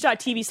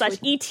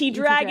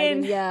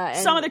 Twitch.tv/ETDragon. yeah, and-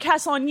 Some Other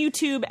Castle on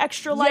YouTube.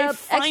 Extra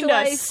Life. Yep, Find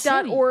us.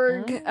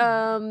 extralife.org.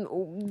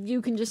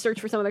 You can just search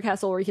for Some Other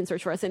Castle, or you can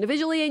search for us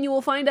individually, and you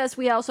will find us.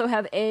 We also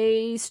have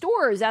a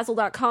store,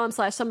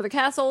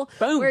 Zazzle.com/SomeOtherCastle,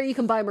 Boom. where you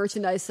can buy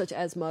merchandise such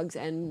as mugs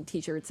and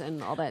T-shirts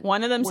and all that.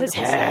 One of them says,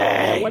 wonderful stuff.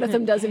 "Hey," One of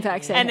them does in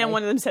fact say, and then hey.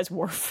 one of them says,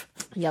 "Worf."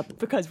 Yep.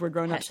 Because we're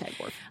grown ups. Hashtag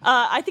Worf.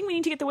 I think we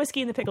need to get the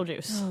whiskey and the pickle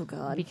juice. Oh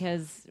God.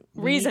 because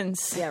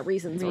Reasons. Yeah,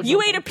 reasons. or You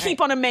something. ate a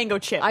peep on a mango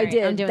chip. I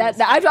did. I'm doing That,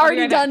 this. I've I'll be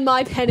already right back. done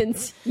my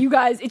penance. You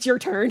guys, it's your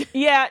turn.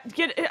 Yeah,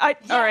 all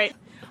right.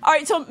 All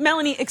right, so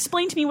Melanie,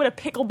 explain to me what a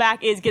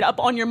pickleback is. Get up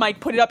on your mic,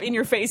 put it up in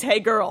your face. Hey,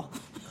 girl.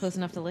 close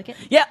enough to lick it.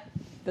 Yeah,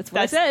 That's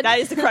what I said. That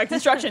is the correct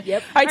instruction.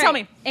 Yep. All right, tell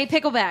me. A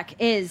pickleback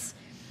is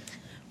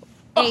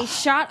a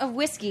shot of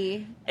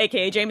whiskey,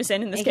 AKA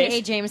Jameson in this aka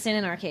case. Jameson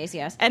in our case,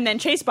 yes, And then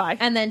chased by.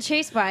 and then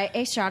chased by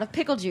a shot of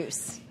pickle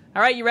juice.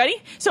 All right, you ready?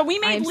 So we I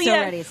made am so Leah.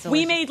 ready. It's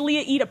We delicious. made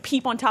Leah eat a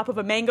peep on top of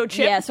a mango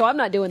chip. Yeah, so I'm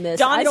not doing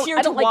this. Dawn's I don't, here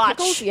I don't to like watch.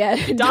 pickles. Yeah,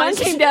 Dawn Dawn's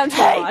came down to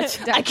Hey, watch.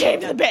 I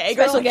came to the bag.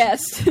 Special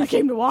guest. I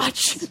came to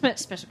watch.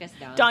 Special guest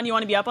Dawn. Don, you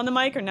want to be up on the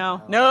mic or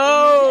no?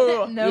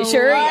 No. No. You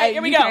sure? All right,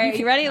 here we go. All right,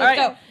 you ready? All Let's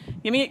right. go.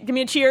 Give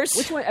me a cheers.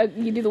 Which one?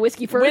 You do the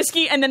whiskey first.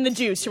 Whiskey and then the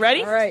juice. You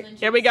ready? All right.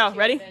 Here we go.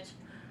 Ready?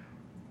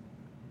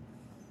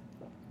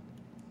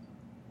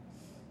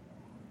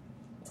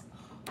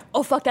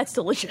 Oh fuck, that's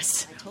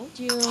delicious. Told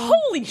you.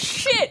 Holy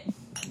shit.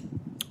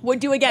 Would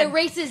do again.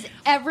 Erases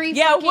every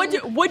Yeah,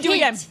 fucking would do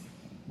hint. again.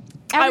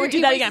 I would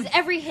do that erases again.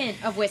 Every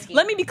hint of whiskey.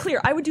 Let me be clear.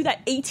 I would do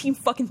that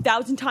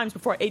 18,000 times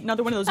before I ate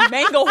another one of those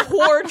mango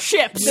horde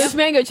chips. Those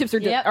mango chips are,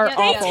 Yep, are yep,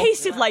 They yep. awful.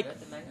 tasted like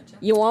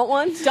You want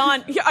one?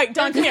 Don. Here, all right,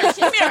 Don, come here.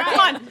 Come here. Come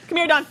on. Come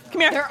here, Don.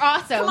 Come here. They're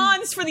awesome. Come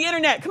on, it's for the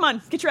internet. Come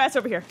on, get your ass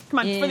over here. Come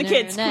on, it's for the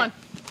kids. Come on.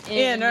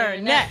 Internet.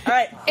 Internet. All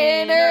right.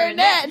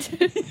 Internet.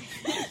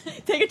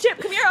 Take a chip.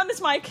 Come here on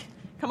this mic.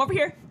 Come over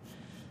here.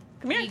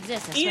 Come here. It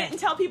exists, that's Eat right. it and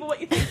tell people what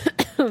you think.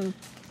 You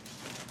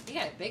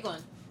got a big one.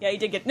 Yeah, you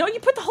did get. No, you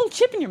put the whole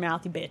chip in your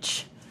mouth, you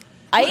bitch.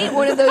 I ate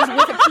one of those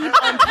with a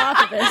peep on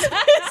top of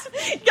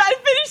it. Gotta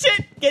finish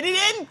it. Get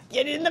it in.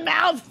 Get it in the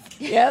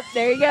mouth. Yep,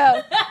 there you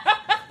go.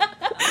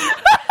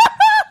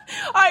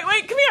 All right,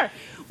 wait. Come here.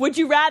 Would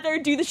you rather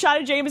do the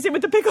shot of Jameson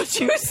with the pickle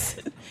juice,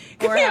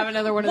 Or have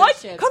another one of what?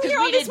 those chips, Come 'cause here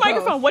we on this did both.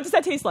 microphone. What does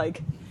that taste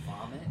like?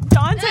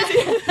 Don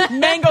says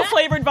mango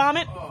flavored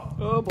vomit.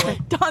 Oh boy.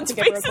 Don's I think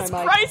I face broke is my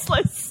mic.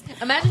 priceless.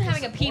 Imagine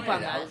having a peep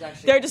on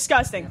that. They're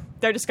disgusting.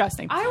 They're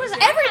disgusting.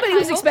 Everybody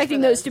was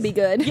expecting those to be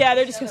good. Yeah,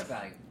 they're disgusting.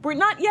 We're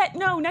not yet.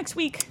 No, next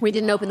week. We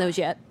didn't open those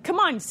yet. Come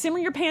on, simmer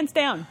your pants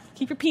down.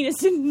 Keep your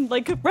penis in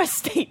like a rest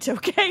state,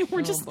 okay?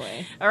 We're just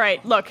boy. all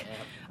right. Look,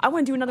 I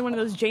want to do another one of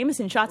those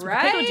Jameson shots with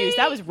pickle Right? juice.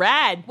 That was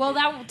rad. Well,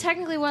 that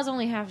technically was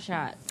only half a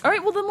shot. All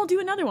right, well then we'll do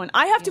another one.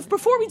 I have to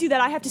before we do that.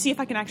 I have to see if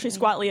I can actually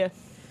squat Leah.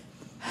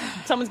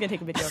 Someone's gonna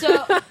take a video. So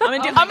I'm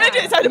gonna do. I'm gonna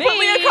do this. I have to put Me.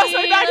 Leah across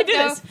my back and do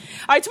Let's this.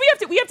 All right, so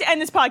we have to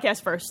end this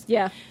podcast first.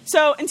 Yeah.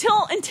 So until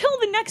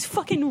the next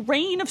fucking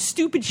reign of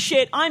stupid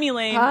shit, I'm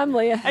Elaine. I'm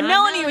Leah. And I'm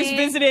Melanie was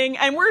Melanie. visiting,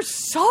 and we're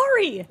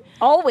sorry.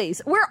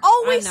 Always. We're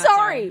always I'm not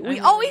sorry. sorry. We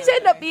I'm always really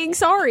end up being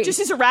sorry. Just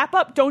as a wrap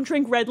up, don't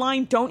drink red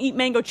line, don't eat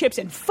mango chips,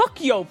 and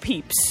fuck yo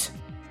peeps.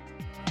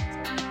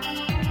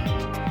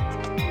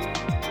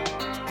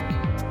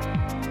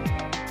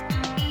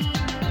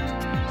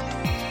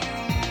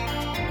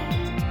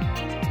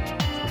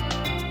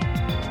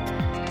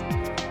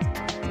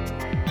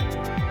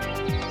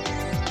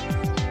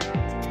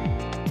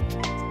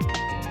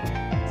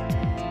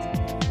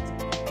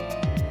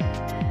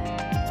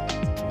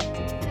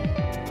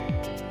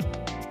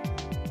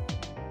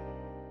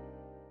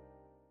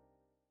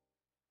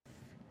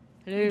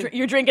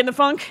 You're drinking the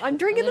funk? I'm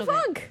drinking the A little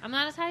bit. funk. I'm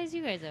not as high as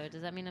you guys, though.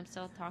 Does that mean I'm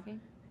still talking?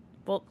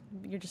 Well,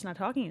 you're just not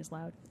talking as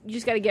loud. You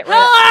just got to get rid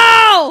of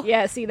Hello!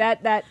 Yeah, see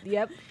that,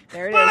 yep.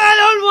 There it But is. I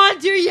don't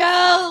want to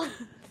yell!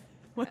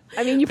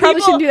 I mean, you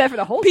probably shouldn't do that for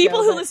the whole People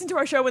show, who but- listen to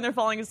our show when they're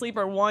falling asleep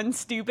are one,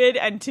 stupid,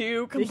 and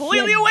two,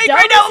 completely Yeah, awake dumb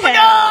right now. Oh as my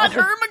hell. god!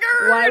 Oh my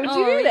god! Why would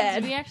you do that?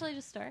 Did we actually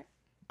just start?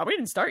 Oh, we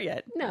didn't start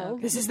yet. No.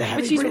 This is the But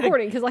heavy she's breathing.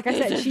 recording, because like I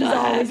said, she's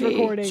always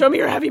recording. Show me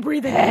your heavy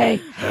breathing.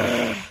 Hey.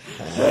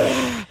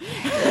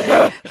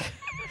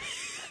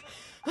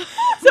 So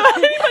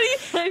anybody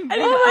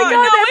Oh my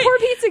god, that poor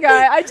pizza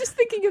guy. I'm just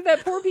thinking of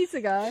that poor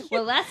pizza guy.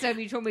 Well, last time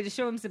you told me to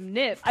show him some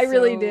nips. I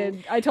really so-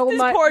 did. I told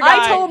This poor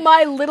guy. I told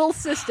my little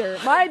sister,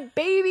 my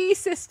baby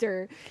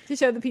sister, to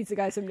show the pizza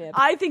guy some nip.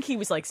 I think he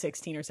was like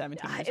 16 or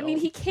 17 years I mean,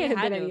 old. he can't He have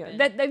had been to any. have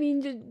That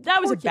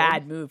That was poor a kid.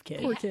 bad move,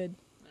 kid. Poor kid.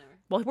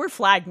 Well, we're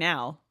flagged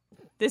now.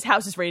 This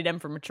house is rated M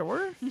for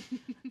mature.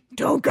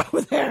 Don't go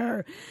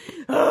there.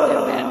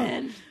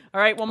 All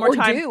right, one more Or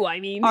time. do,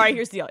 I mean. All right,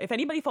 here's the deal. If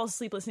anybody falls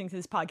asleep listening to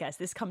this podcast,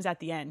 this comes at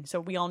the end. So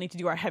we all need to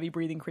do our heavy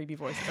breathing, creepy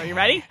voices. Are you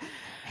ready?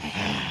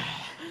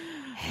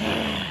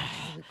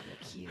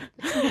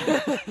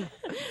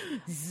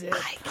 Zip.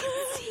 I can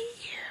see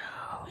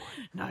you.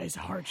 Nice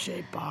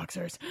heart-shaped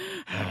boxers.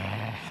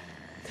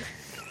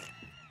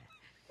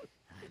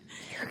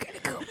 You're gonna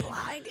go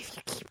blind if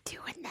you keep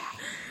doing that.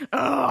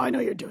 Oh, I know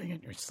you're doing it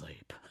in your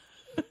sleep.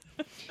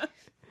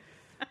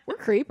 We're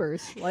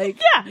creepers. Like,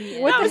 Yeah,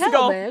 what that the was hell,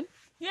 goal. man?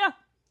 Yeah.